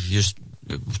 well, you're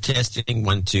testing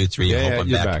 1, 2, 3. Yeah,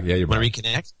 you're back. Yeah, you're back. Want to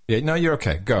reconnect? Yeah, no, you're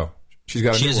okay. Go. She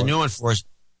has a new one for us.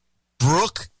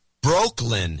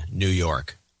 Brooklyn, New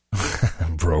York.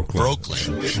 Brooklyn.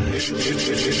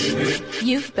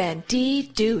 You've been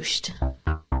de-douched.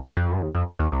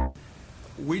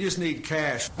 We just need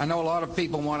cash. I know a lot of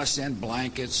people want to send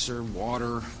blankets or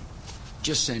water.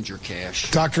 Just send your cash.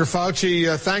 Dr.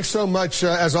 Fauci, thanks so much,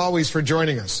 as always, for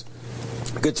joining us.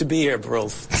 Good to be here, bro.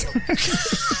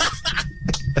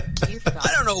 I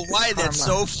don't know why that's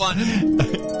so funny.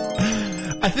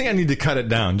 I think I need to cut it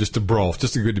down just to Brolf.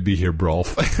 Just good to be here,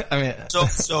 Brolf. I mean,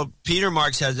 so Peter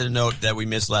Marks has a note that we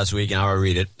missed last week, and I'll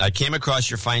read it. I came across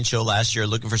your fine show last year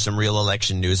looking for some real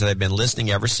election news, and I've been listening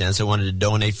ever since. I wanted to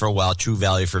donate for a while, True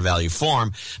Value for Value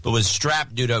form, but was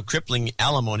strapped due to crippling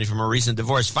alimony from a recent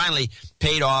divorce. Finally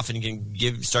paid off and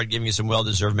can start giving you some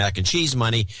well-deserved mac and cheese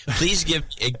money. Please give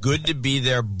a good to be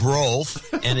there Brolf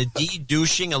and a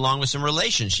de-douching along with some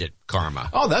relationship karma.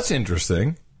 Oh, that's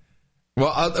interesting.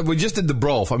 Well, we just did the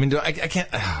Brolf. I mean, I can't.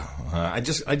 I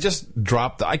just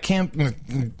dropped. I can't.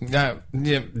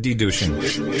 De-douching.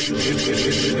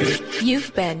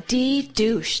 You've been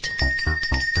de-douched.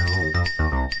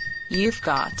 You've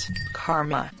got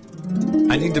karma.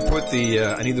 I need to put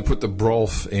the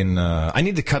Brolf in. I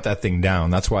need to cut that thing down.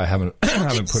 That's why I haven't put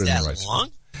it in the right spot.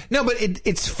 No, but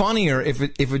it's funnier if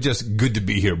it just good to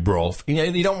be here, Brolf.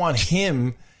 You don't want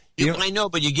him. I know,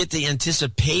 but you get the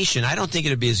anticipation. I don't think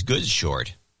it'd be as good as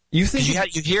short. You think you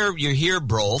hear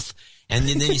Brolf, and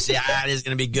then you say, this is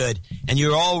going to be good, and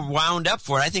you're all wound up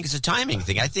for it. I think it's a timing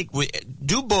thing. I think we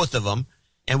do both of them,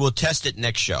 and we'll test it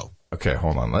next show. Okay,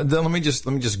 hold on. Let me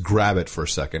just grab it for a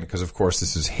second, because of course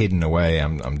this is hidden away.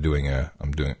 I'm doing. Oh,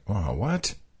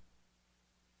 what?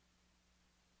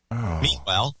 Oh.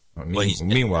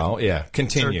 Meanwhile, yeah.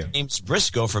 Continue. James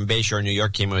Briscoe from Bayshore, New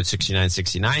York, came in with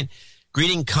 69.69.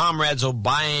 Greeting comrades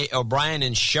O'Brien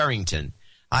and Sherrington.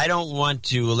 I don't want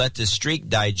to let the streak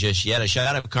die just yet. A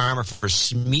shout out of karma for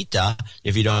Smita,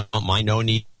 if you don't mind. No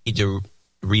need to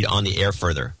read on the air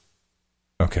further.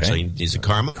 Okay. So he needs a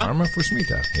karma. Karma for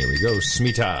Smita. Here we go.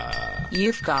 Smita.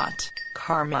 You've got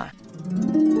karma.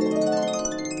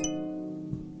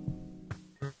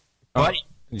 What?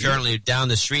 apparently down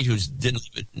the street who didn't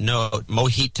know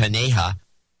Mohit Taneja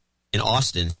in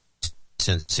Austin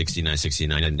since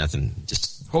 69, and nothing.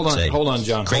 Just hold on,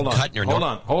 John. Craig Hold Kuttner.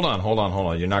 Hold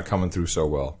on. You're not coming through so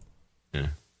well. Yeah.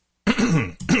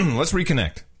 Let's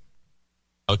reconnect.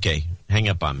 Okay, hang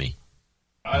up on me,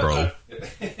 bro.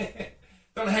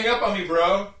 Don't hang up on me,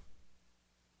 bro.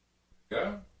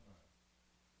 Go.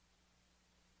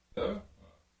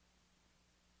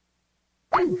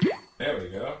 There we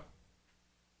go.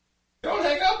 Don't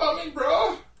hang up on me,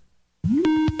 bro.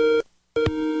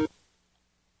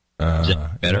 Is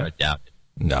that better? I doubt it.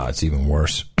 No, it's even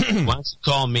worse. Why don't you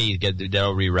call me?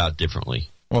 That'll reroute differently.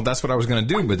 Well, that's what I was going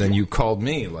to do, but then you called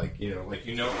me, like you're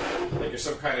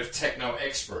some kind of techno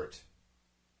expert.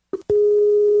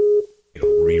 It'll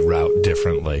reroute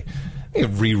differently.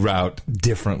 Reroute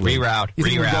differently. You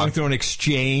think we're going through an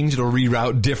exchange? It'll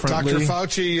reroute differently. Dr.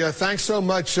 Fauci, thanks so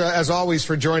much, as always,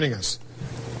 for joining us.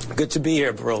 Good to be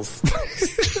here, Brolf.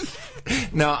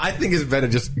 No, I think it's better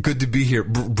just good to be here,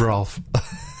 Brolf.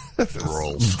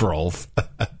 Brolf.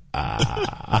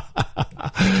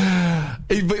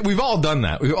 But we've all done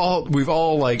that. We've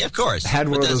all like, of course, had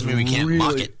one of those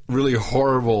really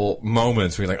horrible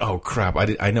moments where you're like, oh crap,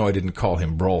 I know I didn't call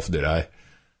him Brolf, did I?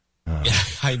 Yeah,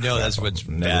 I know that's what's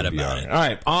bad about it. All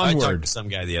right, onward. I talked to some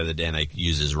guy the other day and I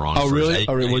used his wrong. Oh, really?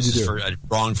 What'd you do?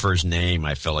 Wrong first name.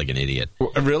 I felt like an idiot.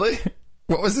 Really?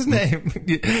 What was his name?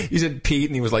 You said Pete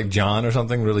and he was like John or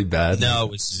something really bad. No,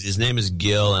 his name is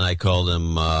Gil and I called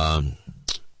him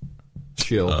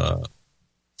Chill.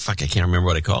 Fuck, I can't remember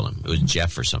what I called him. It was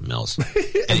Jeff or something else.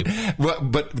 Anyway.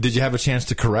 But did you have a chance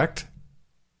to correct?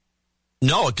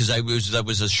 No, because that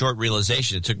was a short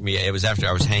realization. It took me. It was after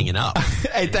I was hanging up.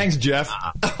 Hey, thanks, Jeff.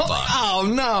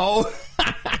 Oh no!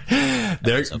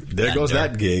 there goes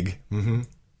that gig. Mm-hmm.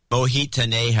 Mohit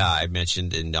Taneja, I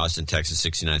mentioned in Austin, Texas,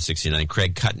 6969.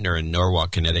 Craig Kuttner in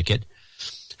Norwalk, Connecticut.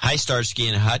 Hi, Starsky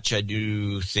and Hutch. I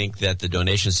do think that the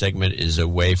donation segment is a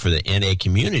way for the NA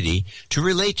community to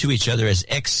relate to each other as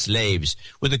ex-slaves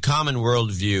with a common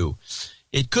worldview.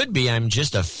 It could be I'm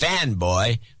just a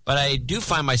fanboy, but I do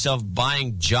find myself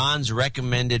buying John's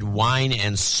recommended wine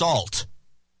and salt.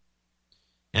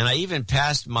 And I even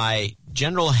passed my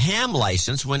General Ham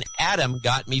license when Adam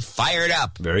got me fired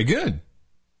up. Very good.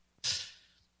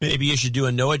 Maybe you should do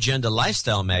a No Agenda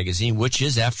lifestyle magazine, which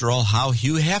is, after all, how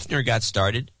Hugh Hefner got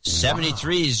started. Wow.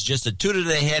 73 is just a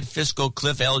two-to-the-head fiscal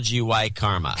cliff LGY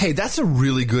karma. Hey, that's a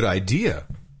really good idea.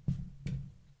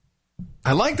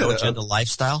 I like that. No Agenda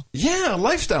lifestyle? Yeah,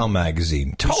 lifestyle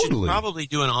magazine. Totally. We should probably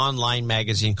do an online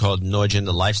magazine called No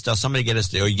Agenda Lifestyle. Somebody get us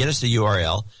the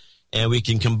URL, and we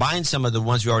can combine some of the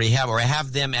ones we already have, or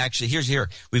have them actually. Here.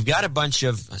 We've got a bunch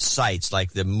of sites,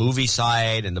 like the movie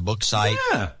site and the book site.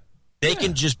 Yeah. They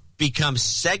can just become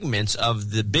segments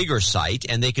of the bigger site,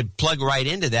 and they could plug right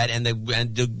into that, and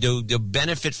they'll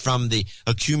benefit from the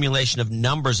accumulation of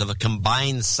numbers of a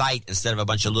combined site instead of a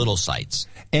bunch of little sites.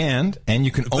 And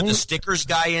you can put the stickers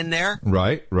guy in there.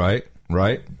 Right. I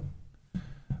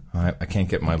can't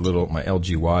get my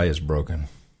LGY is broken.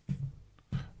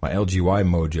 My LGY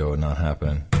mojo is not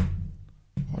happening.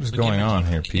 What is going on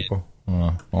here, people?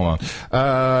 Hold on.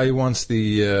 He wants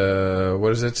the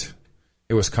what is it?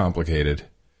 It was complicated.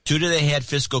 Two-to-the-head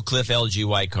fiscal cliff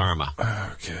LGY karma.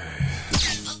 Okay.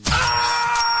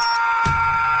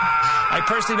 I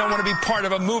personally don't want to be part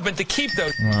of a movement to keep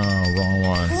those. Oh, wrong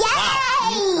one.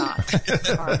 Wow.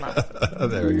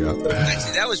 There we go.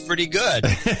 Actually, that was pretty good.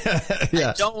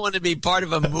 Yeah. I don't want to be part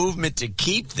of a movement to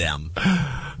keep them.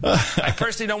 I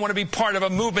personally don't want to be part of a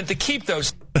movement to keep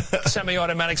those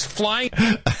semi-automatics flying.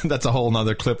 That's a whole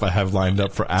nother clip I have lined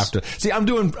up for after. See,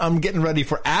 I'm getting ready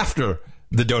for after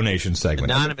the donation segment.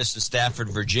 Anonymous in Stafford,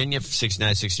 Virginia,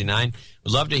 6969.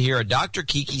 Would love to hear a Dr.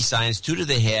 Kiki Science,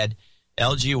 two-to-the-head,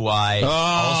 LGY.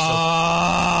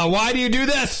 Why do you do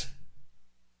this?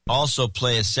 Also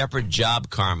play a separate job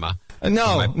karma.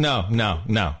 No.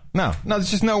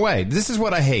 There's just no way. This is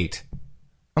what I hate.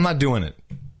 I'm not doing it.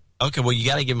 Okay, well, you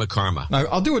got to give him a karma. Now,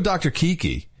 I'll do a Dr.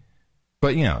 Kiki.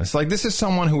 But, it's like this is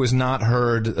someone who has not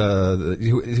heard,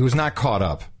 who is not caught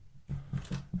up.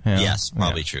 Yes,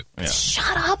 probably true. Yeah.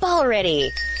 Shut up already.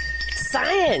 It's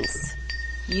science.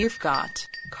 You've got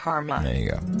karma. There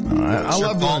you go. I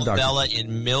love Paul Dr. Bella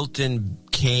in Milton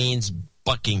Keynes,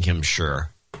 Buckinghamshire.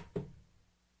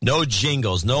 No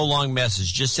jingles, no long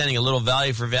message, just sending a little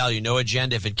value for value, no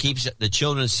agenda. If it keeps the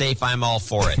children safe, I'm all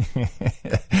for it.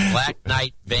 Black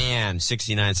Knight Van,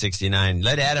 6969.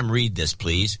 Let Adam read this,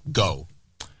 please. Go.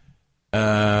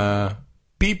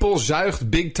 People zuigt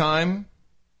big time.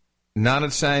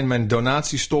 Nadat zij mijn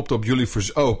donatie stopte op jullie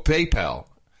PayPal.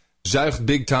 Zuigt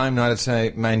big time nadat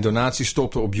zij mijn donatie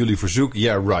stopte op jullie verzoek.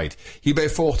 Yeah, right. Hierbij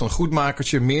volgt een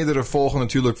goedmakertje. Meerdere volgen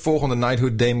natuurlijk. Volgende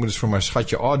Knighthood Day moet dus voor mijn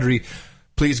schatje Audrey.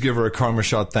 Please give her a karma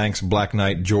shot. Thanks, Black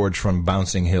Knight George from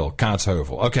Bouncing Hill.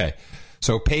 Kaatsheuvel. Okay.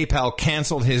 So PayPal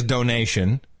canceled his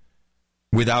donation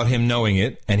without him knowing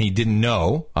it. And he didn't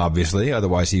know, obviously.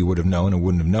 Otherwise he would have known and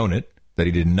wouldn't have known it. That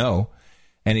he didn't know.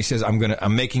 And he says,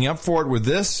 I'm making up for it with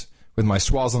this. With my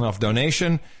Swaziland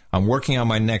donation. I'm working on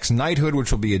my next knighthood,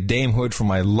 which will be a damehood for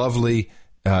my lovely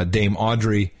Dame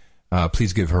Audrey.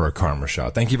 Please give her a karma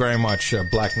shot. Thank you very much,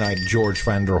 Black Knight George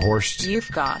van der Horst. You've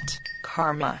got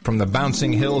karma. From the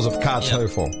bouncing hills of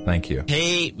Kaatsheuvel. Yeah. Thank you.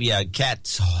 Hey,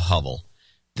 Kaatsheuvel.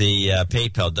 The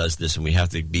PayPal does this, and we have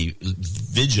to be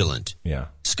vigilant. Yeah.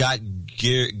 Scott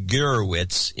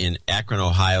Gurewitz in Akron,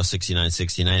 Ohio,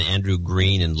 6969. Andrew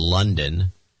Green in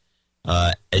London.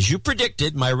 As you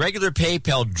predicted, my regular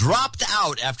PayPal dropped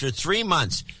out after 3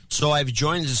 months, so I've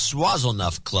joined the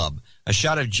Swaziland Club. A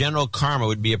shot of general karma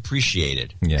would be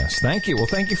appreciated. Yes, thank you. Well,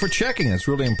 thank you for checking. That's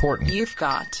really important. You've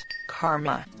got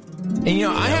karma. And,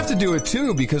 I have to do it,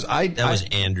 too, because That was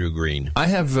Andrew Green. I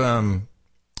have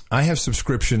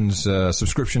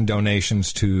subscription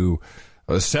donations to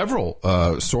several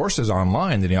sources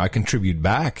online that I contribute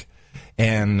back.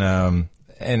 And I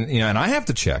have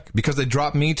to check because they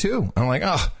drop me too. I'm like,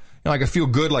 I feel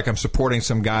good like I'm supporting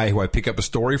some guy who I pick up a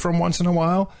story from once in a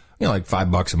while. Like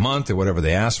 $5 a month or whatever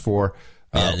they ask for.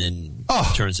 And then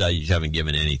turns out you haven't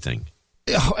given anything.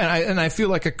 And I feel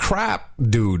like a crap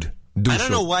dude. I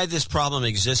don't know why this problem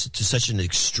exists to such an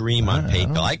extreme on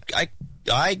PayPal.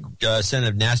 I sent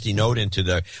a nasty note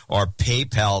into our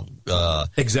PayPal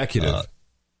executive,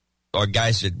 or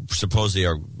guys that supposedly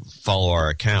follow our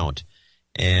account.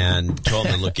 And told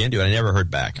them to look into it. I never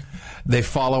heard back. They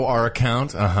follow our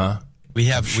account? Uh-huh. We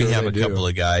have a couple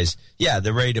of guys. Yeah,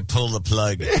 they're ready to pull the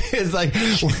plug. It's like...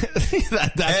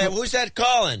 hey, who's that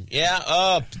calling?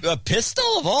 Yeah, a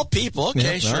pistol of all people.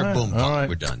 Okay, sure, right, boom, right.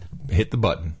 We're done. Hit the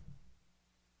button.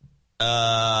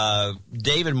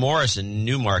 David Morris in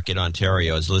Newmarket,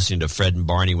 Ontario is listening to Fred and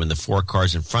Barney when the 4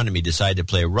 cars in front of me decided to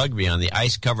play rugby on the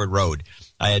ice-covered road.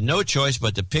 I had no choice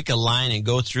but to pick a line and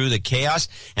go through the chaos,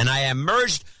 and I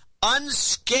emerged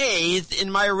unscathed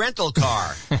in my rental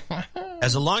car.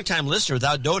 As a longtime listener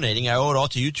without donating, I owe it all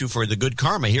to you two for the good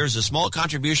karma. Here's a small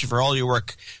contribution for all your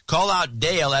work. Call out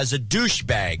Dale as a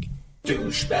douchebag.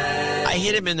 Douchebag. I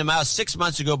hit him in the mouth 6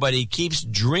 months ago, but he keeps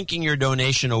drinking your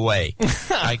donation away.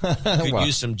 I could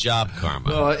use some job karma.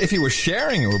 Well, if he was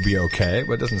sharing, it would be okay,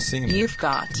 but it doesn't seem You've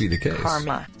got to be the case.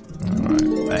 Karma.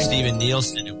 All right. Stephen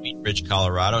Nielsen in Wheat Ridge,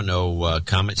 Colorado. No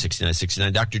comment,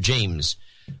 6969. Dr. James,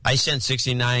 I sent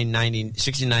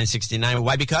 6969.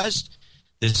 Why? Because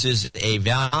this is a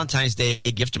Valentine's Day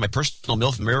gift to my personal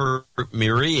MILF,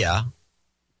 Mireya.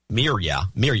 Mireya.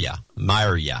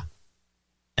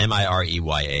 And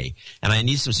I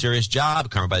need some serious job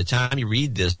karma. By the time you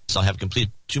read this, I'll have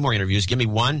completed 2 more interviews. Give me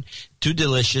 1, too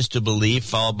delicious to believe,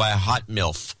 followed by a hot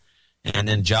MILF. And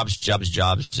then jobs,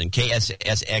 and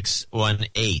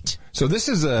KSSX18. So this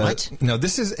is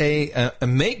this is a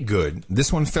make good.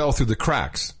 This one fell through the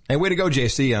cracks. Hey, way to go,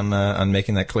 JC, on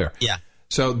making that clear. Yeah.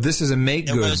 So this is a make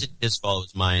good. It wasn't his fault, it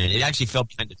was mine. It actually fell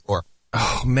behind the door.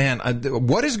 Oh, man.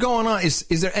 What is going on? Is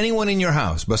there anyone in your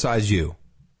house besides you?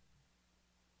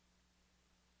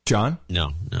 John?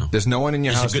 No. There's no one in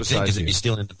your house besides you. It's a good thing because you're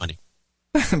stealing the money.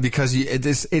 Because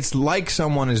it's like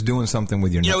someone is doing something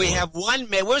with your network. We have one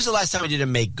man. When was the last time we did a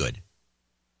make good?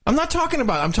 I'm talking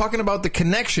about the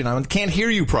connection. I can't hear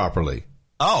you properly.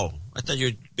 Oh, I thought you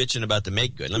were bitching about the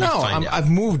make good. Let me find out. I've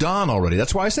moved on already.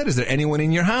 That's why I said, is there anyone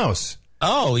in your house?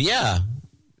 Oh, yeah.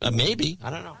 Maybe. I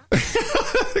don't know.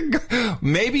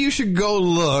 Maybe you should go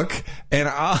look, and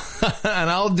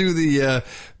I'll do the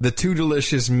Too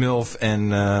Delicious MILF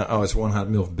and it's One Hot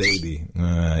MILF Baby.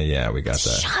 Yeah, we got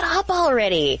that. Shut up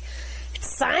already.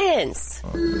 It's science.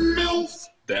 MILF.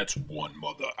 That's one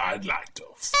mother I'd like to.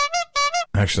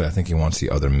 Actually, I think he wants the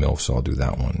other MILF, so I'll do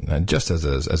that one. Just as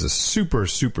a super,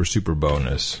 super, super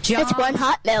bonus. It's One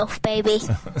Hot MILF, baby.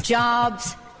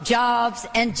 Jobs,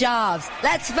 and jobs.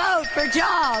 Let's vote for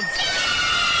jobs.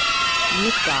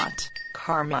 You've got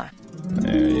karma.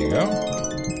 There you go.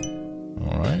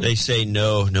 All right. They say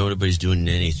nobody's doing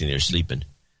anything. They're sleeping.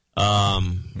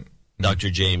 Dr.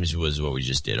 James was what we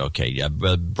just did. Okay. Yeah.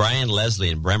 Brian Leslie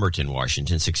in Bremerton,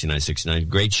 Washington, 6969.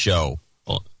 Great show.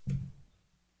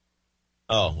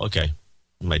 Oh, okay.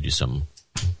 I might do something.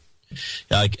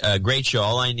 Great show.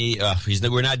 All I need,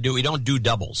 we don't do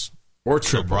doubles. Or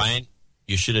triples. So, Brian,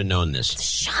 you should have known this.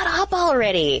 Shut up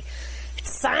already.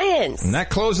 It's science. And that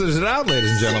closes it out,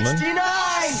 ladies and gentlemen.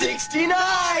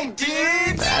 69,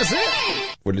 dude. That's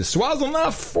it. What is Swazzle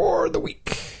enough for the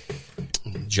week?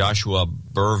 Joshua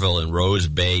Burville in Rose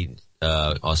Bay,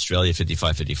 Australia,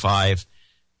 55-55.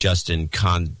 Justin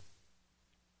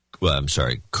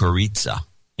Kuritsa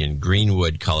in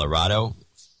Greenwood, Colorado,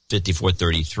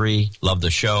 54-33. Love the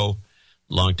show.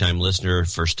 Longtime listener,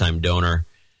 first-time donor.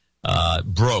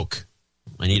 Broke.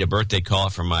 I need a birthday call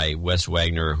from my Wes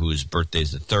Wagner, whose birthday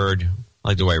is the 3rd. I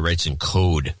like the way he writes in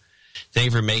code. Thank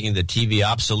you for making the TV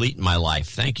obsolete in my life.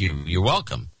 Thank you. You're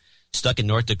welcome. Stuck in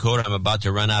North Dakota. I'm about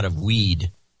to run out of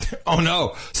weed. Oh,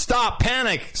 no. Stop.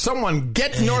 Panic. Someone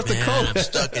get to North Dakota. I'm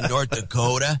stuck in North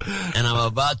Dakota, and I'm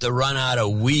about to run out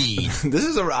of weed.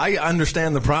 I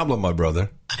understand the problem, my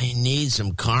brother. I need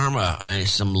some karma,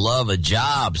 some love, a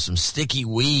job, some sticky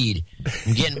weed.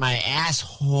 I'm getting my ass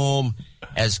home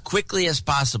as quickly as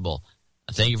possible.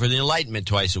 Thank you for the enlightenment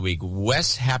twice a week.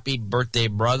 Wes, happy birthday,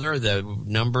 brother. The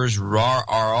numbers are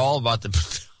all about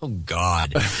the... Oh,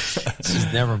 God.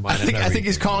 Never mind. I think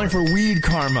he's calling for weed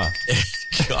karma.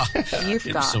 God. You've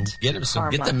got get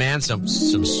the man some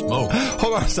smoke.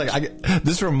 Hold on a second.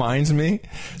 This reminds me.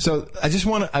 So I just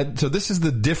want to... So this is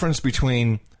the difference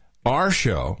between our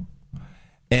show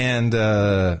and...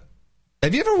 have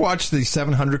you ever watched the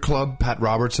 700 Club, Pat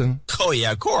Robertson? Oh,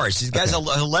 yeah, of course. These guys are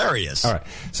hilarious. All right.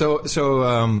 So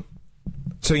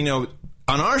you know,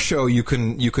 on our show, you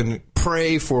can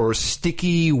pray for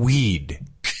sticky weed.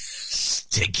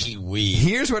 Sticky weed.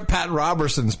 Here's what Pat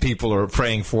Robertson's people are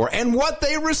praying for and what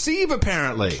they receive,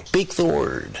 apparently. Speak the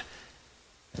word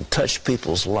and touch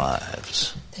people's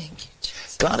lives. Thank you,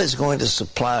 Jesus. God is going to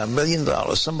supply $1 million.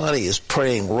 Somebody is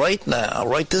praying right now,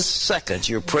 right this second.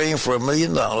 You're praying for $1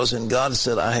 million, and God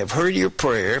said, I have heard your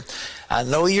prayer. I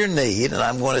know your need, and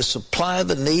I'm going to supply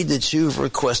the need that you've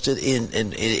requested, and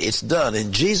it's done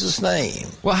in Jesus' name.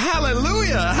 Well,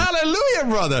 hallelujah. Hallelujah,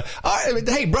 brother. All right,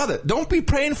 hey, brother, don't be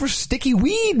praying for sticky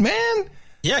weed, man.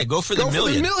 Yeah, go for the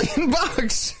million. Go for the $1 million.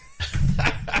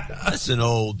 That's an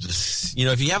old,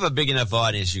 if you have a big enough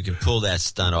audience, you can pull that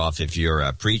stunt off. If you're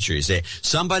a preacher, you say,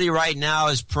 somebody right now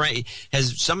is praying,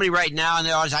 has somebody right now in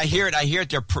the audience, I hear it,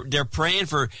 they're praying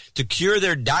to cure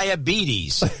their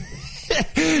diabetes.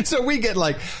 So we get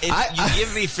like, you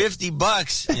give me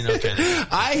 $50, kind of.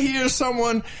 I hear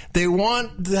someone, they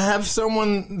want to have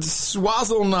someone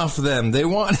swazzle enough them. They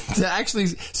want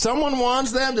to someone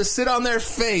wants them to sit on their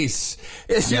face.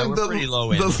 We're pretty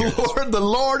low end. The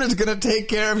Lord is going to take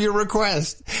care of your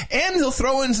request. And he'll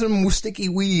throw in some sticky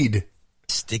weed.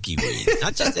 Sticky weed.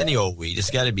 Not just any old weed.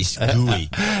 It's got to be gooey.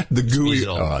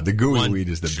 The gooey weed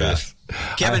is the best.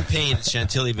 Kevin Payne,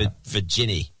 Chantilly,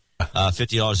 Virginia.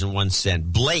 $50.01.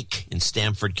 Blake in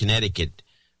Stamford, Connecticut.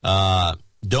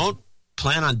 Don't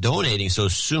plan on donating so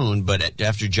soon, but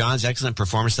after John's excellent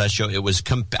performance last show, I was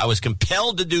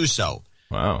compelled to do so.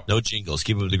 Wow. No jingles.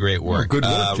 Keep up the great work. Good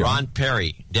work, John. Ron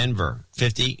Perry, Denver,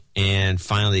 50. And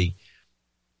finally,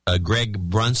 Greg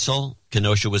Brunsell,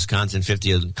 Kenosha, Wisconsin,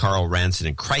 50. And Carl Ranson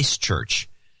in Christchurch,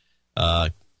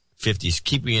 50s.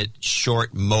 Keeping it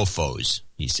short, mofos,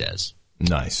 he says.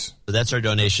 Nice. So that's our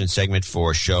donation segment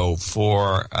for show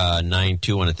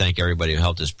 492. I want to thank everybody who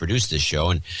helped us produce this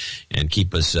show and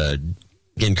keep us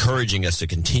encouraging us to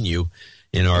continue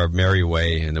in our merry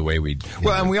way and the way we.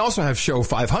 Well, and we also have show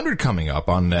 500 coming up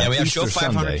on. Yeah, we have Easter show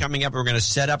 500 Sunday. coming up. We're going to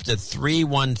set up the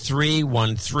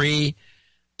 31313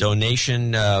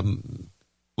 donation,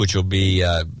 which will be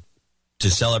to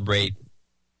celebrate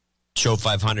show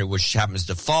 500, which happens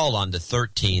to fall on the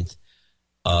 13th.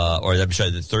 The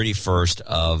 31st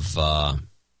of...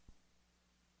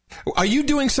 Are you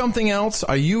doing something else?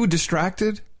 Are you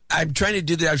distracted? I'm trying to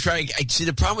do that. See,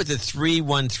 the problem with the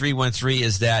 31313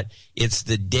 is that it's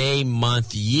the day,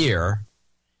 month, year,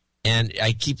 and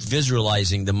I keep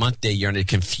visualizing the month, day, year, and it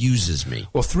confuses me.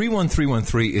 Well,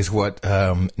 31313 is what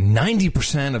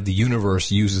 90% of the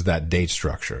universe uses that date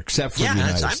structure, except for the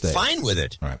United States. I'm fine with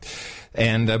it. All right.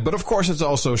 And but of course, it's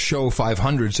also show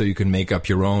 500, so you can make up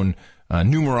your own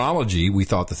numerology. We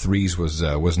thought the threes was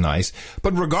nice,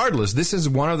 but regardless, this is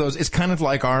one of those. It's kind of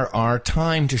like our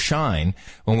time to shine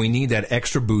when we need that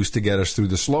extra boost to get us through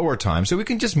the slower time, so we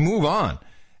can just move on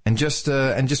and just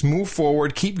move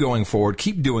forward, keep going forward,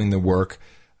 keep doing the work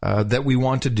that we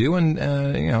want to do,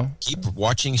 and keep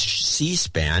watching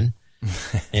C-SPAN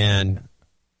and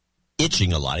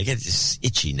itching a lot. I get this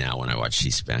itchy now when I watch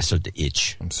C-SPAN. I start to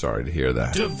itch. I'm sorry to hear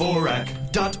that.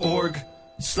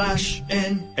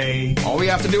 Dvorak.org/NA. All we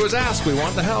have to do is ask. We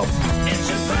want the help. It's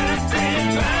your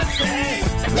birthday.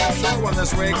 That's the one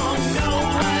this week. On No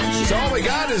One So all we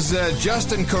got is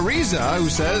Justin Coriza, who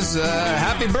says,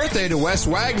 happy birthday to Wes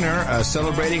Wagner,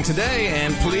 celebrating today,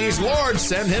 and please, Lord,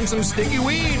 send him some sticky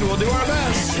weed. We'll do our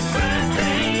best.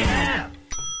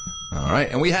 All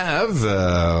right, and we have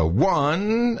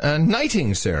one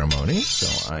knighting ceremony.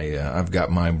 So I've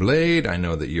got my blade. I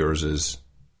know that yours is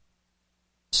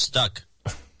stuck.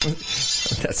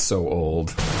 That's so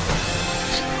old.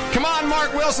 Come on,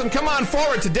 Mark Wilson, come on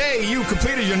forward. Today, you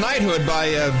completed your knighthood by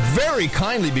very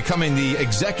kindly becoming the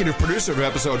executive producer of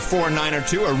episode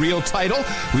 492, a real title.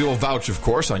 We will vouch, of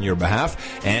course, on your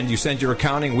behalf. And you sent your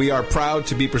accounting. We are proud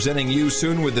to be presenting you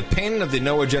soon with the pin of the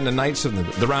No Agenda Knights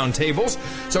of the Round Tables.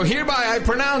 So hereby I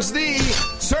pronounce thee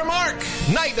Sir Mark,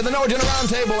 Knight of the No Agenda Round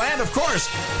Table. And, of course,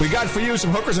 we got for you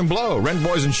some hookers and blow, Rent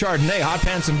Boys and Chardonnay, hot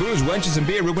pants and booze, wenches and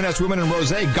beer, Rubenesque women and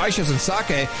rosé, geishas and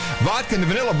sake, vodka and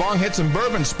vanilla, bong hits and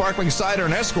bourbon, sparkling cider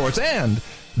and escorts, and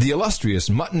the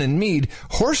illustrious mutton and mead,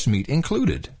 horse meat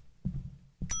included.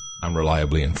 I'm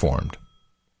reliably informed.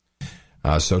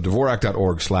 So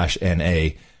Dvorak.org/NA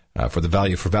for the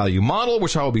value for value model,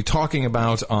 which I will be talking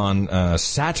about on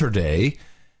Saturday,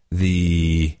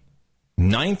 the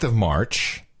 9th of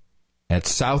March at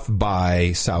South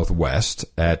by Southwest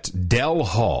at Dell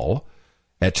Hall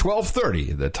at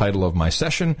 12:30. The title of my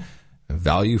session,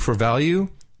 Value for Value,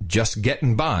 Just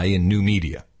Getting By in New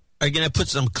Media. Are you going to put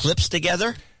some clips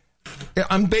together? Yeah,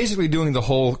 I'm basically doing the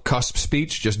whole cusp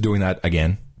speech, just doing that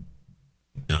again.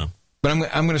 No. But I'm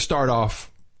going to start off,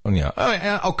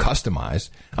 I'll customize.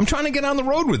 I'm trying to get on the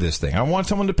road with this thing. I want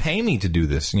someone to pay me to do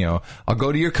this. I'll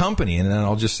go to your company and then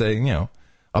I'll just say,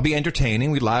 I'll be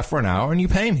entertaining. We laugh for an hour and you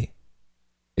pay me.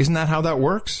 Isn't that how that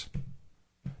works?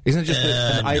 Isn't it just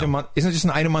an item? Isn't it just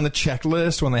an item on the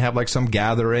checklist when they have like some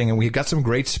gathering and we've got some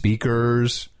great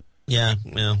speakers? Yeah,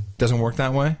 well, doesn't work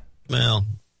that way. Well,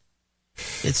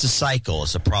 it's a cycle.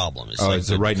 It's a problem. It's like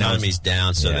the economy's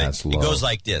down, so it goes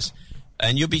like this,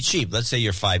 and you'll be cheap. Let's say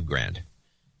you're $5,000.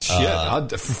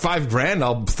 Shit, for $5,000,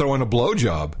 I'll throw in a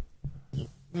blowjob.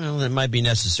 Well, it might be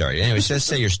necessary. Anyway, so let's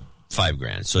say you're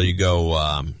 $5,000. So you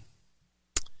go.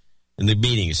 In the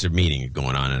meeting, it's a meeting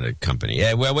going on at a company.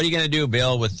 Yeah, well, what are you going to do,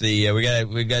 Bill? With the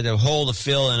we got to hold a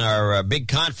fill in our big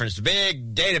conference, the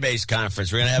big database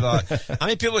conference. We're going to have how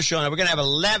many people are showing up? We're going to have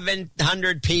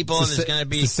 1,100 people, and it's going to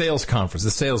be the sales conference.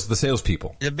 The sales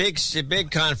people. The big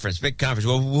conference.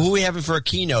 Well, who are we having for a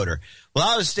keynoter? Well,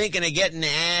 I was thinking of getting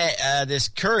this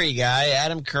Curry guy,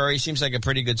 Adam Curry. Seems like a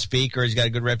pretty good speaker. He's got a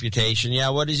good reputation. Yeah,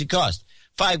 what does he cost?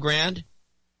 $5,000.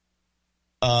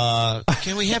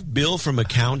 Can we have Bill from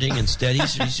accounting instead?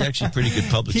 He's actually a pretty good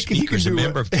public speaker. He's a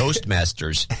member of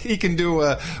Toastmasters. He can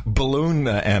do balloon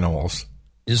animals.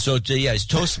 So, yeah, he's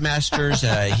Toastmasters.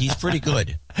 He's pretty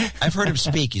good. I've heard him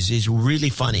speak. He's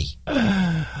really funny.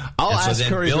 I'll ask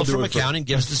then Curry Bill from accounting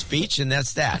gives the speech, and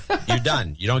that's that. You're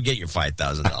done. You don't get your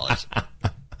 $5,000.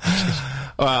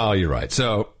 Well, you're right.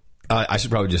 So I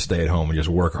should probably just stay at home and just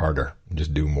work harder and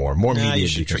just do more media. You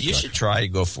should try to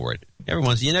go for it.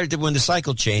 Everyone's, when the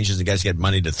cycle changes, the guys get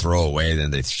money to throw away, then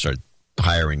they start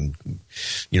hiring,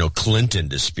 Clinton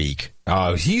to speak.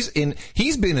 He's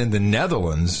been in the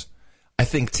Netherlands, I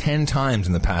think 10 times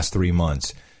in the past 3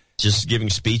 months. Just giving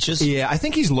speeches? Yeah, I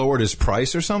think he's lowered his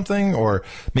price or something, or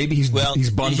maybe he's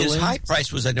bundling. His high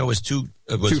price was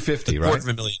 $250, right?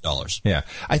 $250,000. Yeah,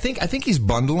 I think he's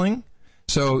bundling.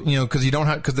 So, because you don't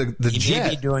have, because the he jet. May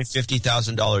be doing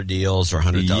 $50,000 deals or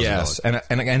 $100,000. Yes, and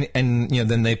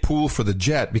then they pool for the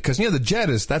jet because, the jet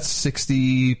that's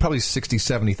probably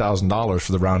 $60,000, $70,000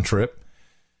 for the round trip.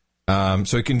 So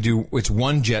he can it's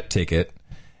one jet ticket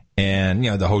and,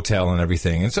 the hotel and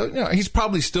everything. And so, he's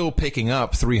probably still picking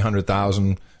up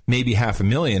 $300,000, maybe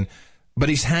 $500,000, but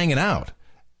he's hanging out.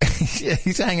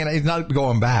 He's hanging out. He's not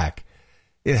going back.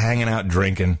 He's hanging out,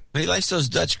 drinking. He likes those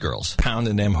Dutch girls.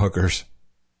 Pounding them hookers.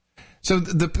 So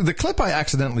the clip I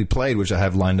accidentally played, which I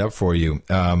have lined up for you,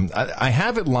 I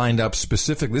have it lined up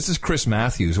specifically. This is Chris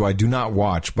Matthews, who I do not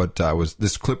watch, but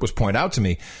this clip was pointed out to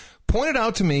me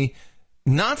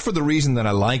not for the reason that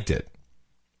I liked it,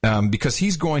 because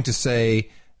he's going to say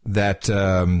that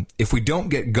if we don't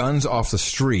get guns off the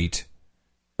street,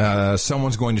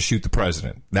 someone's going to shoot the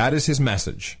president. That is his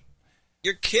message.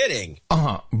 You're kidding.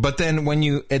 But then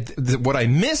what I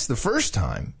missed the first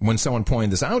time when someone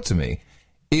pointed this out to me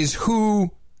is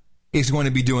who is going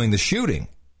to be doing the shooting.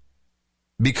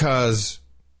 Because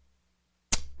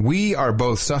we are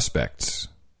both suspects,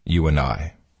 you and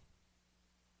I.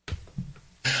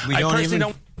 We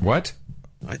don't. What?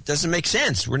 It doesn't make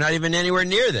sense. We're not even anywhere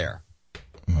near there.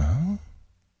 Well,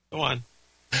 go on.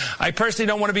 I personally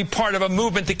don't want to be part of a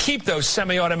movement to keep those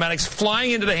semi-automatics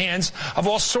flying into the hands of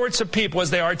all sorts of people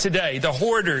as they are today. The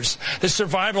hoarders, the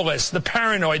survivalists, the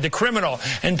paranoid, the criminal,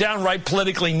 and downright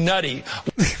politically nutty.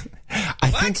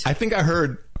 I think I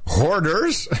heard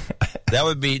hoarders. That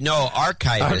would be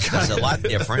archivists. That's a lot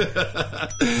different.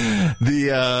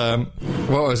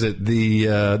 What was it?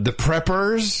 The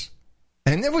preppers.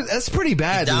 And that's pretty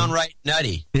bad. Downright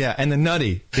nutty. Yeah, and the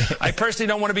nutty. I personally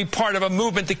don't want to be part of a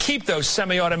movement to keep those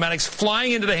semi-automatics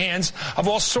flying into the hands of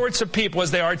all sorts of people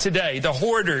as they are today. The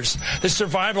hoarders, the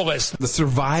survivalists.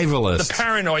 The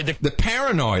paranoid. The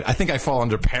paranoid. I think I fall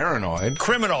under paranoid.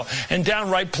 Criminal and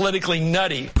downright politically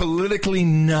nutty. Politically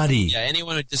nutty. Yeah,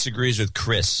 anyone who disagrees with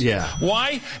Chris. Yeah.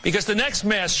 Why? Because the next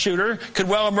mass shooter could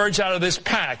well emerge out of this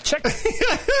pack. Check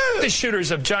the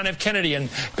shooters of John F. Kennedy and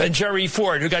Jerry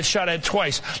Ford, who got shot at twice.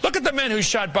 Look at the men who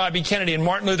shot Bobby Kennedy and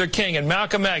Martin Luther King and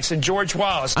Malcolm X and George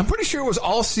Wallace. I'm pretty sure it was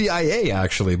all CIA,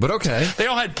 actually, but okay. They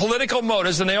all had political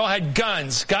motives and they all had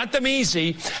guns. Got them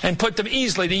easy and put them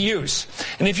easily to use.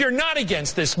 And if you're not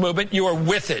against this movement, you are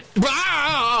with it.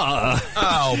 Oh,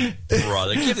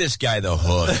 brother, give this guy the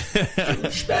hook.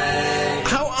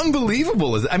 How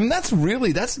unbelievable is it? I mean,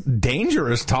 that's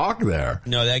dangerous talk there.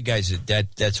 No, that guy's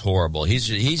that's horrible. He's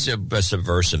a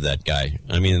subversive, that guy.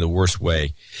 I mean, in the worst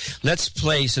way. Let's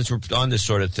play, since we're on this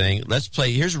sort of thing,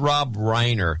 here's Rob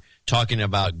Reiner talking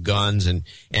about guns, and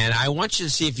I want you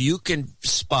to see if you can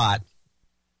spot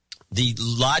the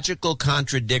logical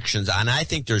contradictions, and I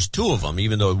think there's two of them,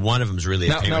 even though one of them is really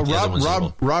a parent.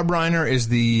 Now, Rob Reiner is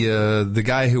the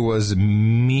guy who was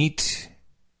Meathead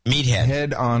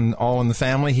on All in the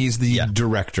Family. He's the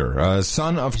director,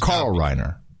 son of Carl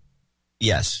Reiner.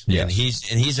 Yes. And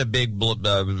he's a big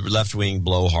left-wing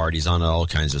blowhard. He's on all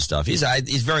kinds of stuff. He's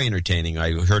very entertaining.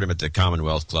 I heard him at the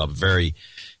Commonwealth Club. Very,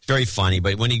 very funny.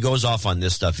 But when he goes off on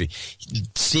this stuff,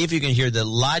 see if you can hear the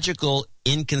logical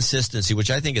inconsistency, which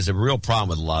I think is a real problem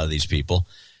with a lot of these people.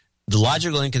 The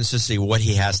logical inconsistency of what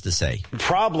he has to say.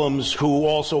 Problems who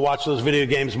also watch those video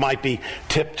games might be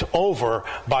tipped over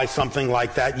by something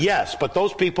like that, yes. But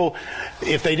those people,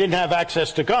 if they didn't have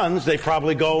access to guns, they'd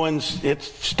probably go and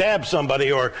stab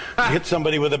somebody or hit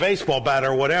somebody with a baseball bat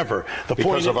or whatever.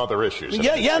 Because of other issues.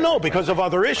 Because of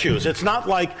other issues. It's not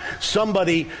like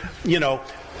somebody,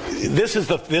 this is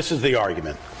the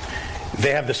argument.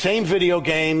 They have the same video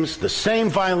games, the same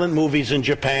violent movies in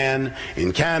Japan,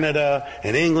 in Canada,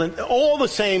 in England, all the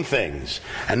same things,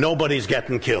 and nobody's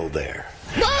getting killed there.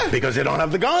 Because they don't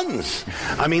have the guns.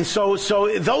 I mean, so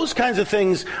those kinds of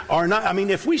things are not, I mean,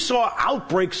 if we saw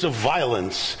outbreaks of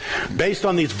violence based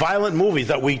on these violent movies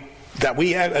that we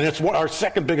have, and it's our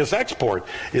second biggest export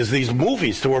is these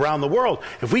movies to around the world.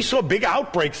 If we saw big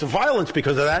outbreaks of violence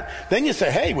because of that, then you say,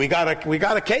 hey, we got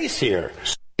a case here.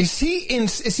 Is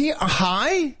he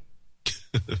high?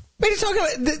 What are you talking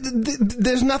about?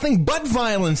 There's nothing but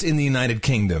violence in the United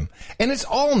Kingdom. And it's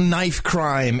all knife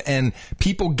crime and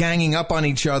people ganging up on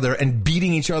each other and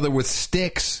beating each other with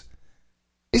sticks.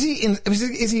 Is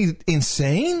he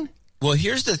insane? Well,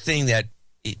 here's the thing that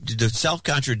the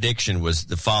self-contradiction was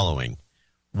the following.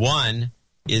 One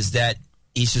is that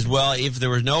he says, well, if there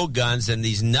were no guns, then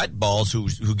these nutballs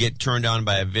who get turned on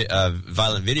by a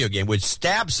violent video game would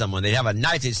stab someone. They'd have a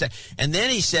knife. And then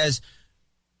he says,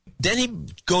 then he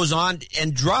goes on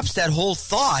and drops that whole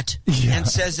thought and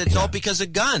says it's all because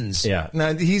of guns. Yeah.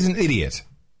 No, he's an idiot.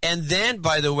 And then,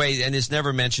 by the way, and it's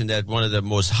never mentioned that one of the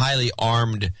most highly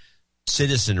armed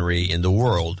citizenry in the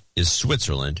world is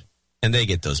Switzerland, and they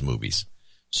get those movies.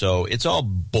 So it's all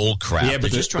bull crap. Yeah,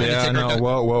 but they're just trying to take our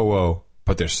whoa.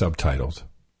 But they're subtitled.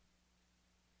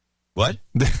 What?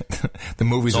 The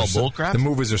movies are bullcrap? The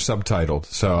movies are subtitled,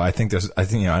 so I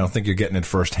don't think you're getting it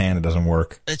firsthand. It doesn't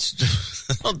work. I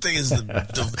don't think it's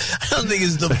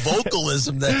the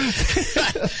vocalism that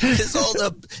it's all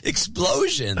the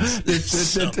explosions. They're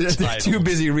too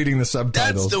busy reading the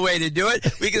subtitles. That's the way to do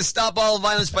it. We can stop all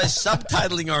violence by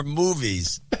subtitling our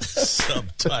movies.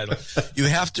 Subtitle. You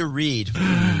have to read.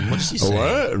 What does he say?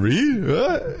 What? Read?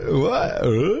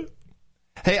 What?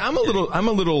 Hey, I'm a little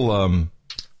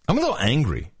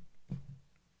angry.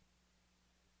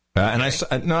 And I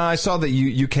saw that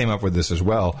you came up with this as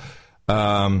well.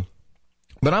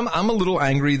 But I'm a little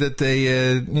angry that they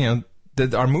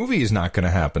that our movie is not going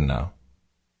to happen now.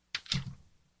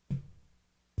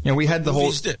 We had the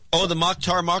whole the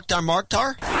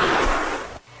Mokhtar.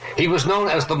 He was known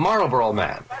as the Marlboro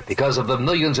Man because of the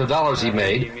millions of dollars he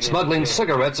made smuggling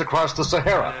cigarettes across the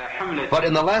Sahara. But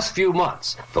in the last few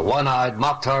months, the one-eyed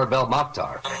Mokhtar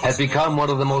Belmokhtar has become one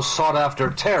of the most sought-after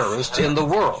terrorists in the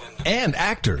world. And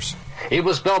actors. It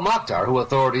was Belmokhtar who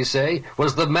authorities say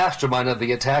was the mastermind of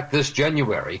the attack this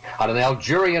January on an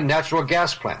Algerian natural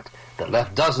gas plant that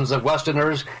left dozens of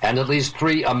Westerners and at least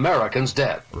 3 Americans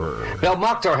dead.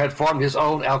 Belmokhtar had formed his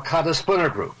own Al-Qaeda splinter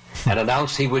group and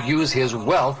announced he would use his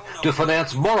wealth to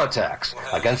finance more attacks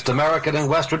against American and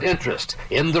Western interests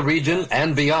in the region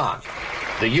and beyond.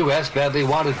 The U.S. badly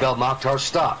wanted Belmokhtar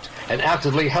stopped and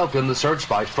actively helped in the search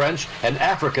by French and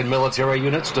African military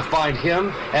units to find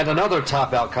him and another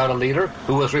top Al-Qaeda leader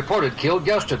who was reported killed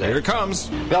yesterday. Here it comes.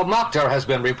 Belmokhtar has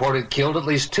been reported killed at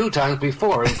least 2 times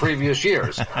before in previous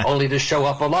years, only to show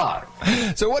up alive.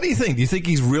 So what do you think? Do you think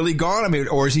he's really gone? I mean,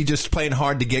 or is he just playing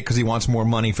hard to get because he wants more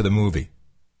money for the movie?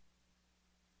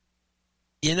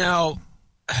 You know,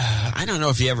 I don't know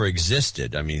if he ever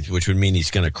existed. I mean, which would mean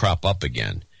he's going to crop up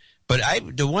again. But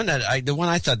the one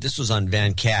I thought this was on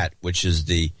Van Cat, which is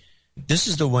this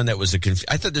is the one that was I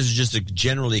thought this was just a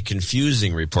generally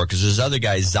confusing report because there's other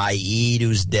guys, Zaid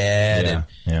who's dead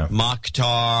and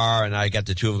Mokhtar, and I got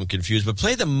the 2 of them confused. But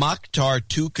play the Mokhtar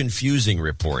too confusing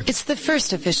report. It's the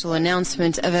first official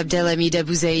announcement of Abdelhamid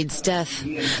Abu Zaid's death,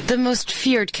 the most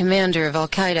feared commander of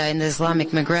Al-Qaeda in the Islamic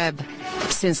Maghreb.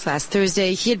 Since last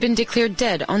Thursday, he had been declared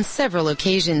dead on several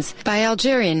occasions by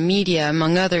Algerian media,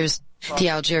 among others. The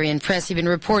Algerian press even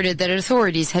reported that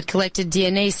authorities had collected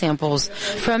DNA samples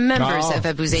from members of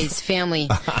Abu Zaid's family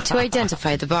to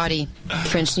identify the body.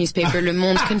 French newspaper Le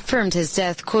Monde confirmed his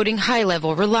death, quoting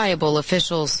high-level, reliable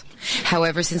officials.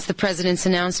 However, since the president's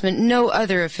announcement, no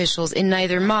other officials in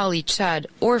neither Mali, Chad,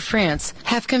 or France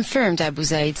have confirmed Abu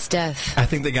Zaid's death. I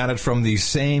think they got it from the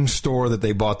same store that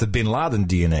they bought the Bin Laden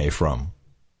DNA from.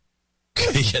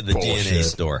 Yeah, the bullshit. DNA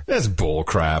store. That's bull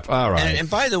crap. All right. And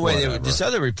by the way, this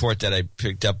other report that I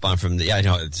picked up on from I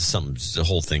know it's the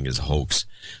whole thing is a hoax,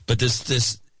 but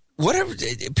this whatever.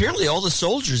 Apparently, all the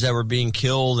soldiers that were being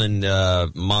killed in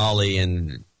Mali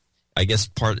and I guess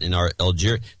part in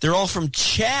Algeria, they're all from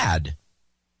Chad.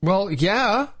 Well,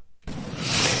 yeah.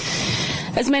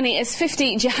 As many as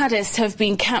 50 jihadists have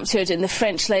been captured in the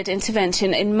French-led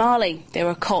intervention in Mali. They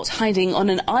were caught hiding on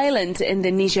an island in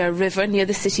the Niger River near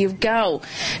the city of Gao.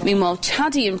 Meanwhile,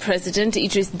 Chadian President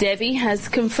Idriss Déby has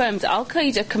confirmed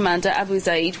Al-Qaeda commander Abu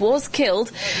Zaid was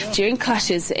killed during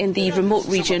clashes in the remote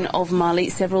region of Mali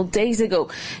several days ago.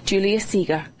 Julia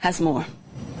Seeger has more.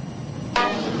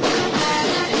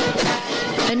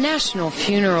 A national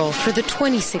funeral for the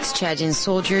 26 Chadian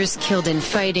soldiers killed in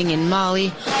fighting in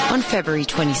Mali on February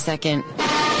 22nd.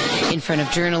 In front of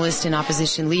journalists and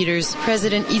opposition leaders,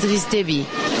 President Idriss Déby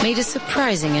made a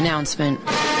surprising announcement.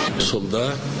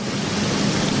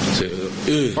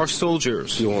 Our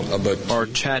soldiers, our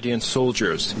Chadian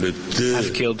soldiers,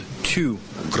 have killed 2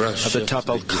 of the top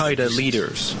Al-Qaeda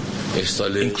leaders,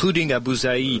 including Abu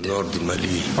Zaid.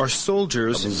 Our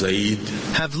soldiers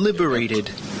have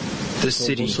liberated the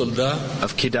city of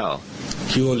Kidal.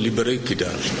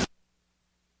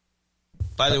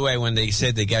 By the way, when they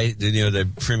said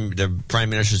the prime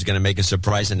minister is going to make a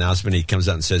surprise announcement, he comes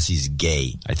out and says he's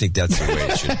gay. I think that's the way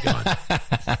it should have gone.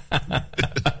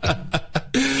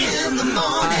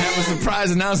 I have a surprise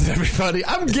announcement, everybody.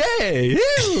 I'm gay.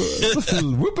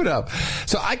 Whoop it up.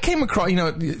 So I came across,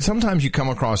 sometimes you come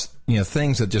across,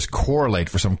 things that just correlate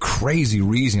for some crazy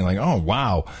reason. You're like, oh,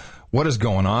 wow. What is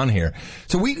going on here?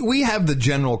 So we have the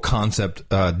general concept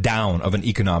down of an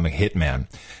economic hitman.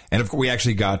 And of course, we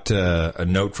actually got a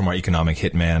note from our economic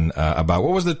hitman about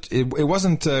what was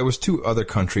it was 2 other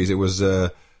countries. It was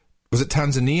it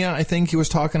Tanzania, I think he was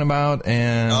talking about?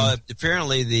 And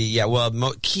apparently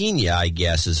Kenya, I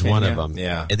guess, is one of them.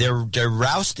 Yeah. They're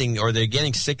rousting, or they're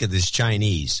getting sick of this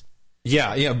Chinese.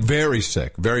 Yeah, very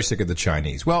sick of the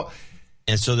Chinese. Well,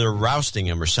 and so they're rousting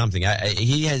him or something.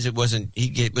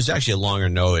 It was actually a longer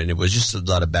note, and it was just a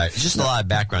lot of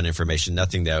background information.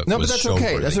 Nothing that but that's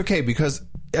okay. That's okay, because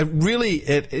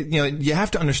you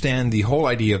have to understand the whole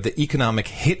idea of the economic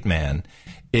hitman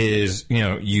is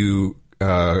you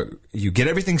get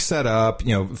everything set up.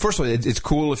 First of all, it's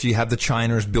cool if you have the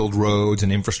Chiners build roads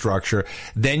and infrastructure.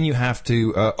 Then you have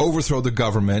to overthrow the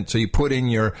government. So you put in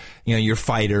your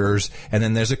fighters, and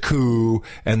then there's a coup,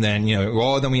 and then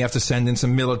then we have to send in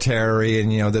some military,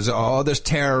 and there's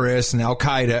terrorists and Al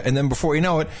Qaeda, and then before you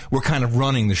know it, we're kind of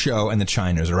running the show, and the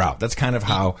Chiners are out. That's kind of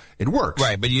how it works,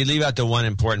 right? But you leave out the one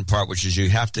important part, which is you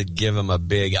have to give them a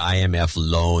big IMF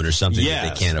loan or something that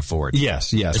they can't afford.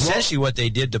 Yes. Essentially, what they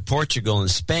did to Portugal and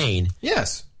Spain.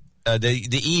 Yes.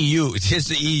 The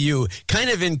EU kind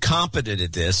of incompetent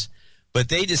at this, but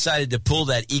they decided to pull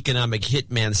that economic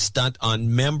hitman stunt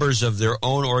on members of their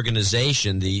own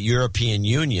organization, the European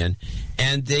Union,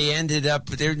 and they ended up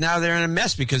they're in a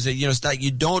mess because it's like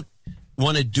you don't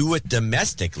want to do it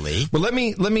domestically. But let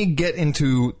me get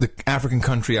into the African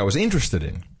country I was interested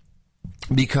in,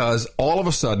 because all of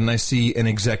a sudden I see an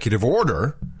executive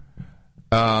order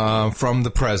from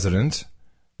the president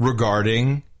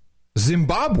regarding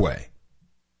Zimbabwe.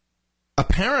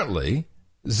 Apparently,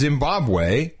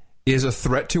 Zimbabwe is a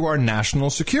threat to our national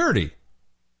security.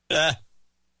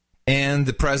 And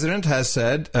the president has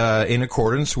said, in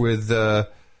accordance with the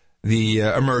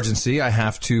emergency, I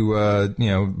have to,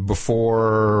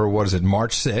 before,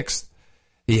 March 6th,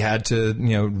 he had to,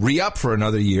 re-up for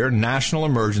another year, national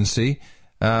emergency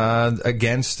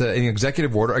against an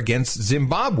executive order against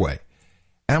Zimbabwe.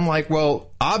 And I'm like,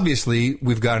 well, obviously,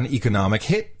 we've got an economic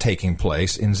hit taking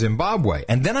place in Zimbabwe.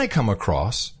 And then I come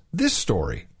across this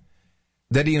story,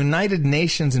 that a United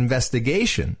Nations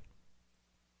investigation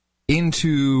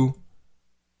into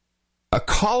a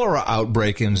cholera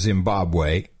outbreak in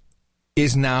Zimbabwe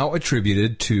is now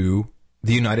attributed to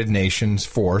the United Nations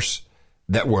force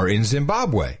that were in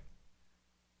Zimbabwe.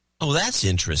 Oh, that's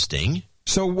interesting.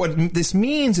 So what this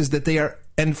means is that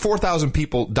 4,000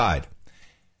 people died.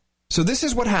 So this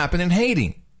is what happened in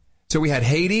Haiti. So we had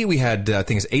Haiti, we had, I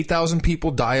think it's 8,000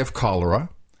 people die of cholera.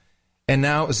 And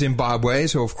now Zimbabwe,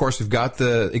 so of course we've got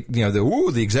the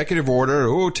executive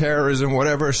order, terrorism,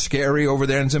 whatever, scary over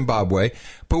there in Zimbabwe.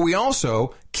 But we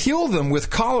also kill them with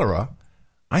cholera.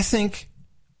 I think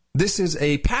this is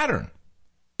a pattern.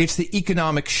 It's the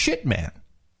economic shit, man.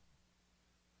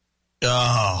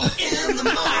 Oh. In the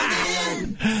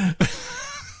morning.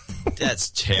 That's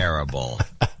terrible.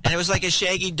 And it was like a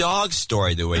Shaggy Dog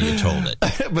story the way you told it.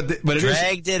 but it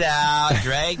dragged it out,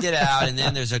 and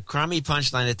then there's a crummy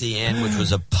punchline at the end, which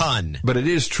was a pun. But it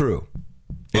is true.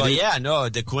 Well,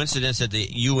 the coincidence that the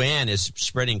UN is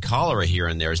spreading cholera here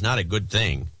and there is not a good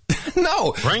thing.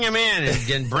 No. Bring him in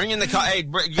and bring in the... Hey,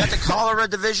 you got the cholera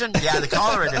division? Yeah, the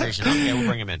cholera division. Okay, we'll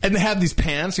bring him in. And they have these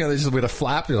pants, they're just with a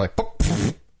flap. They're like...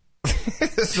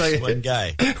 It's like one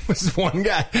guy. It's one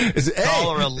guy.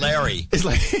 Cholera Larry. It's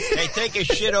like, hey, take a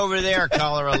shit over there,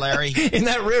 Cholera Larry. In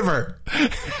that river.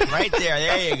 Right there.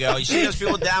 There you go. You see those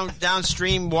people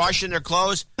downstream washing their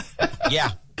clothes?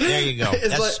 Yeah. There you go.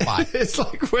 That's the spot. It's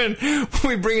like when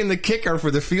we bring in the kicker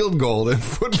for the field goal in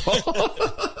football.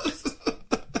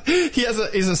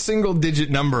 He's a single digit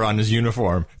number on his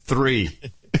uniform. 3.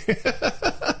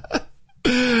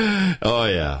 Oh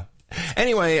yeah.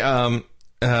 Anyway,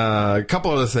 a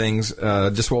couple other things,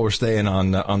 just while we're staying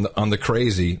on the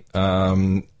crazy.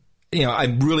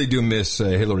 I really do miss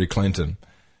Hillary Clinton.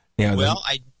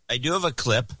 I do have a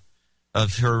clip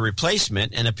of her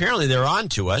replacement, and apparently they're on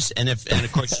to us. And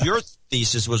of course, your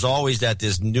thesis was always that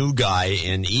this new guy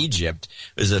in Egypt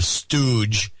is a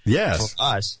stooge for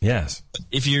us. Yes.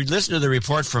 If you listen to the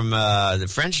report from the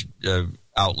French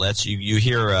outlets, you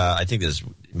hear. I think this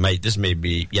may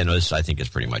be. This I think is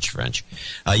pretty much French.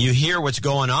 You hear what's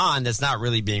going on. That's not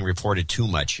really being reported too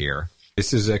much here.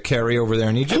 This is Kerry over there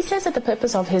in Egypt. He says that the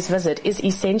purpose of his visit is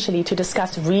essentially to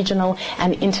discuss regional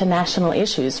and international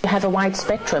issues. We have a wide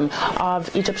spectrum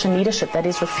of Egyptian leadership that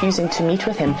is refusing to meet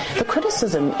with him. The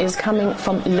criticism is coming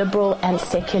from liberal and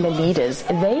secular leaders.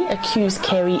 They accuse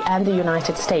Kerry and the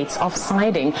United States of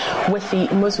siding with the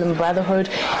Muslim Brotherhood,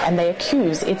 and they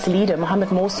accuse its leader, Mohamed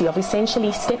Morsi, of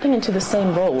essentially stepping into the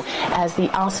same role as the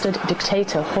ousted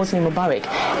dictator, Hosni Mubarak.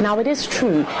 Now, it is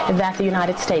true that the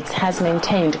United States has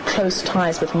maintained close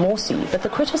ties with Morsi, but the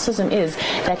criticism is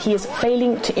that he is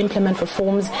failing to implement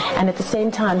reforms, and at the same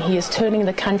time he is turning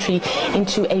the country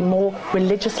into a more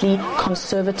religiously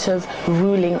conservative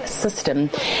ruling system.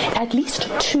 At least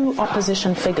 2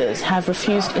 opposition figures have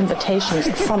refused invitations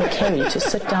from Kerry to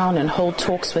sit down and hold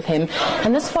talks with him,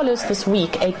 and this follows this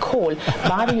week a call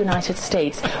by the United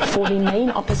States for the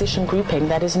main opposition grouping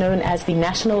that is known as the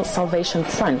National Salvation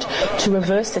Front to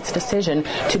reverse its decision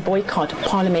to boycott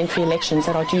parliamentary elections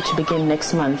that are due to begin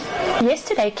next month.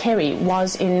 Yesterday, Kerry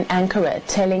was in Ankara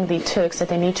telling the Turks that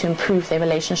they need to improve their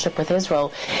relationship with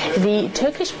Israel. The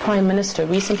Turkish Prime Minister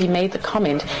recently made the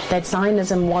comment that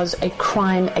Zionism was a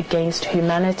crime against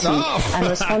humanity. And in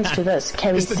response to this,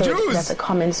 Kerry said that the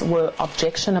comments were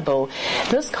objectionable.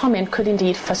 This comment could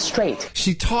indeed frustrate.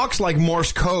 She talks like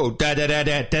Morse code. Da da da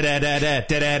da da da da da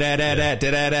da da da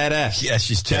da da da. Yeah,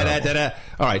 she's terrible.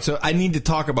 All right, so I need to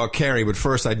talk about Kerry, but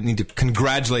first I need to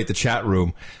congratulate the chat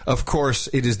room. Of course,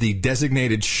 it is the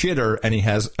designated shitter, and he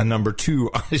has a number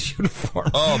 2 on his uniform.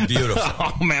 Oh, beautiful.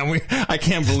 Oh, man, I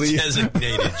can't believe...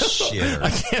 Designated shitter. I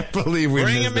can't believe we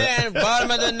Bring him in, bottom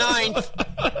of the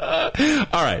 9th.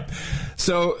 All right.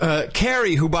 So,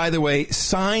 Kerry, who, by the way,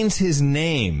 signs his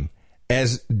name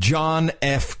as John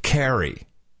F. Kerry.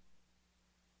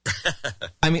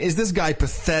 I mean, is this guy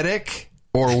pathetic?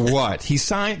 Or what? He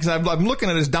signed, because I'm looking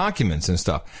at his documents and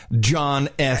stuff. John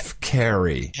F.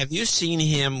 Kerry. Have you seen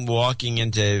him walking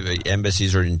into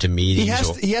embassies or into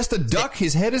meetings? He has to duck.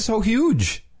 His head is so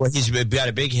huge. Well, he's got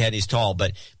a big head. He's tall,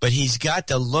 but he's got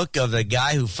the look of a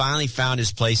guy who finally found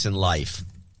his place in life.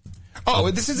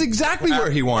 Oh, this is exactly where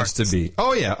he wants to be.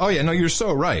 Oh, yeah. No, you're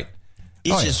so right.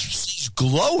 He's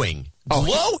glowing.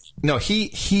 Glowing.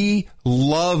 He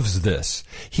loves this.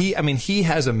 He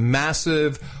has a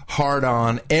massive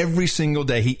hard-on every single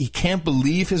day. He can't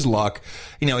believe his luck.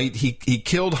 He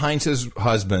killed Heinz's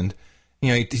husband.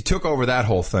 He took over that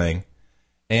whole thing.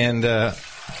 And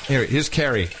here's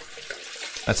Kerry.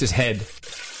 That's his head. It's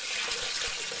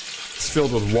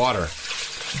filled with water.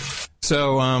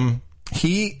 So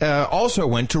he also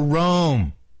went to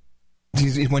Rome.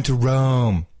 He went to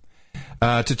Rome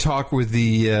to talk with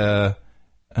the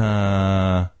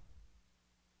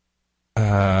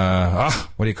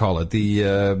what do you call it?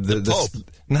 The Pope.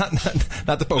 Not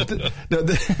the Pope.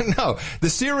 The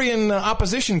Syrian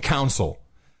Opposition Council.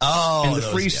 And the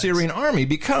Free Syrian Army.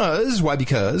 Why?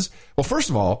 Because, well, first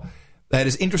of all, that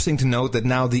is interesting to note that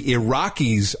now the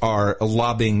Iraqis are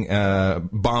lobbing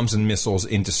bombs and missiles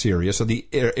into Syria. So the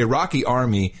Iraqi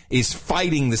army is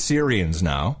fighting the Syrians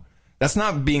now. That's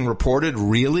not being reported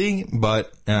really,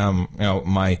 but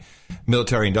my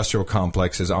military-industrial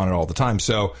complex is on it all the time.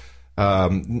 So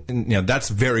that's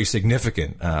very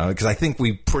significant because I think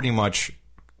we pretty much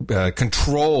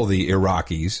control the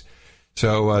Iraqis.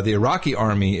 So the Iraqi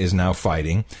army is now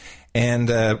fighting, and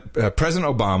President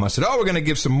Obama said, "Oh, we're going to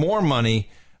give some more money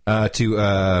to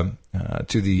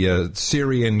the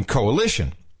Syrian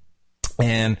coalition."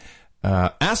 And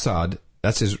Assad,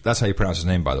 that's how you pronounce his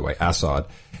name, by the way, Assad,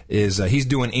 is he's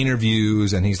doing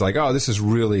interviews, and he's like, "Oh, this is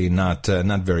really not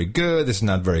very good. This is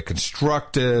not very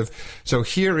constructive." So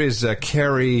here is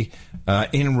Kerry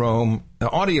in Rome. The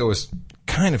audio is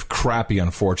kind of crappy,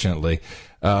 unfortunately.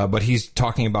 But he's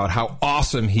talking about how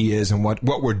awesome he is and what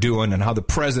we're doing and how the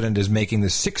president is making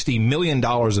this $60 million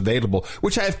available,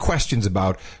 which I have questions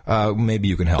about. Maybe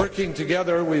you can help. Working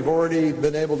together, we've already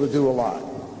been able to do a lot.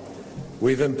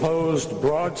 We've imposed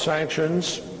broad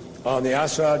sanctions on the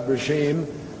Assad regime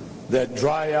that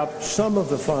dry up some of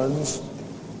the funds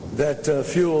that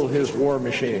fuel his war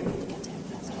machine.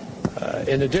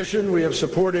 In addition, we have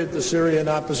supported the Syrian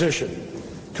opposition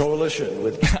coalition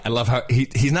with I love how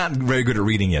he's not very good at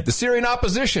reading yet. The Syrian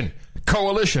Opposition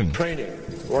Coalition. Training,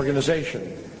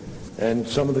 organization, and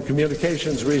some of the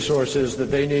communications resources that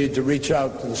they need to reach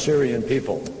out to the Syrian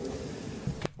people.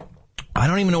 I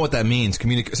don't even know what that means.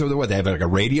 So what, they have like a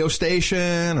radio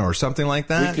station or something like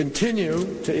that? We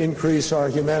continue to increase our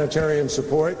humanitarian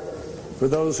support for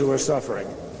those who are suffering.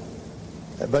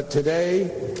 But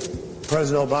today,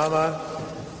 President Obama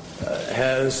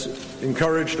has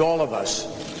encouraged all of us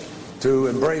to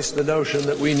embrace the notion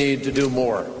that we need to do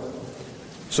more.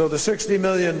 So the $60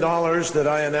 million that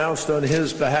I announced on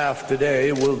his behalf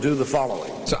today will do the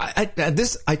following. So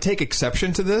I take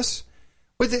exception to this.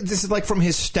 Wait, this is like from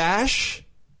his stash?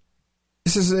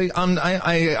 This is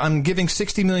I'm giving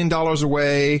 $60 million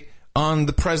away on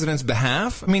the president's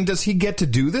behalf? I mean, does he get to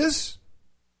do this?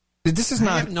 This is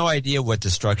not. I have no idea what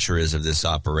the structure is of this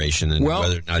operation and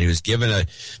whether or not he was given a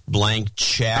blank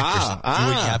check or something. What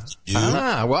do you have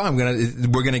to do?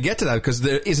 We're gonna get to that because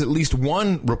there is at least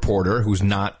one reporter who's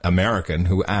not American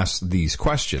who asked these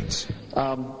questions.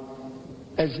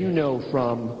 As you know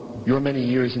from your many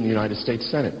years in the United States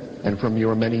Senate and from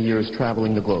your many years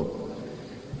traveling the globe,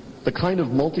 the kind of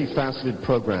multifaceted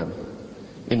program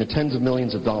in the tens of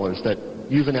millions of dollars that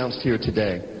you've announced here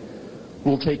today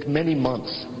will take many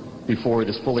months before it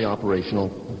is fully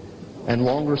operational, and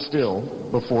longer still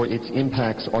before its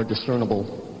impacts are discernible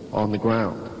on the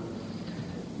ground.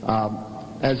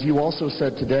 As you also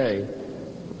said today,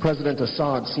 President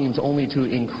Assad seems only to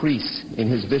increase in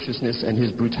his viciousness and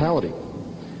his brutality.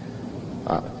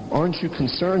 Aren't you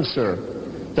concerned, sir,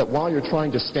 that while you're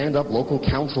trying to stand up local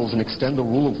councils and extend the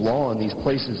rule of law in these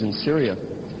places in Syria,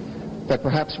 that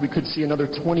perhaps we could see another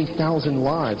 20,000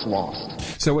 lives lost?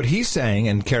 So what he's saying,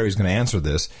 and Kerry's going to answer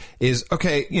this, is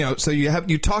okay. So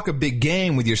you talk a big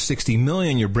game with your $60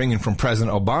 million you're bringing from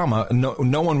President Obama.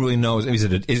 No one really knows. Is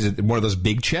it one of those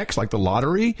big checks like the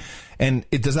lottery? And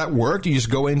does that work? Do you just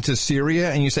go into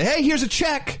Syria and you say, "Hey, here's a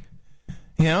check,"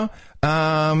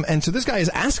 And so this guy is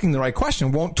asking the right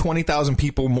question. Won't 20,000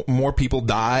 more people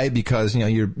die because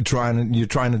you're trying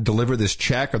to deliver this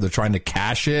check, or they're trying to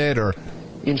cash it, or?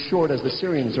 In short, as the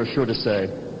Syrians are sure to say,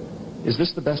 is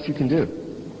this the best you can do?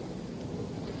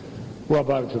 Well,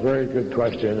 Bob, it's a very good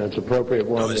question. It's an appropriate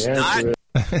one. The answer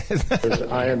is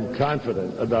I am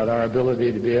confident about our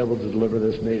ability to be able to deliver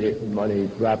this money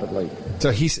rapidly.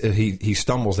 So he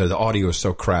stumbles there. The audio is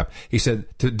so crap. He said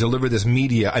to deliver this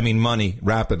money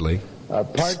rapidly.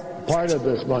 Part of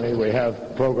this money we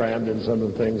have programmed in some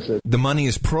of the things that... The money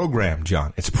is programmed,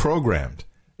 John. It's programmed.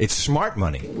 It's smart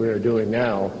money. We're doing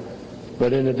now.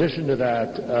 But in addition to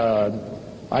that,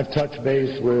 I've touched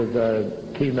base with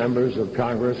key members of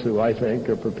Congress who I think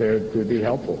are prepared to be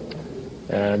helpful.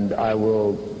 And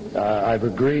I've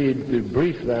agreed to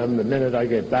brief them the minute I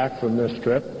get back from this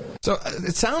trip. So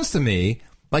it sounds to me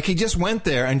like he just went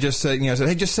there and just said,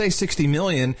 hey, just say $60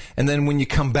 million, and then when you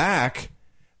come back,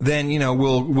 then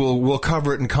we'll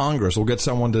cover it in Congress. We'll get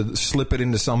someone to slip it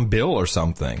into some bill or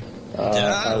something.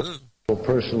 I will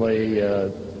personally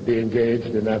be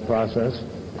engaged in that process,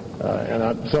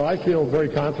 so I feel very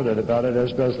confident about it,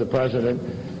 as does the president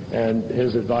and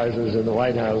his advisors in the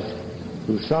White House,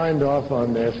 who signed off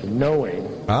on this knowing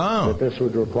that this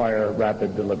would require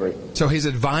rapid delivery. So his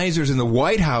advisors in the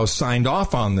White House signed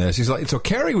off on this. So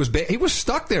Kerry was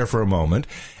stuck there for a moment,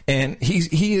 and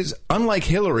he is, unlike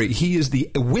Hillary, he is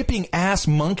the whipping ass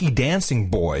monkey dancing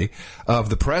boy of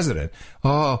the president.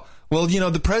 Oh, well,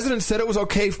 the president said it was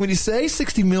okay for me to say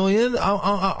 $60 million.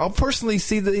 I'll personally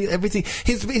see everything.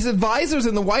 His advisors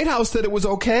in the White House said it was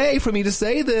okay for me to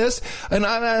say this, and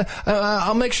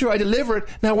I'll make sure I deliver it.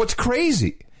 Now, what's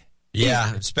crazy?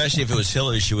 Yeah, especially if it was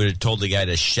Hillary, she would have told the guy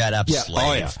to shut up, slave.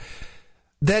 Oh, yeah.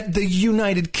 That the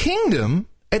United Kingdom,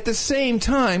 at the same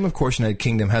time, of course, United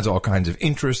Kingdom has all kinds of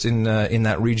interest in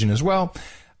that region as well,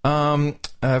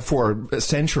 for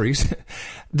centuries.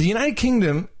 The United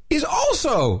Kingdom is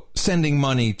also sending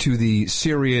money to the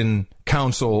Syrian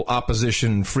Council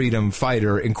Opposition Freedom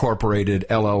Fighter Incorporated,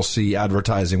 LLC,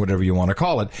 advertising, whatever you want to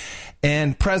call it.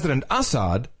 And President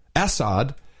Assad has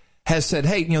said,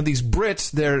 hey, these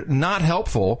Brits, they're not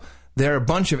helpful. They're a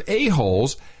bunch of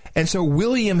a-holes. And so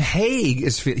William Hague,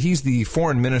 he's the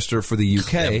foreign minister for the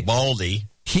UK. Yeah, Baldy.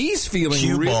 He's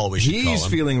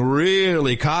feeling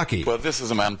really cocky. Well, this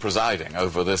is a man presiding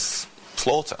over this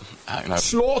slaughter.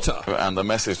 Slaughter. And the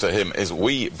message to him is,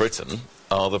 we, Britain,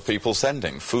 are the people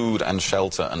sending food and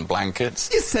shelter and blankets.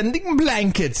 He's sending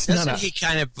blankets. Doesn't he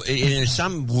kind of, in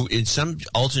some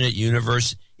alternate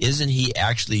universe, isn't he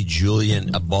actually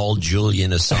a bald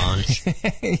Julian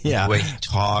Assange? Yeah. The way he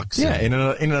talks. Yeah, in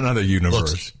another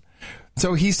universe.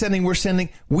 So the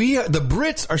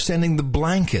Brits are sending the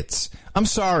blankets. I'm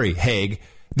sorry, Hague.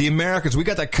 The Americans, we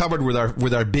got that covered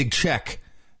with our big check.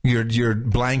 Your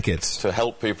blankets. To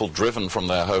help people driven from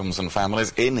their homes and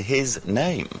families in his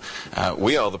name.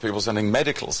 We are the people sending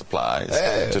medical supplies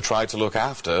to try to look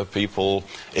after people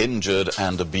injured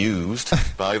and abused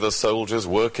by the soldiers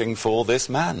working for this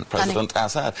man, President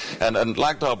Assad. And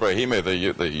Lakhdar Brahimi,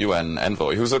 the UN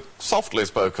envoy, who's a softly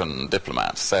spoken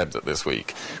diplomat, said this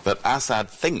week that Assad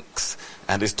thinks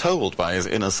and is told by his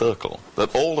inner circle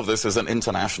that all of this is an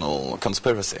international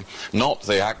conspiracy, not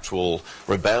the actual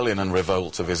rebellion and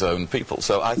revolt of his own people.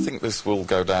 So I think this will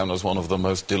go down as one of the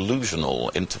most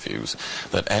delusional interviews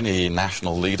that any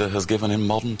national leader has given in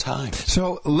modern times.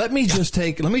 So let me just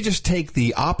take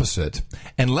the opposite,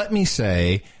 and let me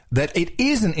say that it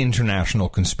is an international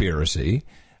conspiracy.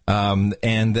 And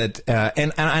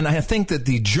I think that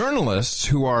the journalists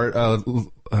who are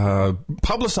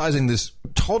publicizing this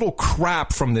total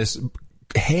crap from this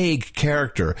Hague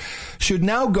character should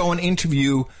now go and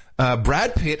interview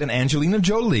Brad Pitt and Angelina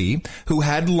Jolie, who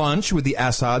had lunch with the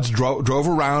Assads, drove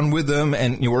around with them,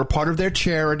 and were a part of their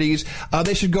charities.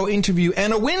 They should go interview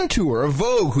Anna Wintour of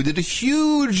Vogue, who did a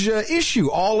huge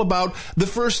issue all about the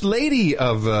First Lady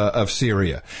of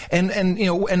Syria.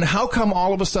 And how come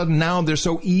all of a sudden now they're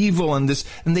so evil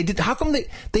how come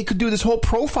they could do this whole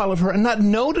profile of her and not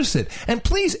notice it? And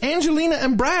please, Angelina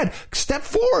and Brad, step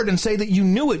forward and say that you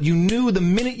knew it. You knew the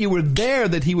minute you were there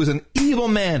that he was an evil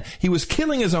man. He was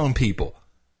killing his own people.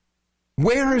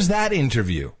 Where is that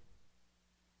interview?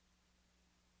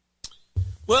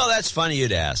 Well, that's funny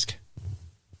you'd ask.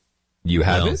 You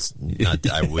have it?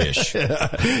 I wish. I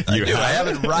do. I have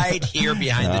it right here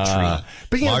behind the tree.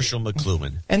 But Marshall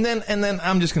McLuhan. And then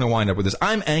I'm just going to wind up with this.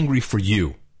 I'm angry for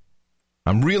you.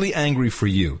 I'm really angry for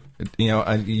you.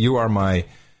 You are my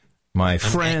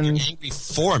friend. You're angry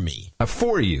for me.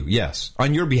 For you, yes.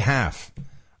 On your behalf.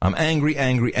 I'm angry,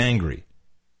 angry, angry.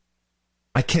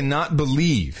 I cannot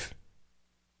believe.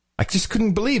 I just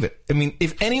couldn't believe it. I mean,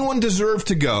 if anyone deserved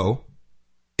to go,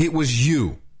 it was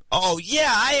you. Oh,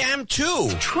 yeah, I am too.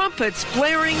 Trumpets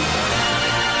blaring.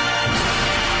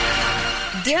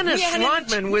 Dennis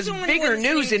Rodman was bigger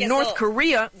news in North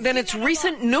Korea than its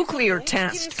recent nuclear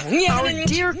test. Our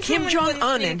dear Kim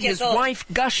Jong-un and his wife,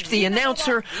 Gusht the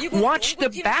announcer, watched the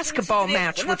basketball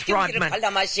match with Rodman.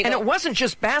 And it wasn't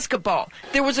just basketball.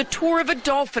 There was a tour of a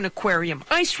dolphin aquarium,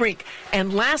 ice rink,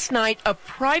 and last night a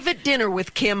private dinner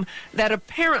with Kim that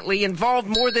apparently involved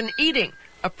more than eating.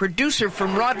 A producer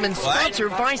from Rodman's sponsor,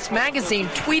 Vice Magazine,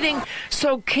 tweeting,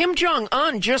 "So Kim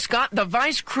Jong-un just got the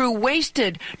Vice crew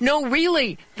wasted. No,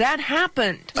 really, that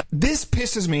happened." This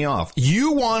pisses me off.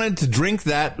 You wanted to drink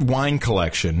that wine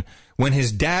collection when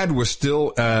his dad was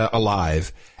still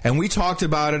alive, and we talked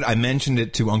about it. I mentioned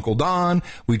it to Uncle Don.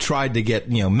 We tried to get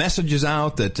messages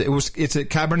out that it's a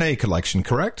Cabernet collection,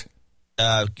 correct?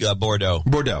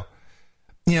 Bordeaux.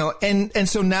 And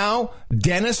so now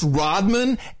Dennis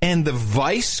Rodman and the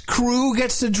Vice crew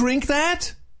gets to drink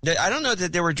that? I don't know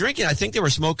that they were drinking. I think they were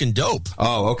smoking dope.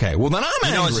 Oh, okay. Well, then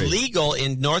I'm angry. It's legal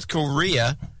in North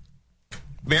Korea.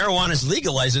 Marijuana is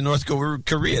legalized in North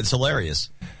Korea. It's hilarious.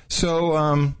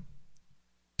 So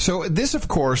this, of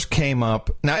course, came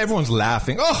up. Now, everyone's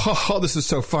laughing. Oh, this is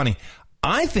so funny.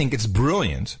 I think it's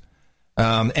brilliant.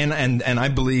 And I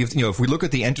believe, if we look at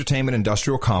the entertainment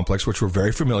industrial complex, which we're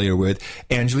very familiar with,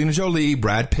 Angelina Jolie,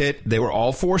 Brad Pitt, they were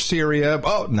all for Syria.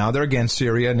 Oh, now they're against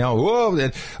Syria. Now,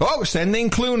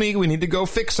 sending Clooney. We need to go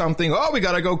fix something. Oh, we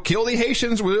got to go kill the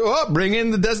Haitians. Bring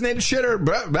in the designated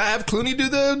shitter. Have Clooney do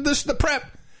the prep.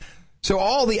 So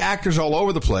all the actors all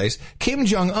over the place. Kim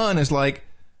Jong-un is like,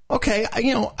 okay,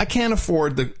 I can't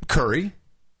afford the curry.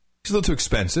 It's a little too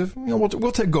expensive. We'll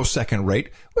go second rate.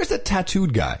 Where's that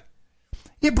tattooed guy?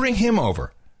 You bring him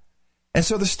over. And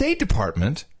so the State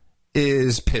Department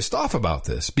is pissed off about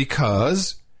this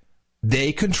because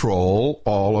they control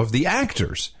all of the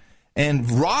actors.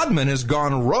 And Rodman has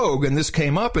gone rogue, and this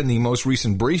came up in the most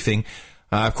recent briefing.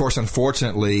 Of course,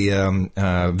 unfortunately,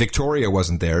 Victoria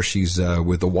wasn't there. She's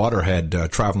with the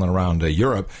Waterhead traveling around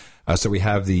Europe. So we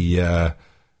have the,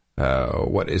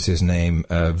 what is his name,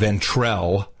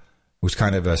 Ventrell, who's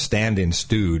kind of a stand-in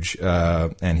stooge,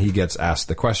 and he gets asked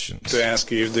the questions. To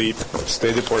ask you if the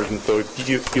State Department or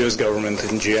U.S. government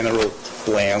in general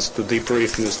plans to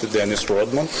debrief Mr. Dennis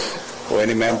Rodman or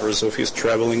any members of his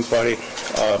traveling party.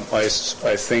 I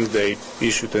think they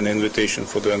issued an invitation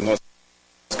for the North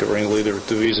Korean leader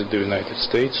to visit the United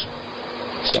States,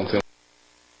 something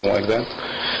like that.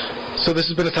 So this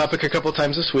has been a topic a couple of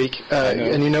times this week,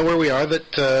 and you know where we are,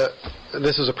 that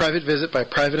this is a private visit by a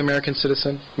private American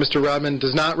citizen. Mr. Rodman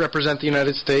does not represent the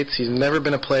United States. He's never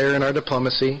been a player in our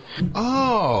diplomacy.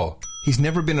 Oh, he's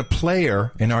never been a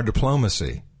player in our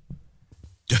diplomacy.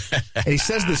 And he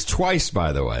says this twice,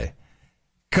 by the way,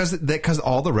 because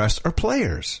all the rest are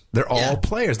players. They're all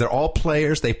players. They're all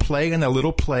players. They play in their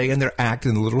little play and their act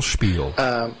in the little spiel.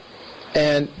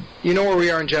 And you know where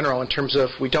we are in general in terms of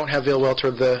we don't have ill will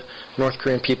toward the North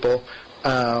Korean people.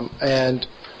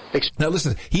 Now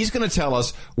listen, he's going to tell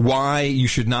us why you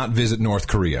should not visit North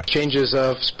Korea. Changes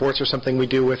of sports are something we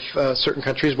do with certain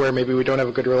countries where maybe we don't have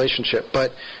a good relationship.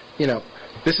 But,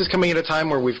 this is coming at a time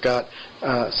where we've got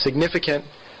significant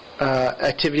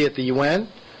activity at the UN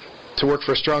to work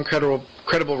for a strong,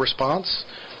 credible response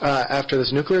after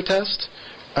this nuclear test.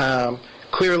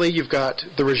 Clearly, you've got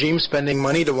the regime spending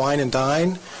money to wine and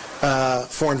dine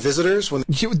foreign visitors.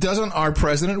 Doesn't our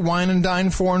president wine and dine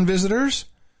foreign visitors?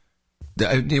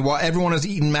 While everyone is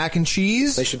eating mac and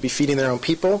cheese? They should be feeding their own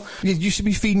people. You should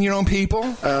be feeding your own people?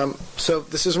 So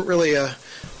this isn't really a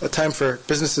time for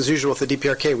business as usual with the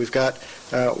DPRK.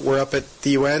 We're up at the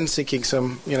UN seeking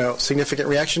some, significant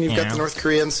reaction. You've got the North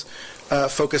Koreans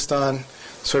focused on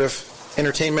sort of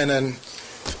entertainment and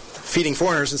feeding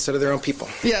foreigners instead of their own people.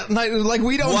 Yeah, like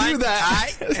we don't do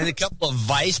that. And a couple of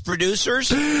vice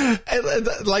producers?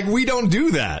 Like we don't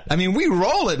do that. I mean, we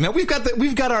roll it, man. We've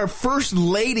got our first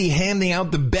lady handing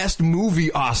out the best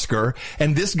movie Oscar,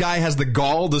 and this guy has the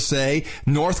gall to say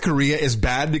North Korea is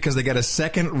bad because they got a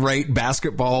second-rate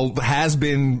basketball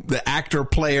has-been the actor,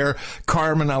 player,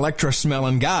 Carmen Electra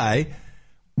smelling guy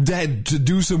to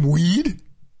do some weed.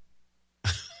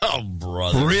 Oh,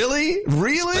 brother. Really?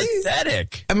 It's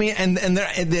pathetic. I mean, and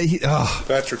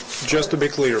Patrick, just to be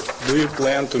clear, do you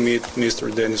plan to meet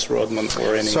Mr. Dennis Rodman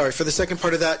or any... Sorry, for the second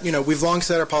part of that, we've long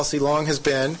said our policy has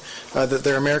been that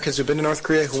there are Americans who've been to North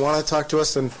Korea who want to talk to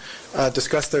us and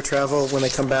discuss their travel when they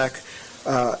come back.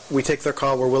 We take their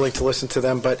call. We're willing to listen to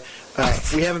them, but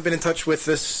we haven't been in touch with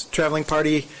this traveling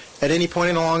party at any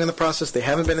point along in the process. They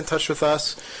haven't been in touch with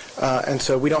us, and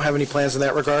so we don't have any plans in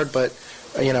that regard, but...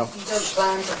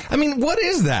 I mean, what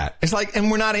is that? It's like, and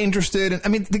we're not interested.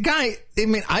 The guy,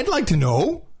 I'd like to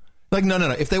know. Like,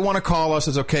 no. If they want to call us,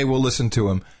 it's okay. We'll listen to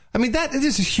him. I mean,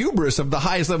 this is hubris of the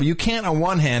highest level. You can't, on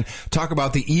one hand, talk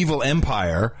about the evil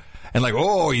empire and like,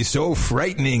 oh, he's so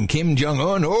frightening, Kim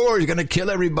Jong-un, oh, he's going to kill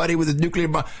everybody with his nuclear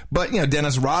bomb. But,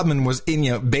 Dennis Rodman was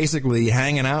basically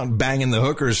hanging out, banging the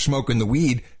hookers, smoking the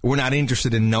weed. We're not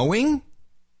interested in knowing?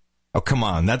 Oh, come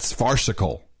on. That's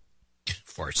farcical.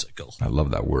 Farcical. I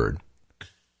love that word.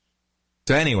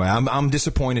 So anyway, I'm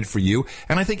disappointed for you.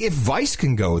 And I think if Vice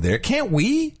can go there, can't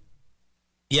we?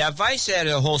 Yeah, Vice had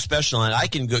a whole special, and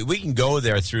we can go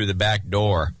there through the back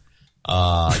door.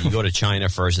 You go to China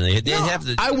first, and they have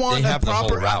the whole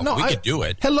route. We could do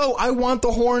it. Hello, I want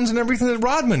the horns and everything that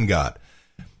Rodman got.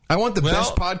 I want the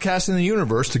best podcast in the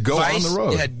universe to go Vice on the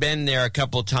road. Had been there a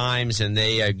couple times, and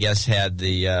they, I guess, had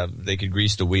they could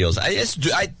grease the wheels.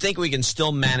 I think we can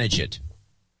still manage it.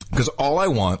 Because all I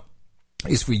want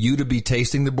is for you to be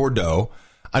tasting the Bordeaux.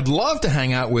 I'd love to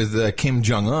hang out with Kim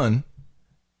Jong-un,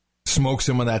 smoke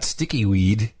some of that sticky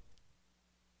weed.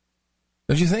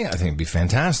 Don't you think? I think it'd be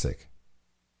fantastic.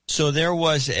 So there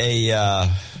was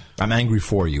I'm angry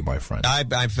for you, my friend. I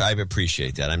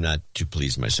appreciate that. I'm not too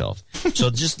pleased myself. So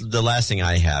just the last thing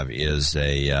I have is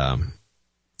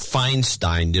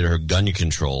Feinstein did her gun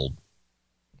control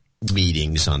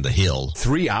meetings on the Hill.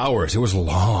 3 hours. It was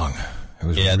long. It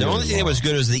was the only thing that was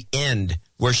good was the end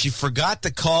where she forgot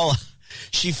to call.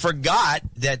 She forgot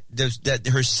that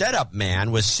her setup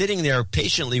man was sitting there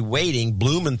patiently waiting,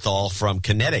 Blumenthal from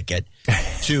Connecticut, and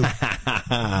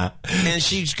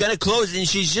she's going to close, and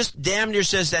she's just damn near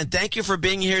says, and thank you for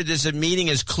being here. This meeting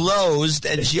is closed,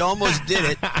 and she almost did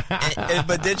it,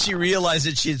 but then she realized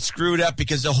that she had screwed up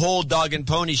because the whole Dog and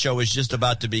Pony show was just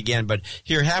about to begin. But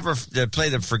here, have her play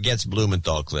the Forgets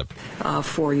Blumenthal clip.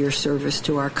 For your service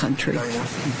to our country.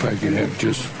 If I could have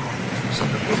just...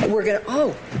 We're going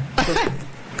to...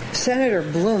 Senator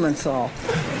Blumenthal,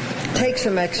 take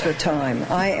some extra time.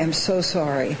 I am so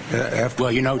sorry.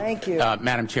 Well, thank you.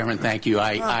 Madam Chairman, thank you.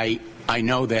 I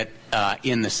know that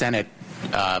in the Senate,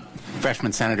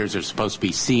 freshman senators are supposed to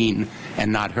be seen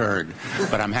and not heard,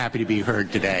 but I'm happy to be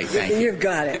heard today. Thank you. You've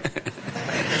got it.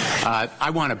 I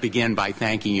want to begin by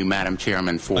thanking you, Madam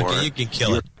Chairman, for... Okay, you can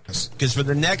kill it. Because for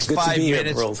the next 5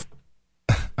 minutes...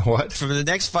 What? For the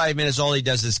next 5 minutes, all he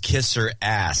does is kiss her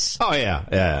ass. Oh,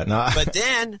 yeah. No. But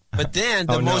then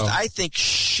the most, I think,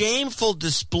 shameful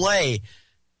display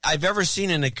I've ever seen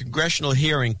in a congressional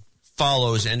hearing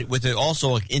follows, and with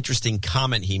also an interesting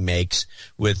comment he makes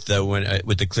with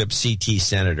the clip CT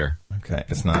Senator. Okay,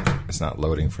 it's not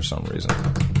loading for some reason.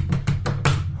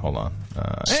 Hold on.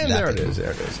 And there it is.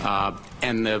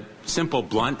 And the simple,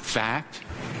 blunt fact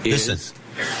is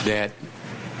that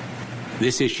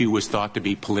this issue was thought to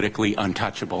be politically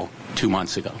untouchable 2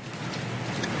 months ago.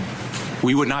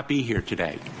 We would not be here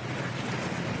today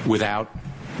without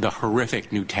the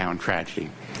horrific Newtown tragedy.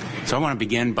 So I want to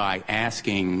begin by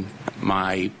asking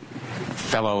my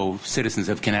fellow citizens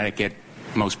of Connecticut,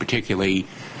 most particularly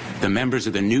the members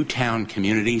of the Newtown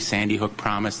community, Sandy Hook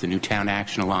Promise, the Newtown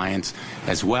Action Alliance,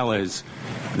 as well as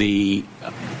the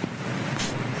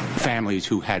families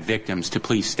who had victims, to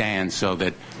please stand so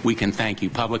that we can thank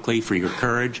you publicly for your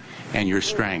courage and your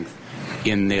strength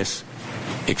in this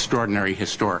extraordinary,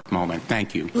 historic moment.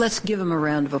 Thank you. Let's give him a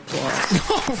round of applause.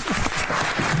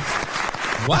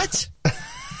 What?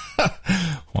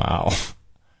 Wow.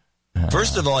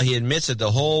 First of all, he admits that the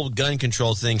whole gun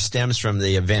control thing stems from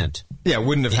the event. Yeah, it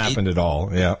wouldn't have happened at all.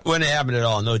 Yeah, wouldn't have happened at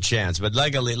all. No chance. But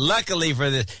luckily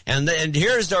for this, and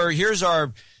here's our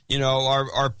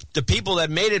the people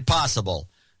that made it possible.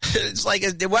 It's like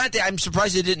I'm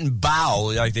surprised they didn't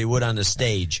bow like they would on the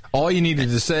stage. All you needed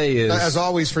to say is, as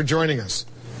always, for joining us.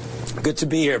 Good to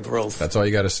be here, Brolf. That's all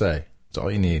you got to say. That's all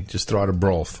you need. Just throw out a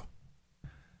Brolf.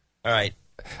 All right.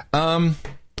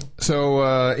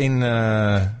 So in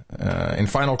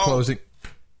final closing,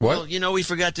 what? Well, we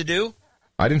forgot to do.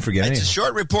 I didn't forget anything. It's a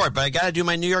short report, but I got to do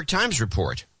my New York Times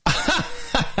report.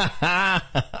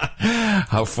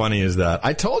 How funny is that?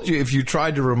 I told you if you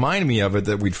tried to remind me of it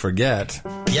that we'd forget.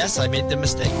 Yes, I made the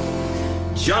mistake.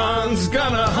 John's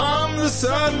gonna hum the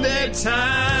Sunday Times.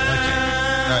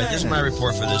 Okay. All right, this is my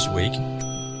report for this week.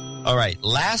 All right,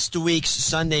 last week's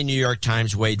Sunday New York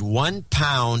Times weighed 1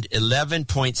 pound,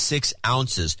 11.6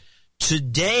 ounces.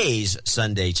 Today's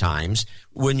Sunday Times,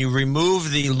 when you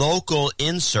remove the local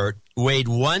insert, weighed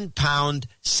 1 pound,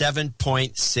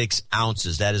 7.6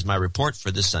 ounces. That is my report for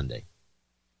this Sunday.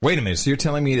 Wait a minute. So you're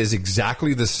telling me it is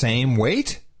exactly the same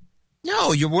weight?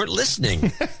 No, you weren't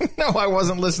listening. No, I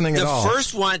wasn't listening at all. The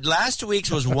first one, last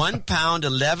week's was 1 pound,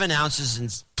 11 ounces and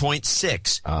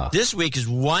 0.6. This week is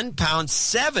 1 pound,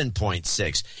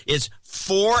 7.6. It's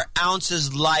 4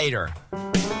 ounces lighter.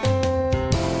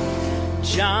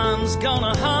 John's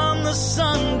gonna hum the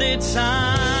Sunday Times.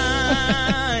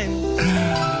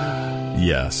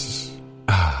 Yes.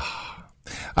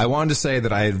 I wanted to say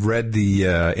that I had read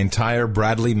the entire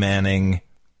Bradley Manning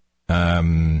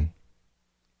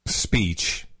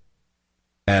speech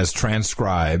as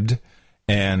transcribed,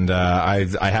 and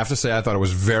I have to say I thought it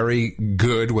was very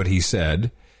good what he said,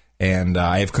 and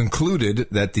I have concluded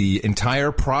that the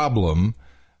entire problem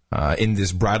in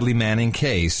this Bradley Manning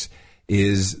case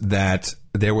is that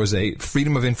there was a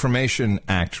Freedom of Information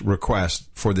Act request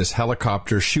for this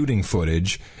helicopter shooting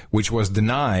footage, which was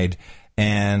denied,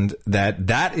 and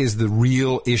that is the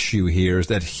real issue here, is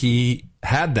that he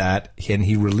had that and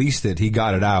he released it, he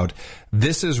got it out.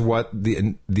 This is what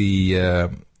the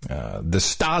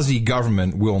Stasi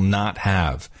government will not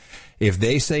have. If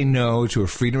they say no to a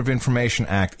Freedom of Information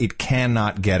Act, it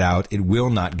cannot get out, it will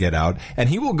not get out, and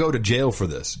he will go to jail for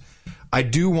this. I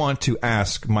do want to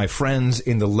ask my friends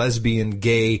in the lesbian,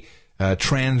 gay,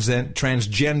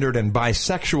 transgendered, and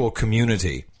bisexual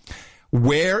community,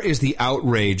 where is the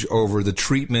outrage over the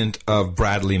treatment of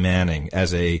Bradley Manning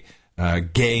as a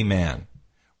gay man?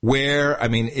 Where, I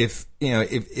mean, who's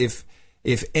the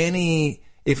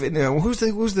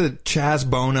Chaz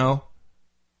Bono?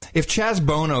 If Chaz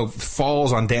Bono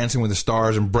falls on Dancing with the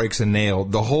Stars and breaks a nail,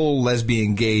 the whole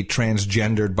lesbian, gay,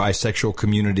 transgendered, bisexual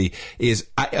community is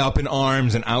up in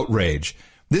arms and outrage.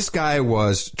 This guy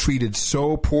was treated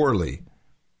so poorly,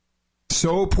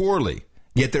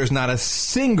 yet there's not a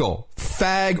single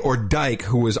fag or dyke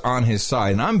who was on his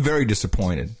side. And I'm very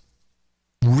disappointed,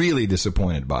 really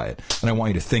disappointed by it. And I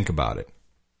want you to think about it.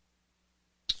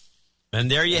 And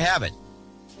there you have it.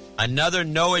 Another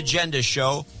No Agenda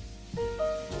show.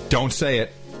 Don't say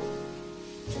it.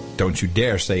 Don't you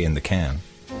dare say in the can.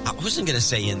 I wasn't going to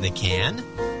say in the can.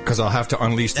 Because I'll have to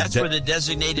unleash That's where the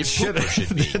designated shitter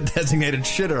should be. The designated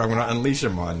shitter. I'm going to unleash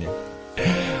him on you.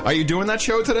 Are you doing that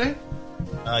show today?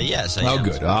 Yes, I am. Oh,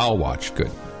 good. I'll watch.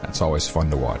 Good. That's always fun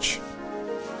to watch.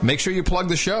 Make sure you plug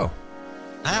the show.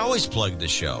 I always plug the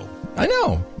show. I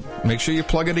know. Make sure you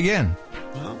plug it again.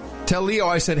 Well, tell Leo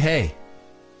I said hey.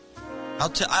 I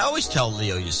always tell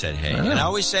Leo you said hey. And I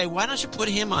always say, why don't you put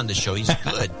him on the show? He's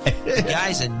good. The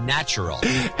guy's a natural.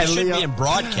 He should be in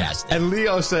broadcasting. And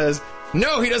Leo says,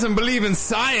 no, he doesn't believe in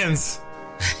science.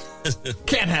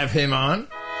 Can't have him on.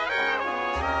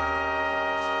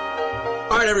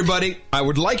 All right, everybody. I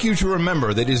would like you to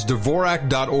remember that is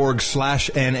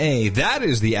Dvorak.org/NA. That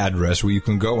is the address where you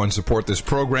can go and support this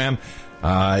program.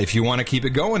 If you want to keep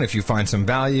it going, if you find some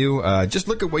value, just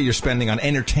look at what you're spending on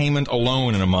entertainment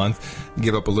alone in a month.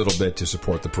 Give up a little bit to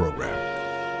support the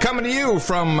program. Coming to you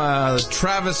from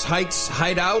Travis Heights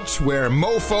Hideout, where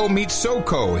Mofo meets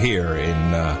SoCo here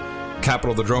in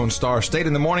capital of the Drone Star State.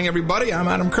 In the morning, everybody, I'm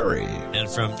Adam Curry. And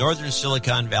from northern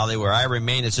Silicon Valley, where I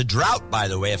remain, it's a drought, by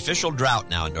the way, official drought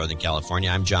now in Northern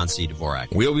California. I'm John C. Dvorak.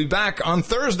 We'll be back on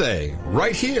Thursday,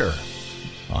 right here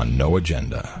on No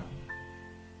Agenda.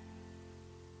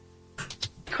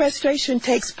 Sequestration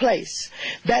takes place.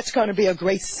 That's going to be a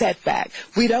great setback.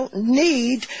 We don't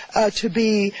need to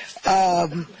be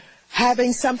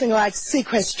having something like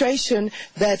sequestration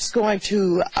that's going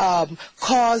to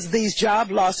cause these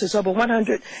job losses, over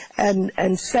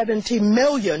 170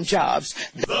 million jobs.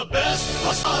 The best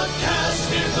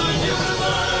podcast in the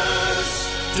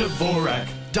universe.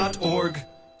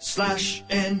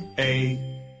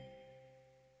 Dvorak.org/NA